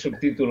Xavi, es mi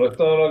subtítulo, es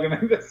todo lo que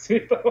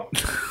necesito.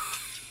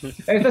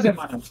 Esta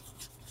semana.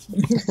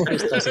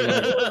 Esta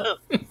semana.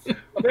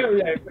 Pero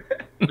bien.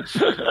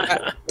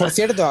 Por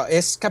cierto,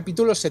 es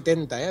capítulo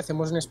 70, ¿eh?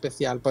 Hacemos un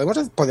especial.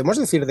 ¿Podemos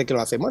decir de qué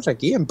lo hacemos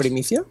aquí, en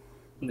primicia?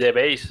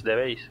 Debéis.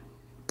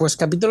 Pues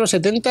capítulo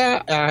 70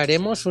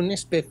 haremos un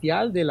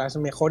especial de las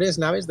mejores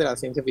naves de la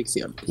ciencia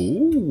ficción.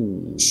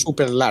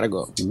 Súper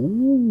largo.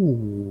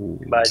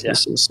 Vaya.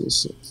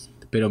 Sí.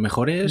 Pero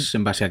mejores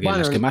en base a que Bueno,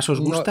 las que más os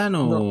no- gustan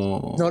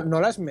o. No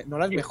las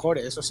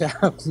mejores, o sea,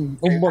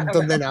 un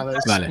montón de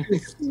naves. Vale.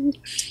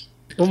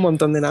 Un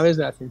montón de naves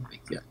de la ciencia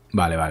ficción.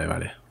 Vale.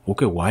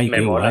 Qué guay, Me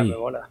qué mola, guay. me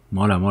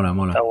mola.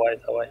 Mola. Está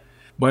guay.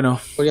 Bueno,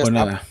 Pues ya pues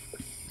está. nada.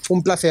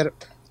 Un placer.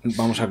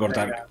 Vamos a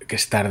cortar. Que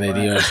es tarde,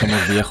 tío.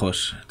 Somos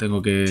viejos.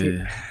 Tengo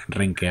que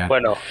renquear.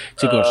 Bueno,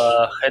 Chicos.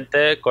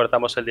 gente,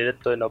 cortamos el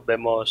directo y nos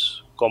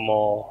vemos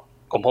como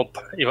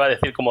iba a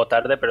decir como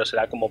tarde, pero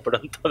será como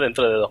pronto,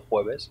 dentro de 2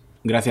 jueves.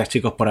 Gracias,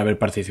 chicos, por haber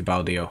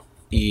participado, tío.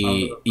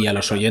 Y a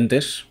los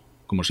oyentes,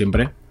 como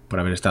siempre, por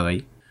haber estado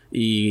ahí.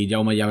 Y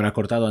Jaume ya habrá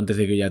cortado antes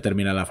de que ya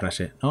termine la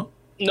frase, ¿no?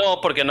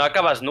 No, porque no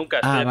acabas nunca,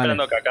 estoy Vale.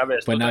 esperando que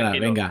acabes. Pues tú nada,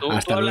 tranquilo. venga, Tú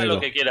hasta habla luego.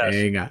 lo que quieras.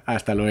 Venga,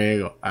 hasta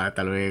luego.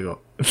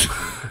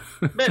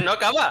 Ven, no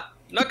acaba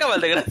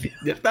el de gracia.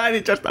 Ya está, he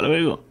dicho hasta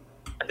luego.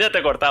 Ya te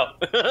he cortado.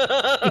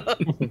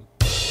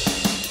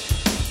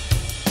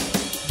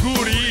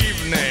 Good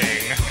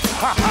evening.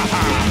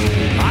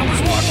 I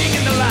was walking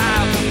in the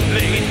lab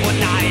late one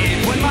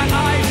night when my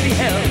eyes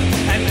beheld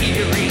an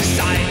eerie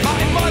sight.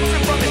 My monster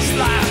from its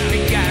slab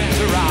began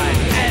to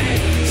rise, and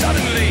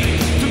suddenly,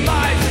 to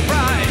my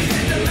surprise,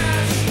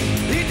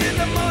 he did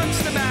the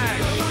monster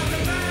mash.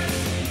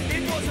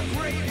 It was a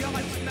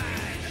graveyard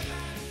smash.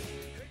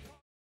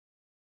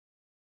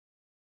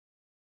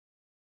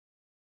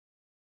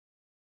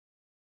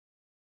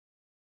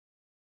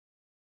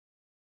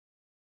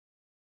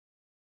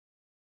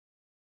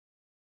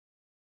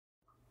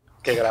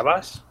 ¿Qué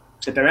grabas?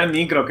 Se te ve el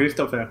micro,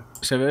 Christopher.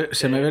 Se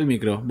me ve el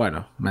micro.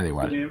 Bueno, me da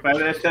igual. Sí,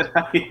 parece estar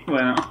ahí.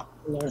 Bueno,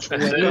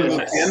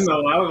 conduciendo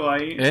o algo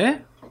ahí.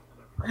 ¿Eh?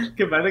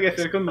 Que parece que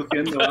estés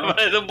conduciendo o algo.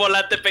 Es un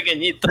volante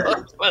pequeñito.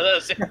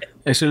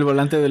 Es el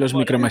volante de los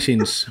Micro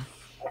Machines.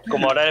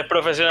 Como ahora eres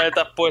profesional y te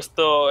has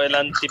puesto el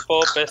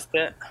antipop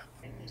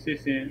Sí.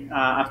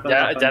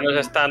 ya nos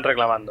están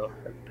reclamando.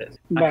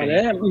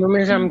 Vale,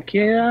 només em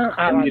queda...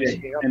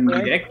 En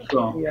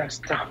directo. Ya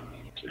está.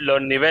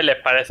 Los niveles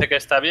parece que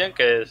está bien,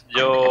 que es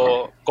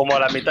yo como a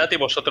la mitad y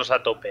vosotros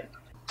a tope.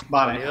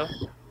 Vale.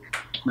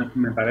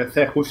 Me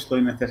parece justo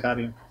y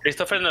necesario.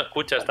 Christopher no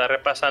escucha, está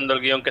repasando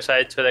el guión que se ha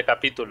hecho de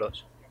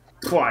capítulos.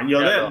 Yo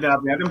de la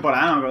primera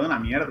temporada me acuerdo de una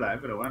mierda,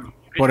 pero bueno.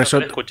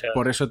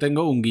 Por eso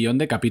tengo un guión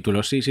de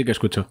capítulos, sí que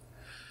escucho.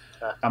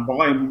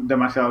 Tampoco hay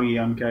demasiado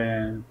guión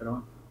pero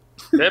bueno.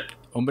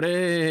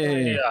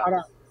 Hombre...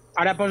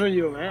 Ara poso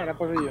llum, Ara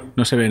poso llum.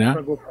 No se ve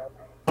nada.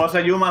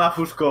 Posa llum a la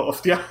Fusco,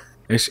 hòstia.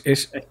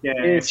 Es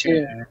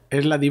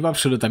la diva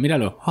absoluta,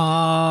 míralo.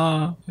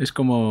 Es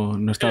como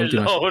nuestra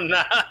última.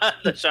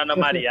 Son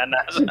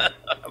Marianas.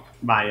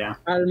 Vaya.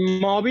 ¿Al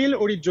móvil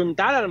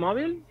horizontal, al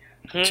móvil?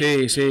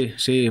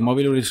 Sí,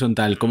 móvil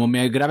horizontal. Como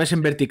me grabes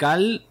en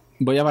vertical,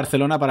 voy a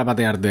Barcelona para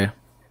patearte.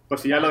 Pues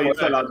si ya lo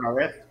hice la otra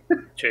vez.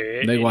 Sí,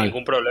 da igual.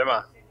 Ningún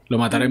problema. Lo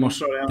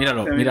mataremos.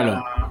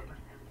 Míralo.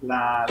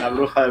 La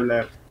bruja de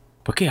Blair.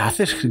 Pues ¿qué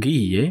haces,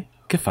 Guille?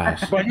 ¿Qué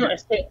fas? Bueno,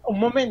 un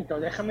momento,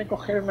 déjame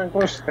coger una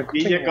cosa.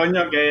 Guille,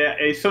 coño, que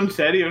ells són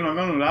serios, no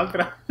con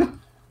nosaltres.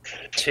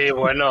 Sí,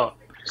 bueno.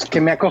 Es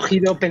que me ha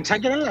cogido... Pensaba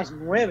que eran las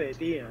 9,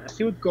 tío. Ha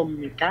sido con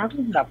mi cago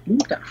en la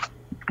puta.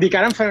 Dic,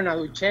 ara em faré una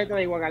dutxeta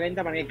d'aigua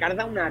calenta perquè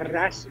carda una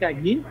rasca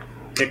aquí.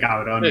 Qué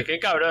cabrón. Qué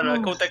cabrón, no es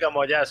que te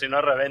camo ya, si no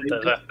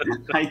reventas.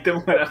 Ahí te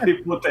mueras de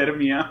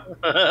hipotermia.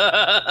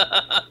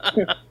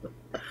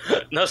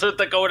 No se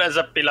te cobran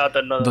esas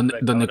pilotas, no.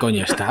 ¿Dónde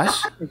coño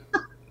estás?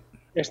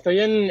 Estoy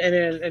en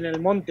el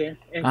monte.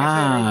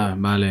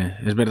 Vale.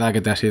 Es verdad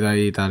que te has ido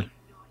ahí y tal.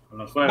 Con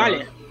los suegros.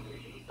 Vale.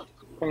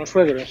 Con los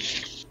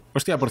suegros.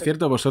 Hostia, por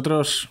cierto,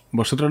 vosotros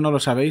no lo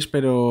sabéis,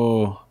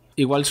 pero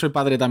igual soy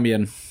padre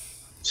también.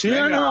 ¿Sí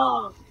o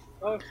no?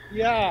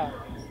 ¡Hostia!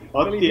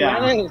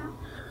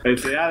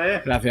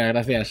 Felicidades.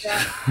 Gracias.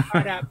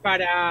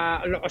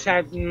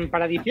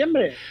 Para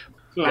diciembre.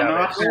 La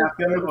nueva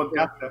generación de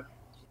podcasters.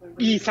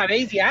 ¿Y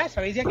sabéis ya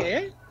qué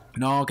es?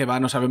 No, que va,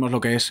 no sabemos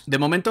lo que es. De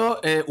momento,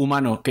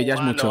 humano, que ya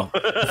es mucho.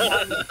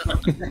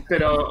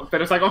 pero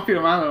se ha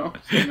confirmado,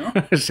 ¿sí, no?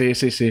 Sí.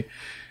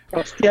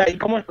 Hostia, ¿y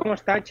cómo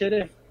está,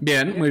 Chere?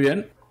 Bien, muy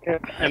bien.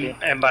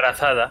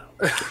 Embarazada.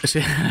 Sí.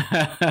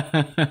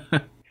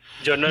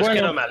 Yo no es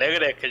que no me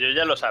alegre, es que yo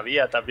ya lo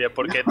sabía también,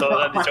 porque todos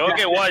han dicho,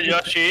 qué guay, yo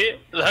sí.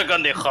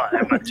 Con dijo,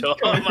 joder, macho,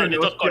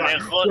 malditos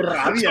conejos. Qué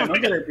rabia, ¿no?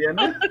 Que le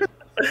tiene.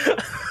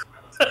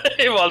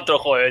 Y otro,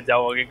 joder, ya,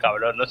 qué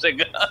cabrón, no sé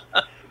qué.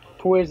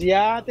 Pues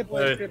ya te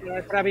puedes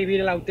preparar para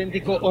vivir el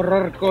auténtico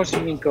horror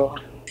cósmico.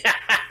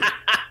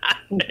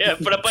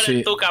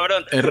 Propones tú,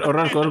 cabrón.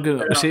 Horror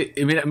cósmico. Sí,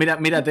 y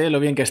mírate lo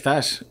bien que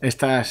estás.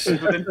 Entonces,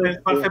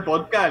 para el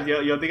podcast,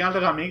 yo tengo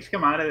altres amics que,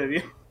 madre de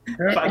Dios,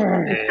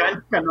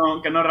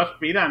 que no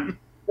respiran.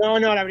 No,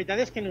 la veritat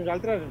és que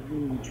nosaltres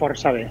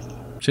força bé.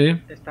 Sí.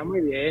 Está muy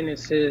bien,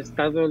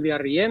 está todo el día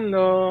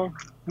riendo.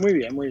 Muy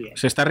bien.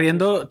 ¿Se está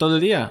riendo todo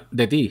el día?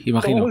 De ti,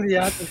 imagino. Todo el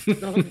día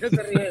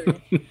se ríe.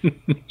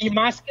 Y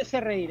más que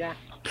se reirá.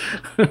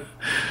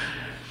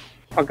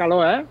 Fa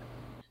calor, ¿eh?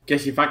 Que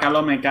si fa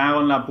calor me cago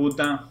en la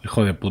puta.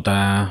 Hijo de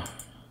puta.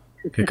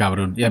 Qué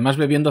cabrón. Y además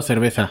bebiendo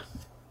cerveza.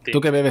 Sí.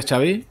 ¿Tú qué bebes,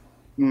 Xavi?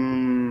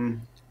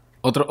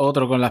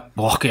 Otro con la...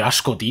 ¡Oh, qué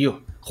asco,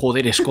 tío!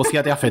 Joder,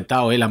 Escocia te ha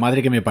afectado, la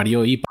madre que me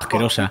parió,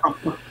 asquerosa.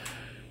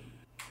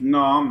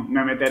 No,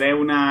 me meteré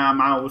una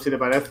mouse, si te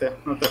parece.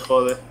 No te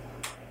jodes.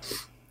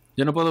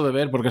 Yo no puedo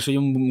beber porque soy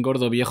un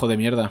gordo viejo de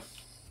mierda.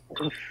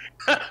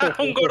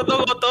 Un gordo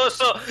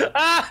gotoso.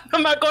 ¡Ah! ¡No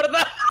me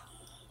acordaba!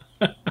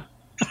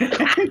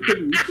 ¿Qué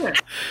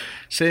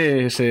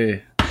dices?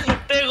 Sí.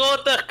 ¡Te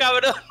gotas,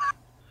 cabrón!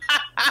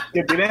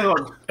 ¿Que tienes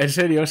gotas? ¿En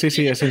serio?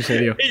 Sí, es en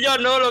serio. Y yo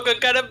no, lo que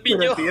encara es pillo.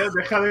 Pero tío,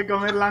 deja de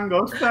comer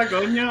langosta,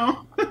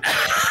 coño.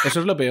 Eso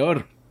es lo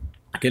peor.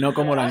 Que no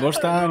como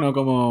langosta, no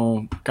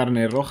como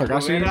carne roja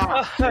casi.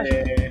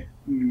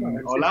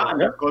 Hola,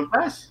 ¿me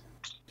escoltas?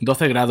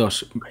 12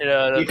 grados.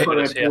 Hijo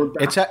de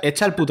puta.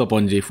 Echa el puto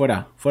Ponji,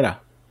 fuera.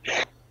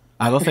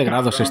 A 12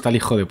 grados está el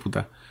hijo de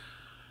puta.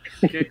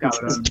 Qué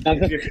cabrón.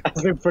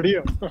 Hace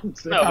frío.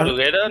 La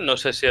bruguera, no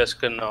sé si es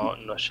que no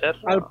ser.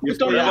 Al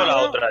puto la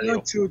otra,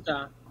 no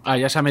chuta.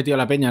 Ya se ha metido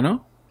la peña,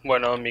 ¿no?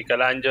 Bueno,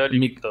 Miquel Ángel y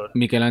Víctor.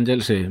 Miquel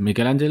Ángel, sí.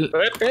 Miquel Ángel...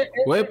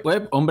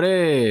 Web,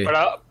 hombre...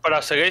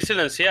 Però segueix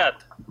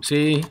silenciat.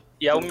 Sí.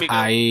 Hi ha un micro.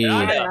 Ahí,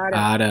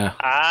 ara.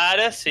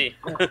 Ara sí.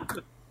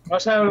 No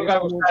sabes lo que ha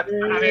gustado.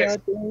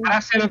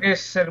 Ahora sé lo que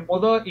es ser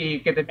mudo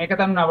y que te meca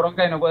tan una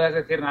bronca y no puedes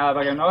decir nada,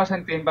 perquè no vas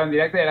sentir en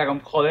directe i era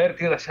com, joder,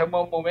 tio, deixeu-me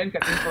un moment que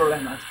tinc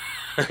problemes.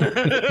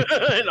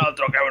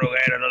 L'altre que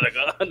bruguero, no sé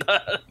què.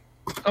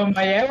 Com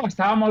veieu,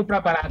 estava molt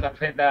preparat el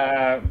fet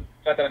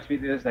de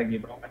transmitir des d'aquí,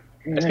 però bueno.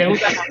 És que el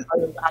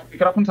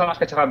micròfon se m'ha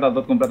escatxarrat del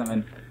tot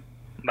completament.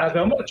 ¿Es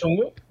veu molt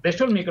xungo?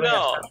 Deixo el micro.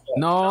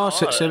 No,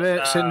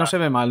 no se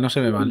ve mal,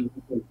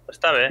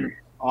 Está bien.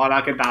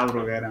 Hola, ¿qué tal,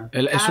 bruguera?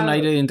 Es un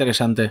aire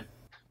interesante.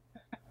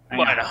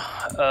 Bueno,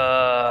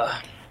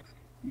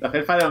 de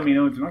hacer fa 10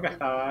 minuts, no? Que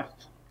estaves...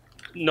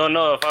 No,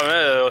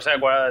 o sea,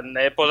 quan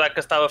he posat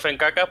que estava fent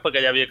caca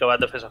perquè ja havia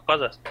acabat de fer les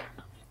coses.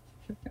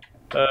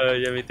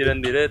 Y emitir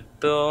en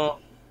directo.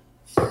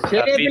 Sí,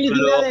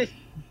 felicidades.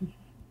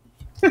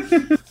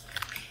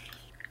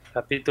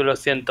 Capítulo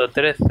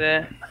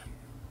 113.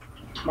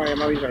 Vale,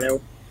 me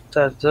avisareu.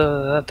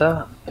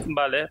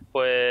 Vale,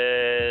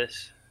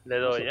 pues le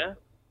doy,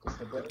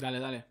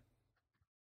 Dale.